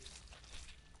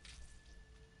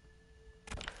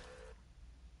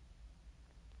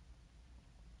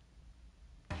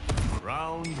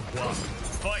 Round one.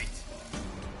 Fight.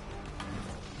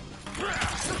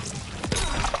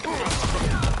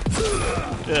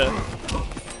 Yeah.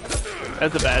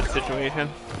 That's a bad situation.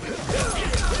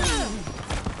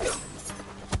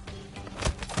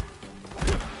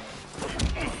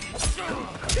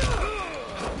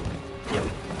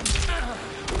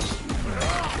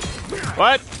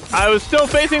 What? I was still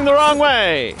facing the wrong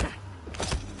way.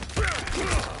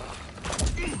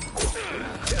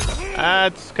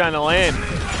 That's kind of lame.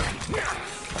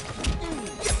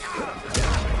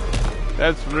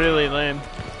 That's really lame.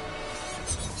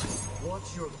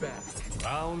 Watch your back.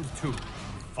 Round two.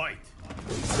 Fight.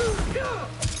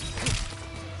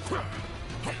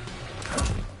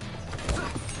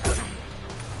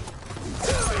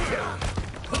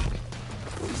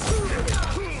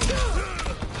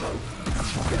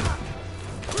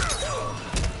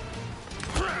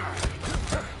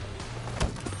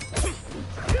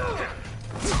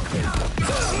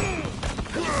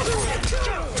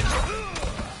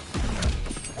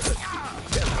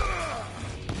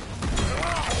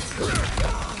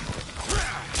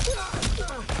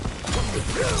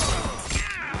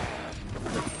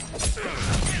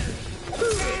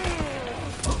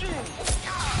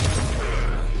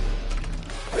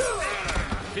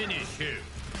 Finish him.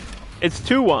 It's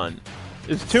 2-1.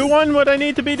 Is 2-1 what I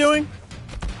need to be doing?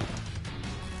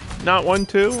 Not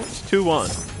 1-2. It's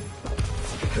 2-1.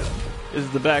 Is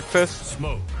the back fist?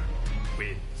 Smoke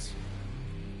wins.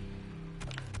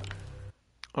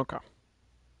 Okay.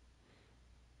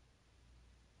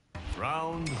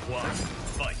 Round 1.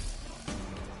 Fight.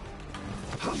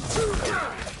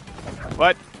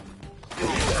 What?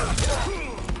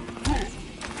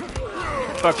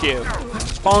 Fuck you.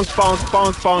 Bonk, bonk,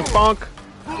 bonk, bonk,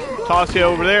 bonk. Toss you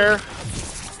over there.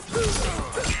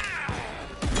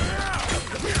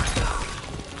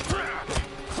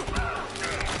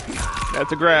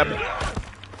 That's a grab.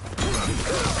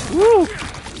 Woo!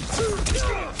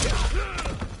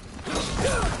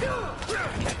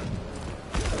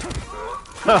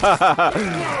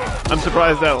 I'm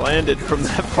surprised that landed from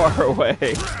that far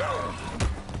away.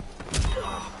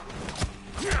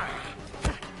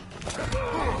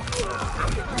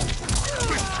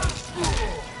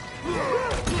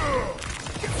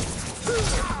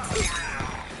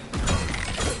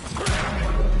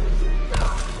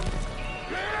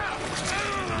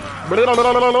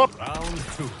 Round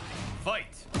 2. Fight.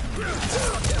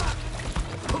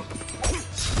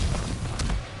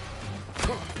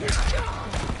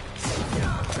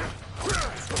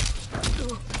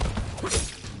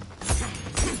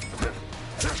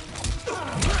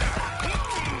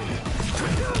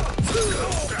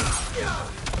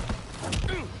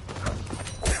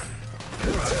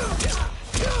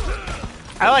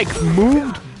 I like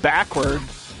moved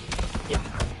backwards.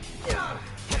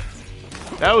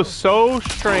 That was so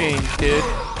strange, dude.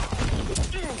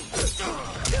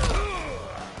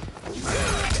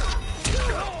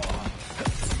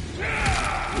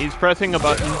 He's pressing a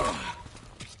button.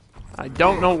 I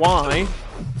don't know why.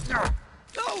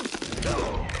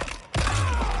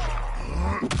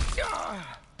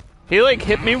 He like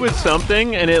hit me with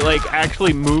something and it like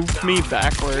actually moved me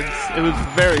backwards. It was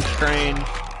very strange.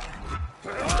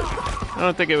 I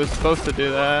don't think it was supposed to do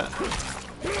that.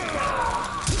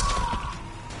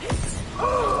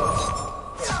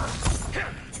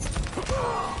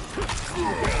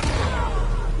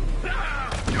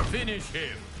 Finish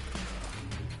him.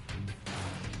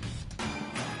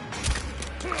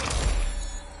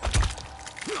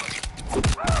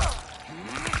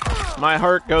 My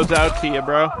heart goes out to you,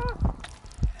 bro.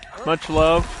 Much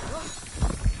love.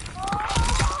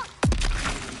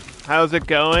 How's it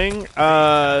going?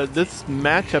 This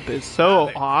matchup is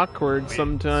so awkward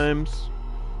sometimes.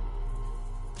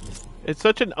 It's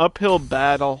such an uphill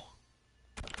battle.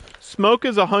 Smoke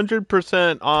is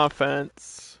 100%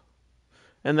 offense.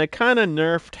 And they kind of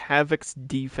nerfed Havoc's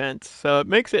defense, so it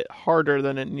makes it harder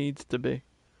than it needs to be.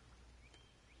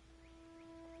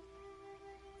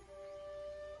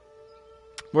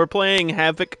 We're playing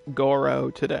Havoc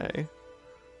Goro today.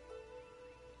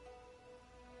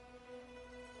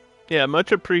 Yeah,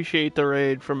 much appreciate the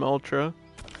raid from Ultra.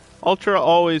 Ultra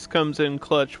always comes in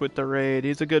clutch with the raid.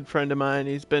 He's a good friend of mine.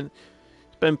 He's been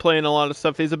playing a lot of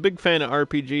stuff. He's a big fan of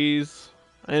RPGs.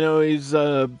 I know he's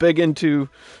big into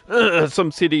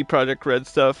some CD Projekt Red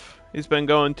stuff. He's been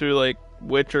going through like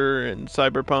Witcher and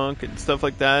Cyberpunk and stuff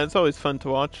like that. It's always fun to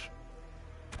watch.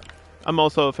 I'm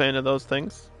also a fan of those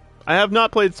things. I have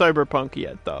not played Cyberpunk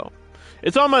yet, though.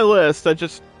 It's on my list.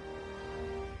 It's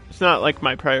not like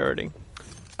my priority.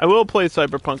 I will play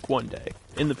Cyberpunk one day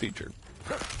in the future.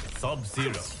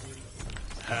 Sub-Zero.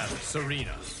 Have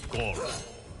Serena. Goro.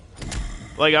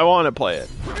 Like, I want to play it.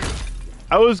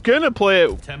 I was gonna play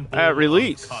it at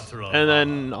release, and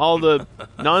then all the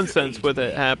nonsense with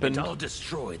it happened,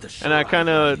 and I kind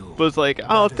of was like,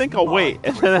 oh, I think I'll wait,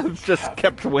 and then I've just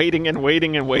kept waiting and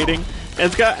waiting and waiting,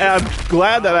 and I'm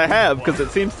glad that I have, because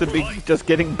it seems to be just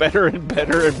getting better and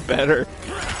better and better.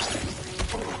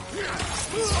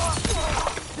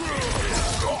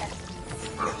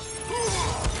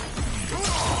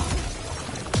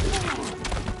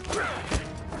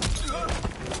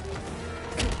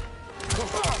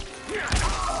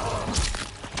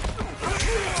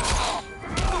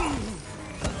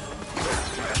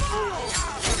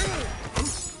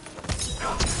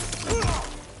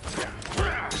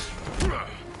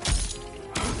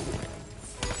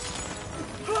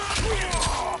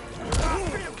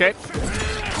 Okay.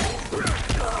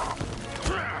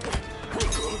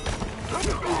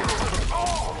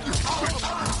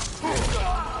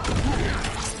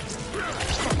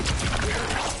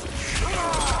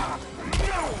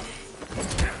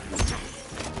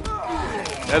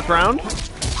 That's round.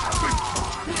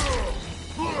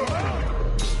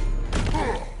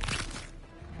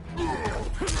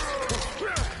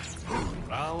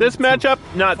 This matchup,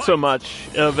 not so much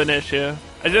of an issue.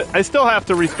 I still have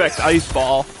to respect Ice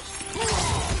Ball.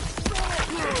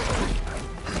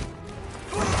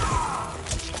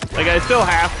 Like, I still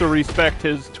have to respect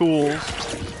his tools,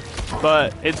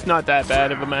 but it's not that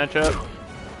bad of a matchup.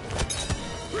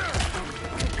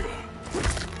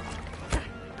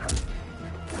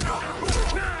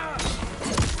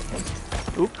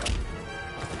 Oop.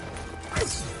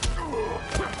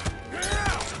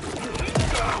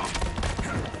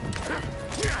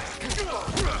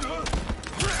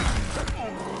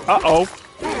 Uh-oh.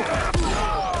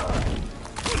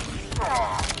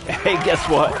 Hey, guess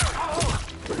what?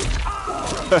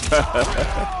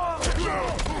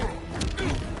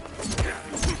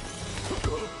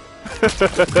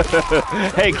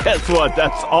 Hey, guess what?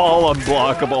 That's all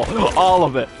unblockable. All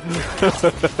of it.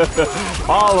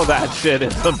 All of that shit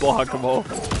is unblockable.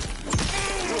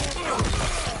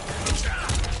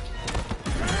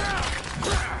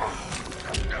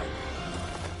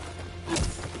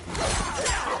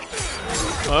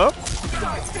 Oh.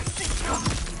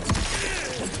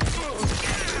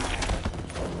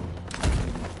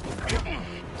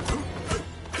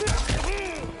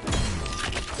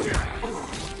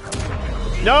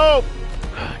 No!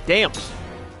 Damn.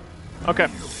 Okay.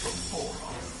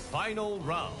 Final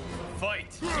round.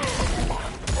 Fight.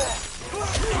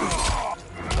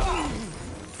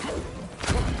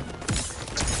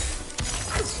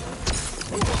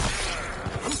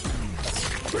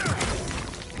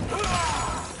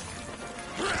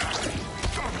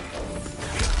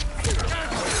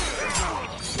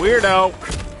 Weirdo.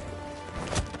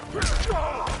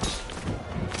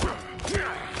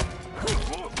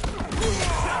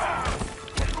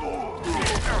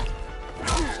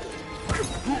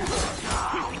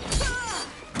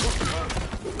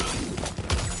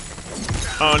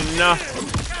 Oh no.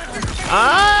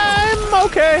 I'm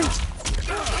okay.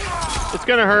 It's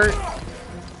gonna hurt.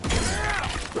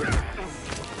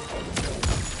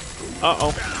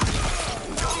 Uh-oh.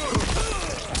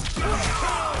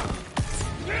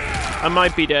 I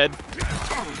might be dead.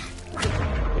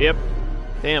 Yep.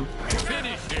 Damn.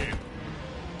 Finish him.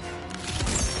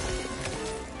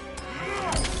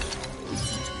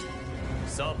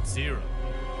 Sub-Zero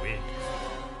wins.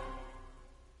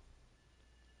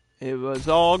 It was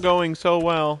all going so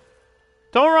well.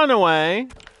 Don't run away.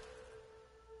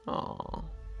 Oh,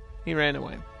 he ran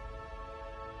away.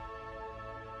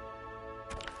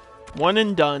 One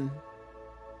and done.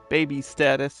 Baby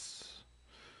status.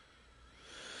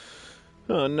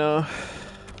 Oh no.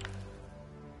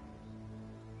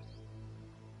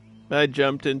 I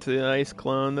jumped into the ice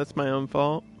clone. That's my own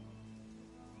fault.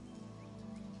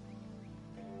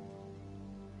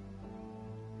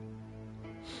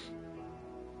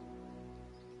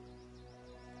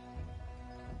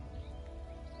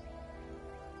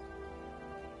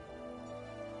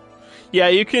 Yeah,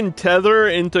 you can tether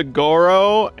into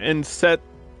Goro and set...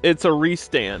 It's a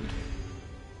restand.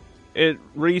 It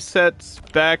resets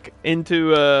back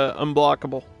into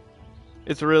unblockable.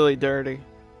 It's really dirty.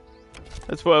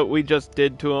 That's what we just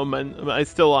did to him, and I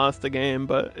still lost the game,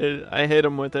 but I hit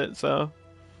him with it, so...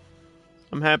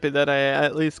 I'm happy that I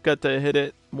at least got to hit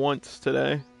it once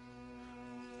today.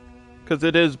 Because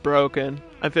it is broken.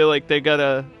 I feel like they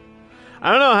gotta...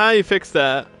 I don't know how you fix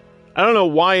that. I don't know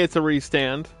why it's a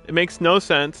restand. It makes no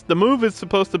sense. The move is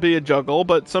supposed to be a juggle,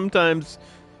 but sometimes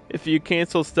if you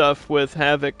cancel stuff with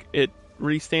Havoc, it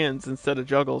restands instead of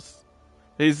juggles.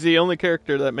 He's the only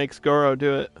character that makes Goro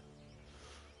do it.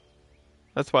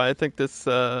 That's why I think this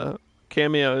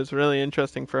cameo is really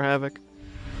interesting for Havoc.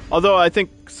 Although I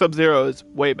think Sub-Zero is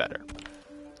way better.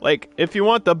 Like, if you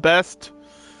want the best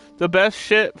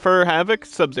shit for Havoc,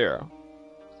 Sub-Zero.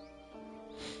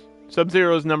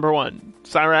 Sub-Zero is number 1.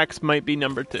 Cyrax might be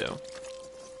number 2.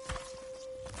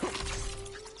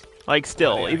 Like,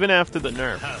 still, even after the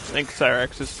nerf, I think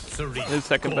Cyrax is his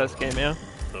second best game, yeah?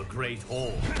 The Great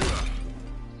Hall.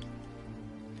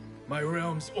 My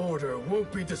realm's order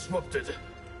won't be disrupted.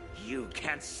 You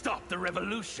can't stop the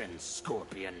revolution,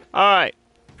 Scorpion. Alright.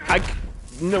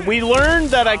 We learned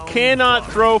that I cannot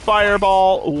throw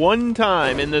Fireball one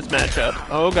time in this matchup.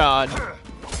 Oh god.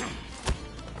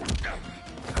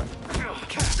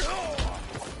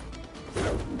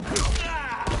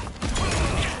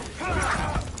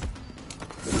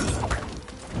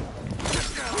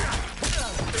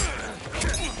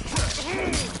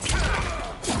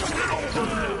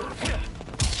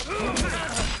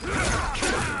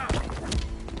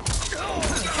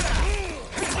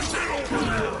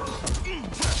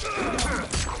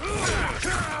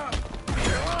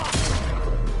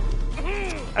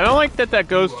 I don't like that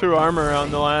goes through armor on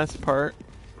the last part.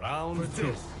 Round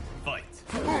 2. Fight.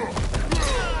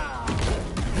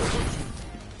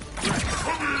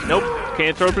 Nope,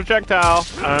 can't throw projectile.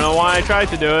 I don't know why I tried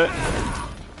to do it.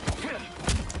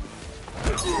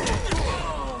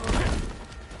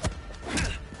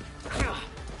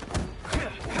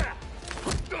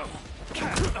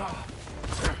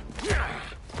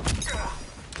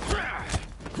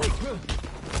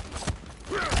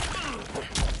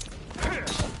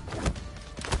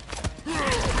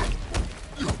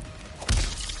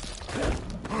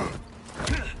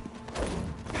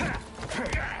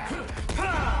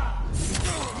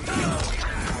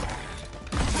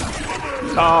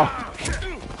 Oh.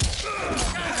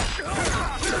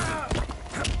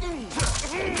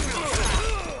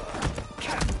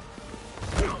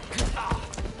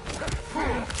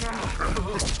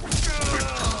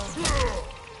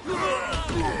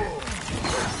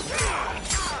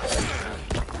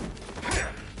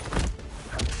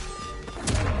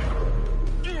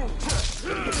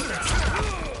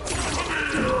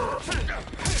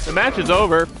 The match is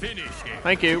over.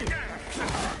 Thank you.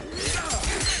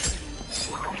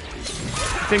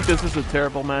 I think this is a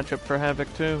terrible matchup for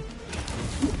Havoc too.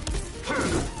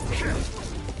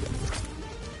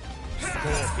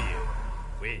 Scorpion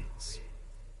wins.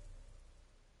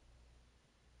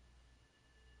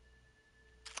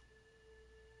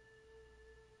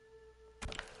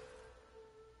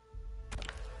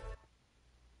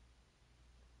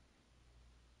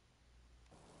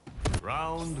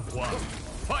 Round 1.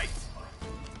 Fight!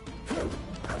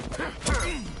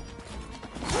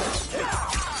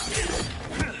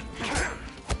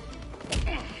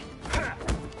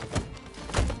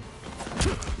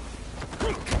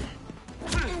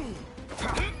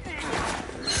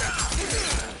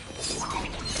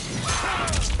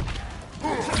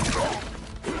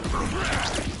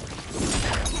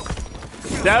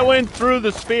 That went through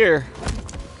the spear.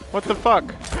 What the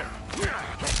fuck?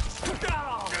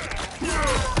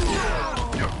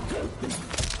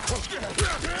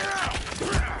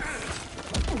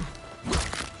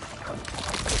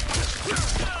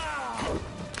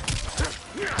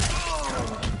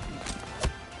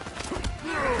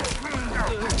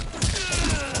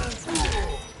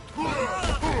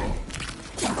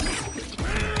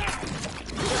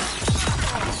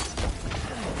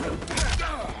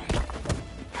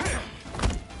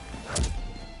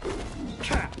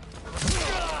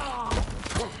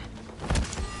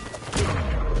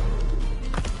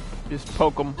 Just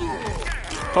poke him.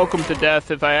 Poke him to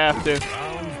death if I have to.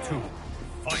 Round 2.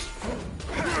 Fight!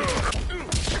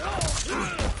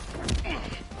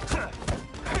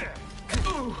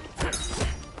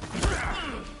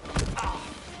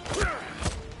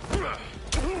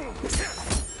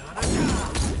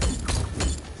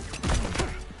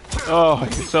 Oh,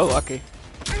 you're so lucky.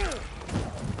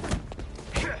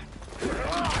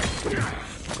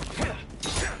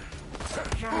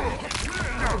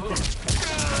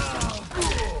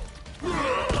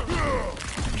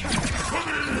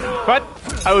 What?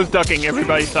 I was ducking,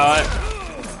 everybody saw it.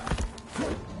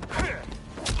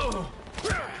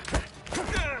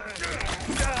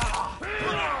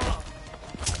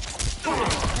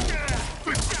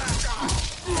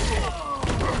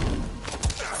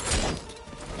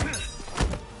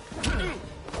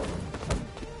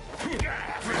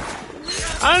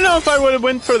 I don't know if I would have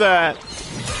went for that.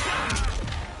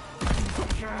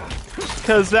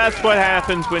 Because that's what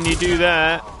happens when you do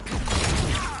that.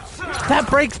 That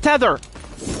breaks tether!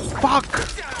 Fuck!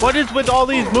 What is with all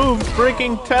these moves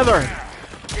breaking tether?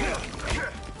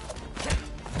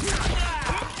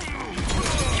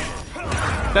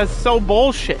 That's so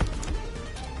bullshit.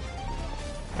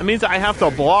 That means I have to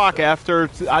block after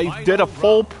I did a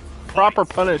full proper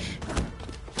punish.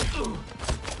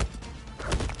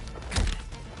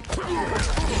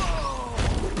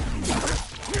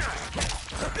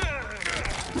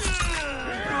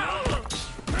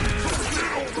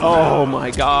 Oh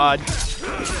my god.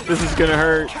 This is gonna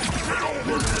hurt.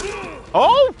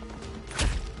 Oh!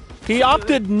 He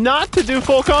opted not to do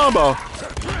full combo.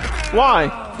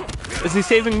 Why? Is he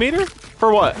saving meter?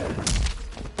 For what?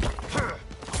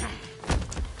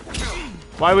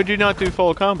 Why would you not do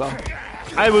full combo?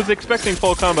 I was expecting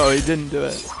full combo, he didn't do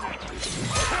it.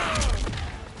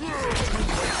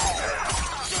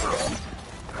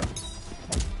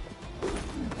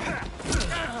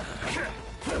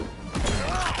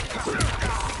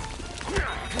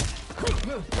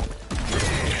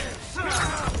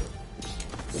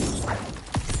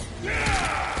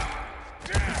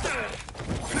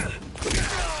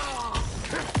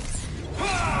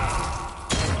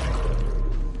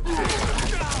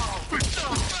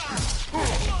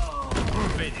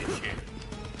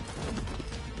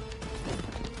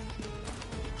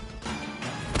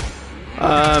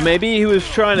 Maybe he was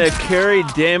trying to carry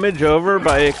damage over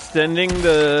by extending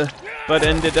the... but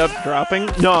ended up dropping?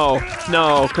 No,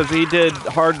 because he did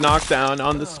hard knockdown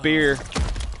on the spear.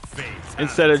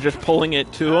 Instead of just pulling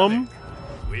it to him.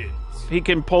 He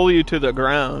can pull you to the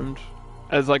ground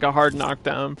as like a hard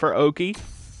knockdown for Oki.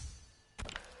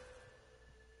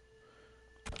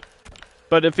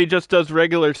 But if he just does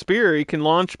regular spear, he can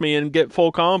launch me and get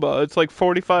full combo. It's like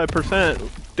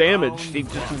 45% damage he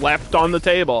just left on the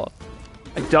table.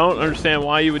 I don't understand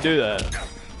why you would do that.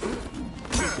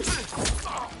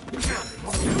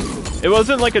 It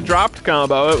wasn't like a dropped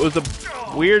combo, it was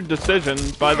a weird decision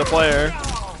by the player.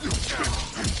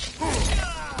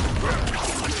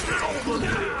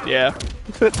 Yeah,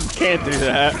 can't do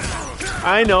that.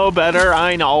 I know better,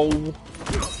 I know.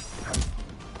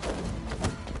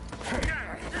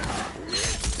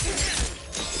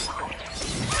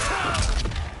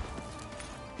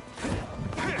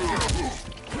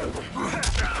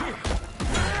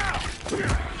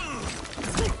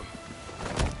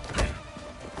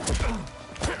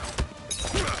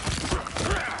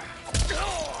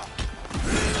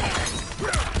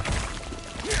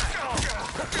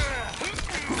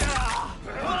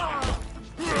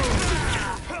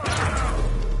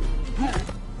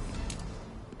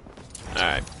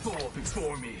 Alright. Fall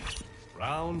before me.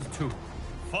 Round 2.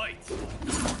 Fight.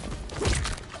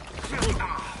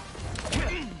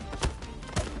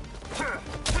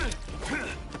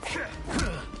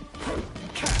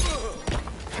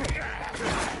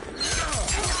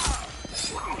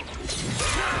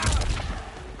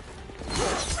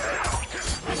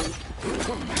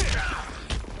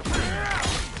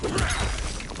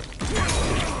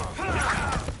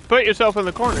 Put yourself in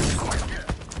the corner.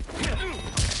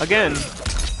 Again.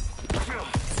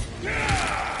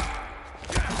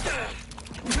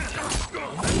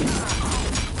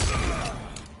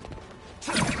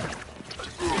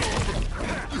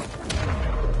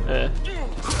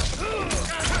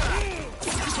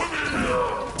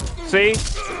 See?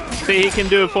 See, he can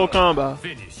do a full combo.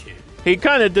 Finish him. He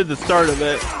kind of did the start of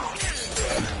it.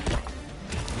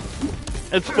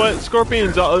 It's what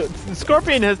Scorpion's...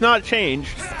 Scorpion has not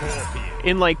changed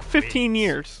in like 15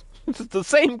 years. It's the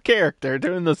same character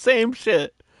doing the same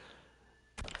shit.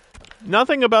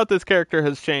 Nothing about this character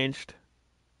has changed.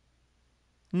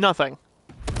 Nothing.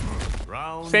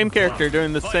 Round Same character 1.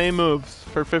 doing the Fight. same moves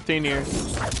for 15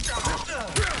 years.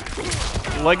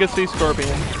 Legacy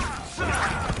Scorpion.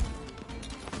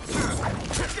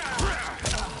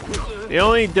 The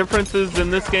only differences in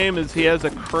this game is he has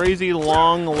a crazy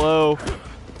long low.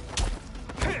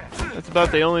 That's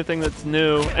about the only thing that's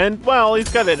new. And, well, he's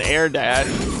got an air dash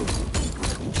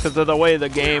because of the way the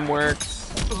game works.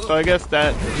 So I guess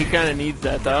that he kind of needs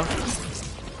that, though.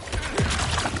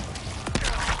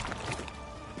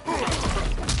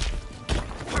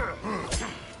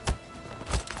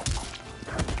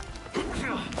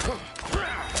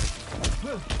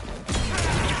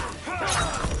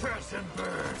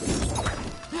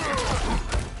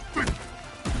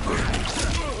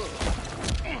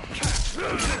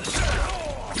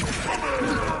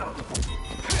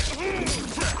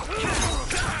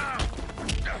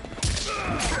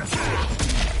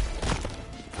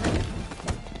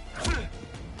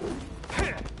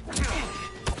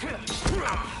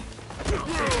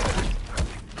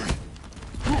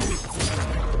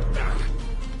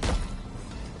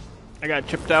 I got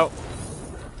chipped out.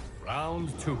 Round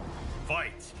 2.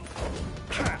 Fight.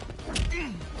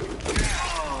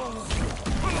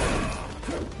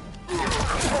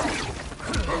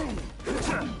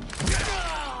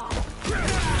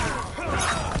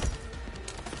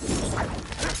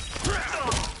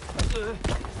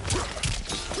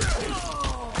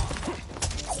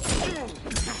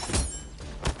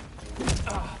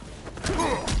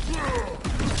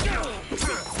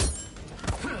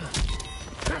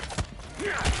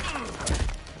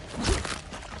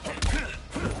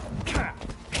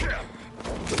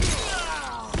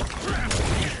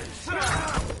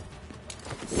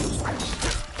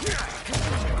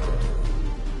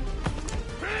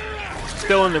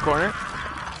 Still in the corner.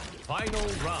 Final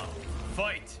round.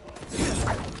 Fight.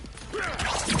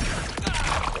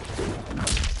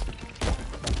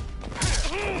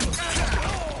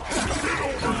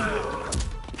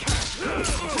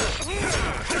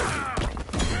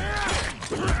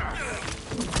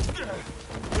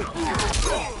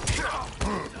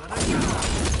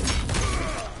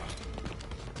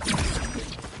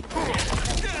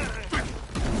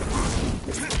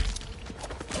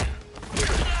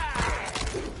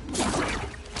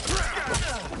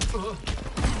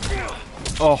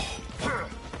 Oh.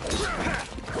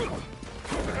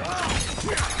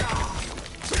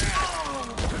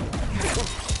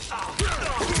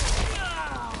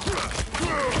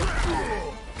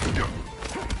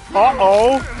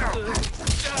 Uh-oh.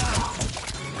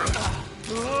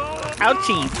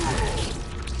 Ouchie.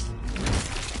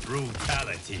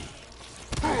 Brutality.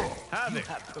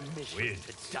 Havoc wins.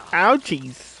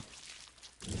 Ouchies.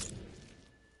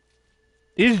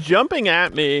 He's jumping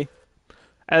at me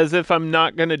as if I'm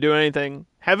not going to do anything.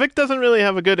 Havoc doesn't really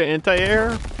have a good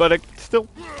anti-air, but it still...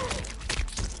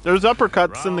 There's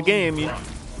uppercuts in the game.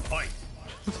 Fight.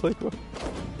 It's like...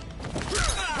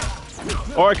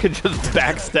 Or I could just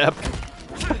backstep,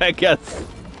 I guess.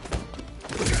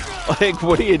 Like,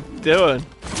 what are you doing?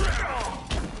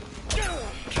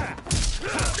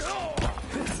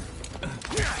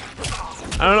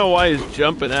 I don't know why he's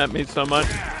jumping at me so much.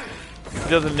 He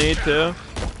doesn't need to.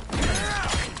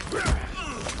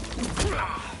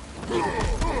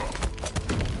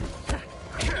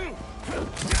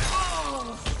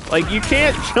 Like, you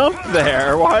can't jump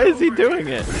there. Why is he doing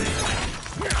it?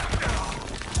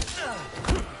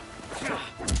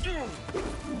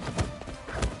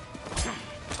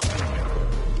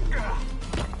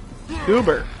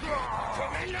 Goober.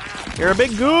 You're a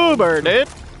big goober, dude.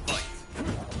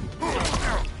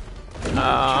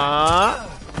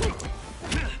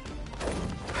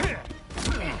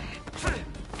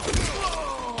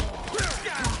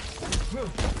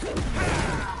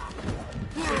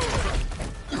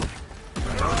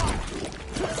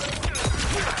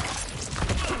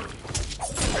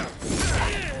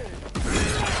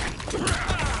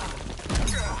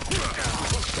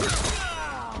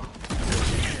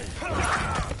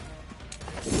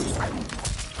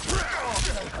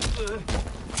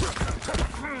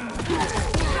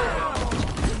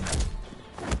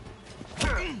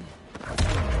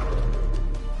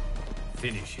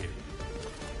 Finish him.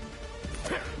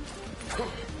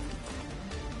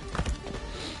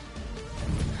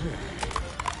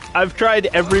 I've tried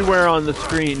everywhere on the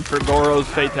screen for Goro's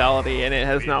fatality, and it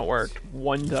has not worked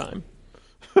one time.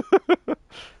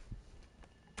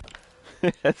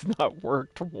 It has not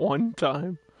worked one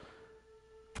time.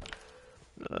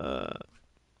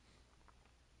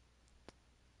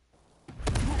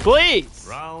 Please!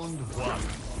 Round 1.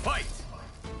 Fight!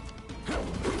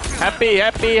 Happy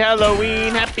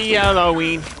Halloween, happy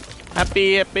Halloween.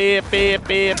 Happy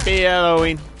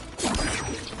Halloween.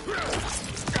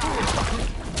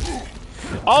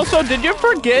 Also, did you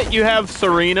forget you have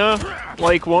Serena,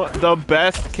 like the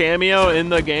best cameo in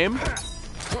the game?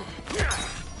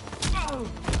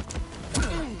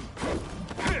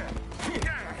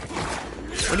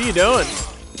 What are you doing?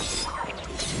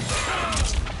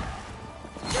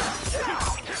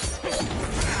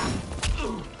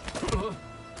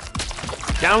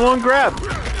 Down one grab.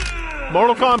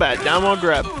 Mortal Kombat, down one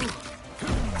grab.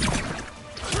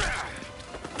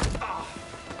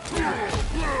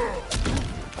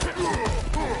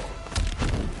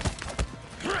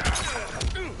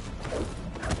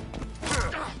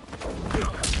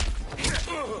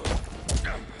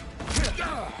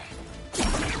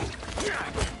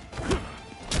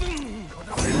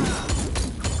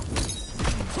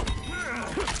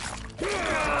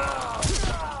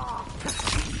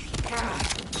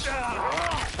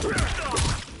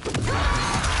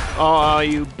 Oh,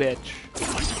 you bitch.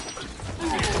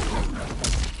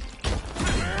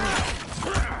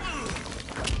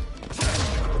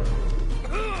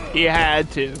 You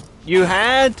had to. You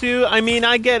had to. I mean,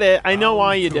 I get it. I know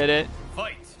why you did it.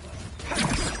 Fight!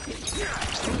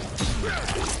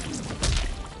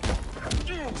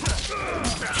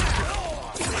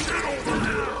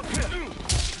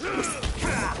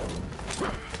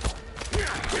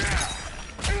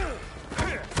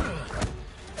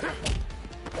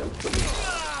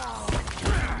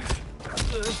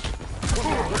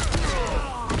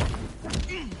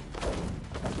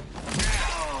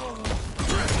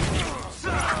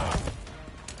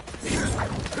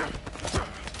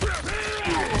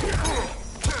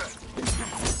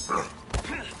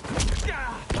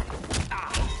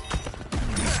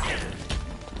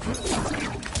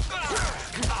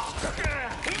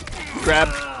 Grab.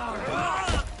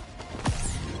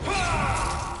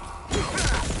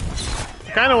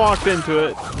 Kind of walked into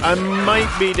it. I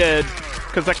might be dead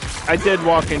because I did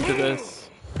walk into this.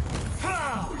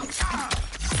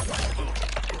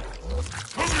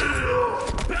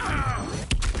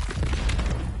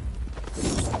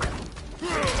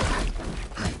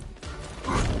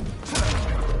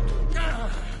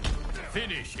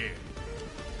 Finish him.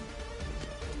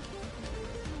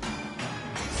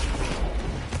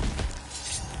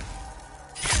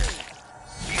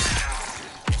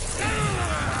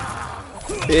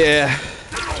 Yeah.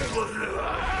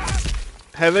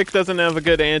 Havoc doesn't have a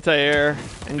good anti-air,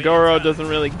 and Goro doesn't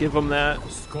really give him that.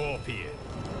 Scorpion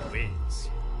wins.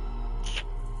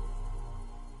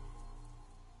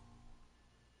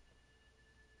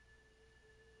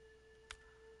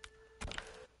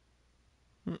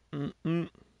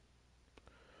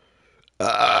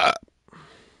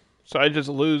 So I just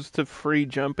lose to free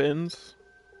jump-ins.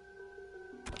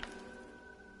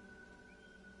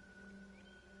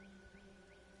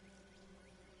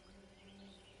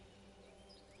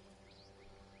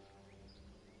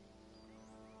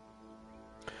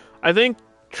 I think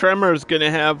Tremor's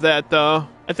gonna have that though.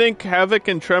 I think Havoc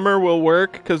and Tremor will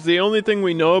work because the only thing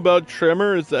we know about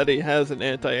Tremor is that he has an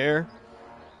anti-air.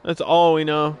 That's all we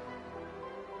know.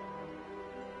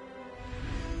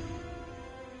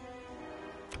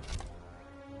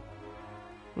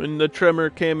 When the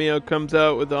Tremor cameo comes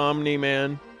out with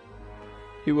Omni-Man,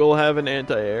 he will have an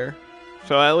anti-air.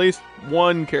 So at least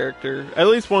one character, at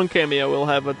least one cameo will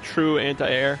have a true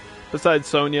anti-air, besides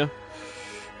Sonya.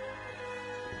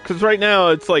 Because right now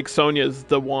it's like Sonya's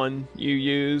the one you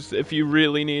use if you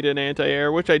really need an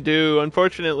anti-air, which I do.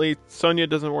 Unfortunately, Sonya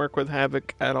doesn't work with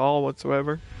Havoc at all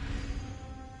whatsoever.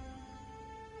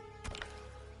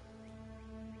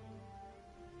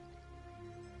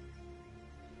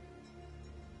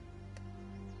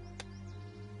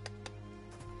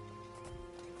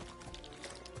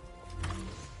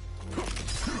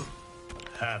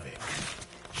 Havoc.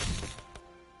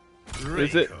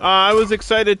 Is it? I was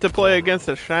excited to play against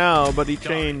a Shao, but he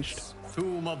changed.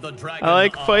 Tomb of the Dragon I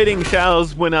like of- fighting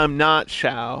Shaos when I'm not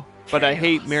Shao, but I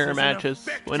hate mirror matches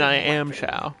when I am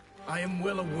Shao. I am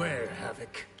well aware,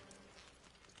 Havoc.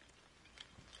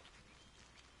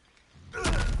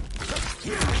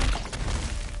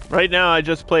 Right now, I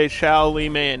just play Shao, Li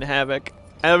Mei, and Havoc.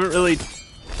 I haven't really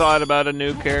thought about a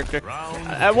new character.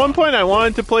 At one point, I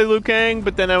wanted to play Liu Kang,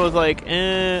 but then I was like,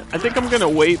 I think I'm gonna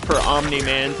wait for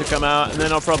Omni-Man to come out, and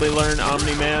then I'll probably learn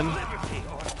Omni-Man.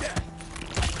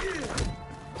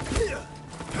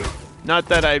 Not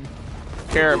that I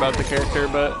care about the character,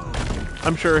 but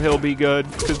I'm sure he'll be good,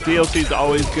 because DLC's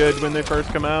always good when they first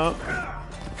come out.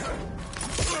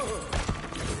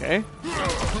 Okay.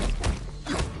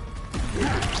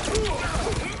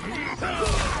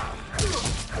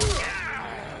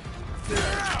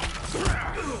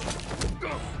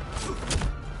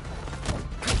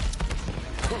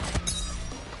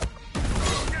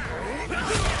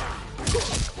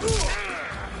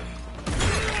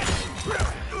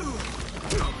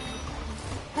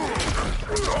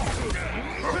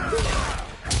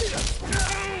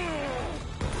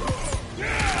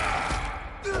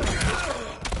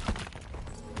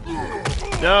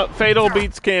 No, Fatal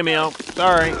beats Cameo.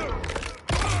 Sorry.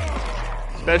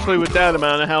 Especially with that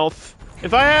amount of health.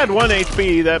 If I had 1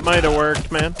 HP, that might have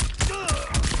worked, man.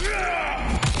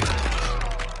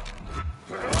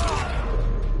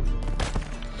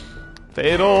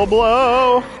 Fatal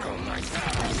blow.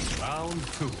 Round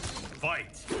 2.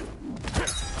 Fight.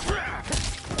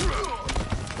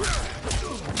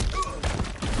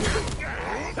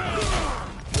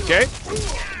 Okay.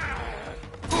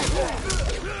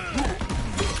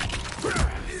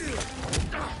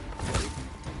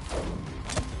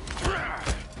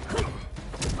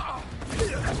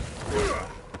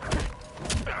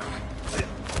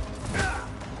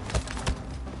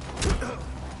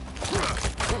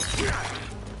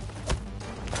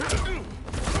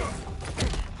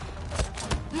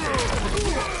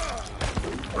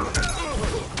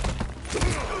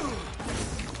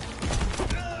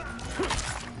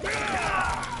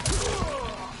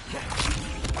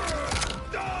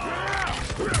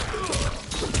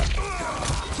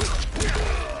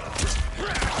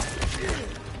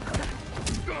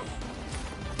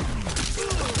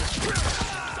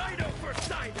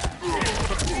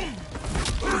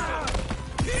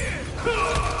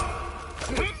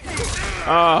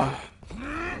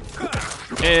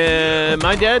 Am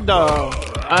I dead though?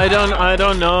 I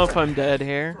don't know if I'm dead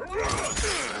here.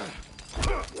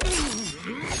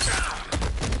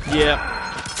 Yeah.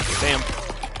 Damn.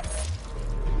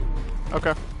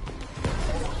 Okay.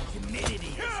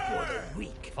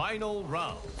 Final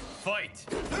round. Fight.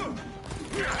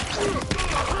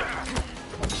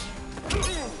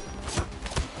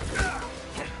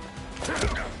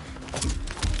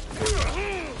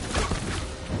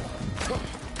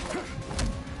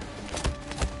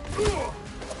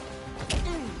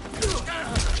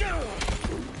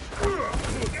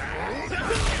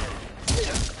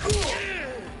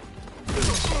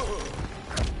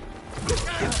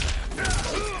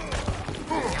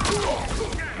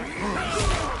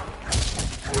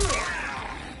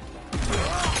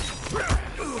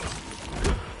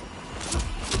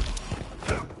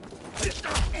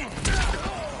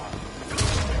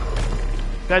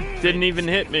 That didn't even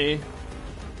hit me.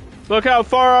 Look how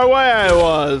far away I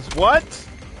was. What?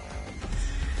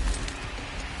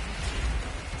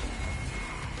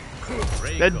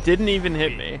 That didn't even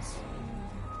hit me.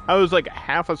 I was like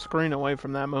half a screen away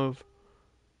from that move.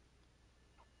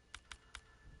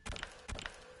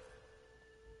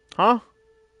 Huh?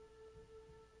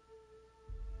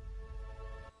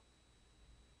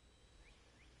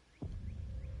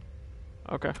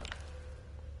 Okay.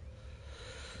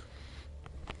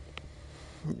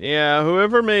 Yeah,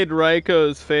 whoever made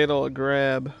Raiko's fatal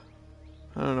grab.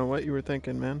 I don't know what you were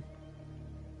thinking, man.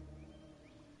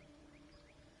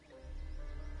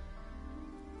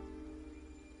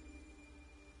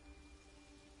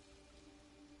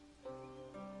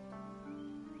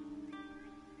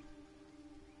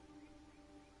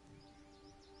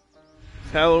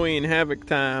 It's Halloween Havoc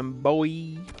time,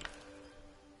 boy.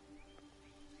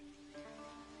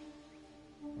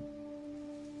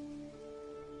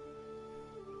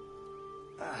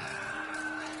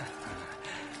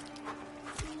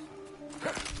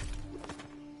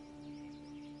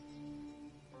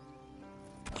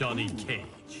 Johnny Cage.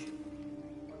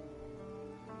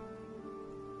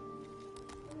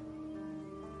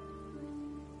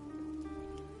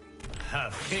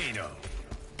 Volcano.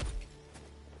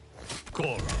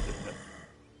 Korra.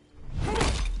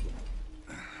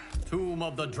 Tomb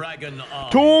of the Dragon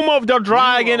Army. Tomb of the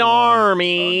Dragon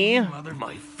Army.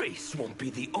 My face won't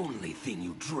be the only thing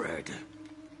you dread.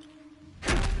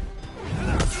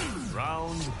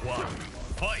 Round 1.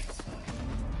 Fight.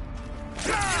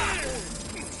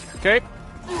 Okay.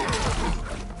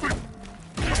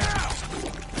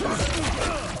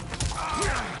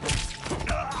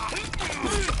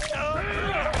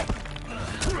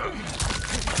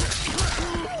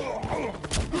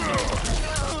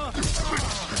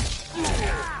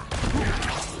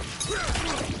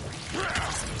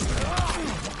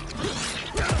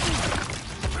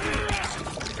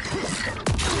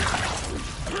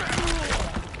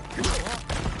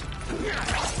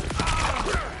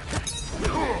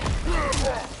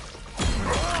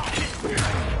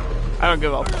 I don't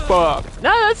give a fuck. No,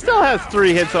 that still has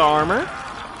 3 hits of armor.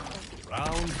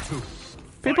 Round 2.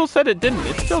 People said it didn't.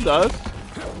 It still does.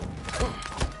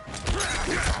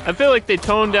 I feel like they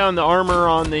toned down the armor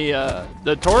on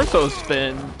the torso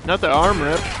spin, not the arm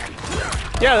rip.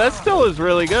 Yeah, that still is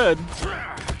really good.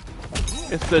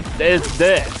 It's this.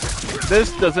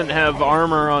 This doesn't have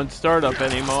armor on startup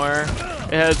anymore.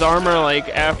 It has armor like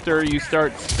after you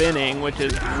start spinning, which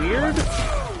is weird.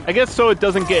 I guess so it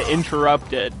doesn't get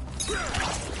interrupted.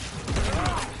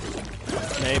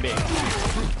 Maybe.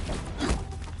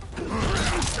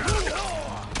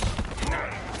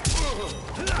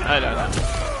 I don't know.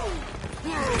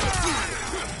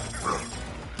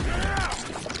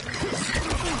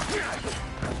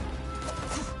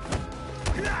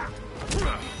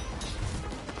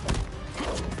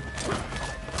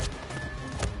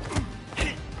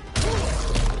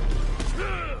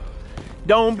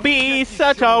 Don't be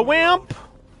such a wimp.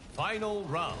 Final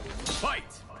round. Fight.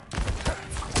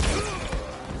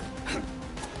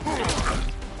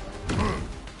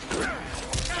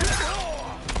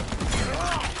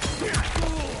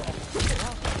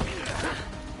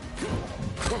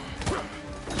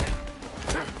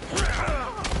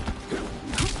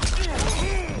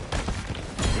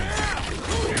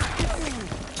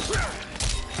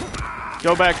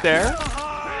 Go back there.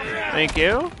 Thank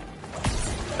you.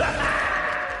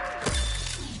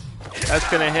 That's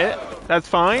gonna hit. That's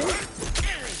fine.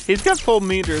 He's got full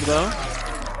meter though.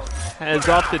 Has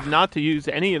opted not to use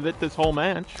any of it this whole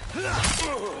match.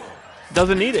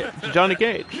 Doesn't need it. Johnny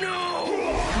Cage.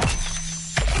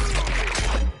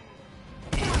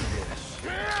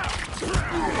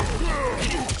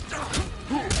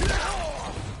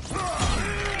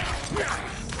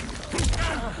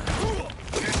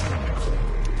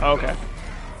 Okay.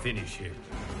 Finish him.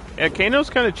 Yeah,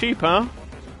 Kano's kind of cheap, huh?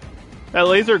 That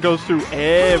laser goes through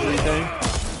everything.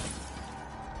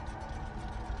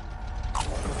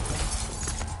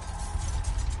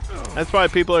 That's why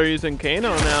people are using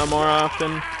Kano now more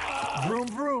often. Vroom,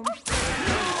 vroom.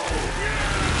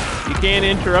 You can't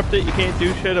interrupt it, you can't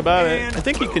do shit about it. I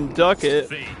think you can duck it,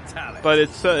 Fatality. but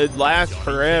it lasts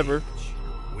forever.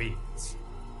 Wins.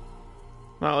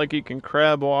 Not like you can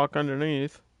crab walk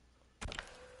underneath.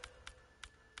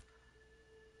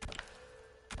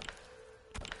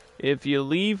 If you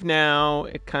leave now,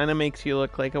 it kind of makes you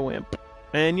look like a wimp.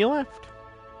 And you left.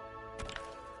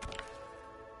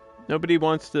 Nobody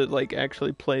wants to, like,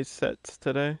 actually play sets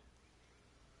today.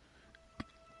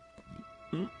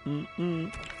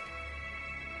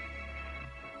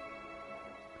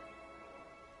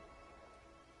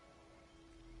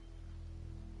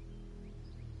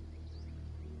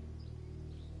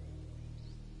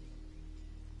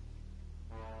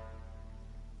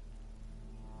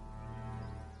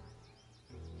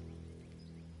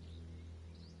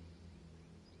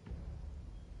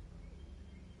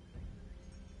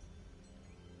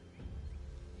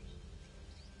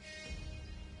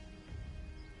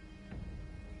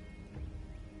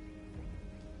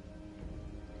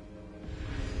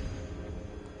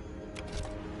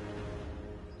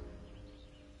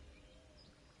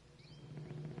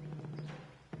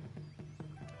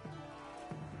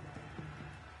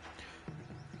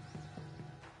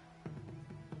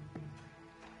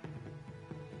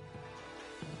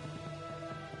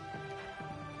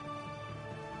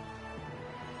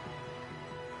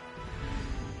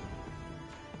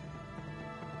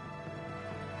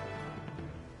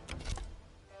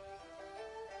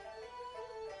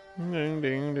 Ding,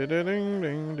 ding, ding, ding,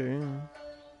 ding, ding.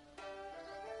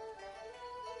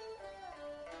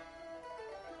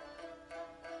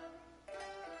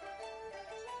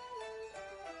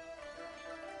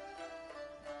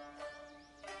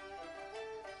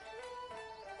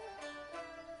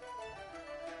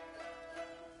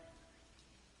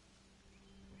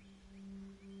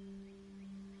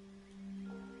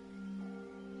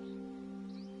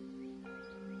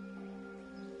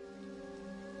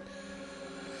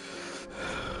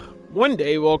 One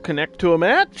day we'll connect to a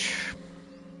match.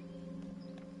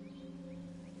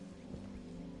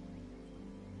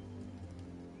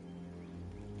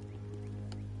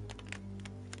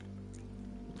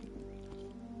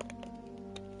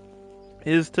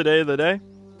 Is today the day?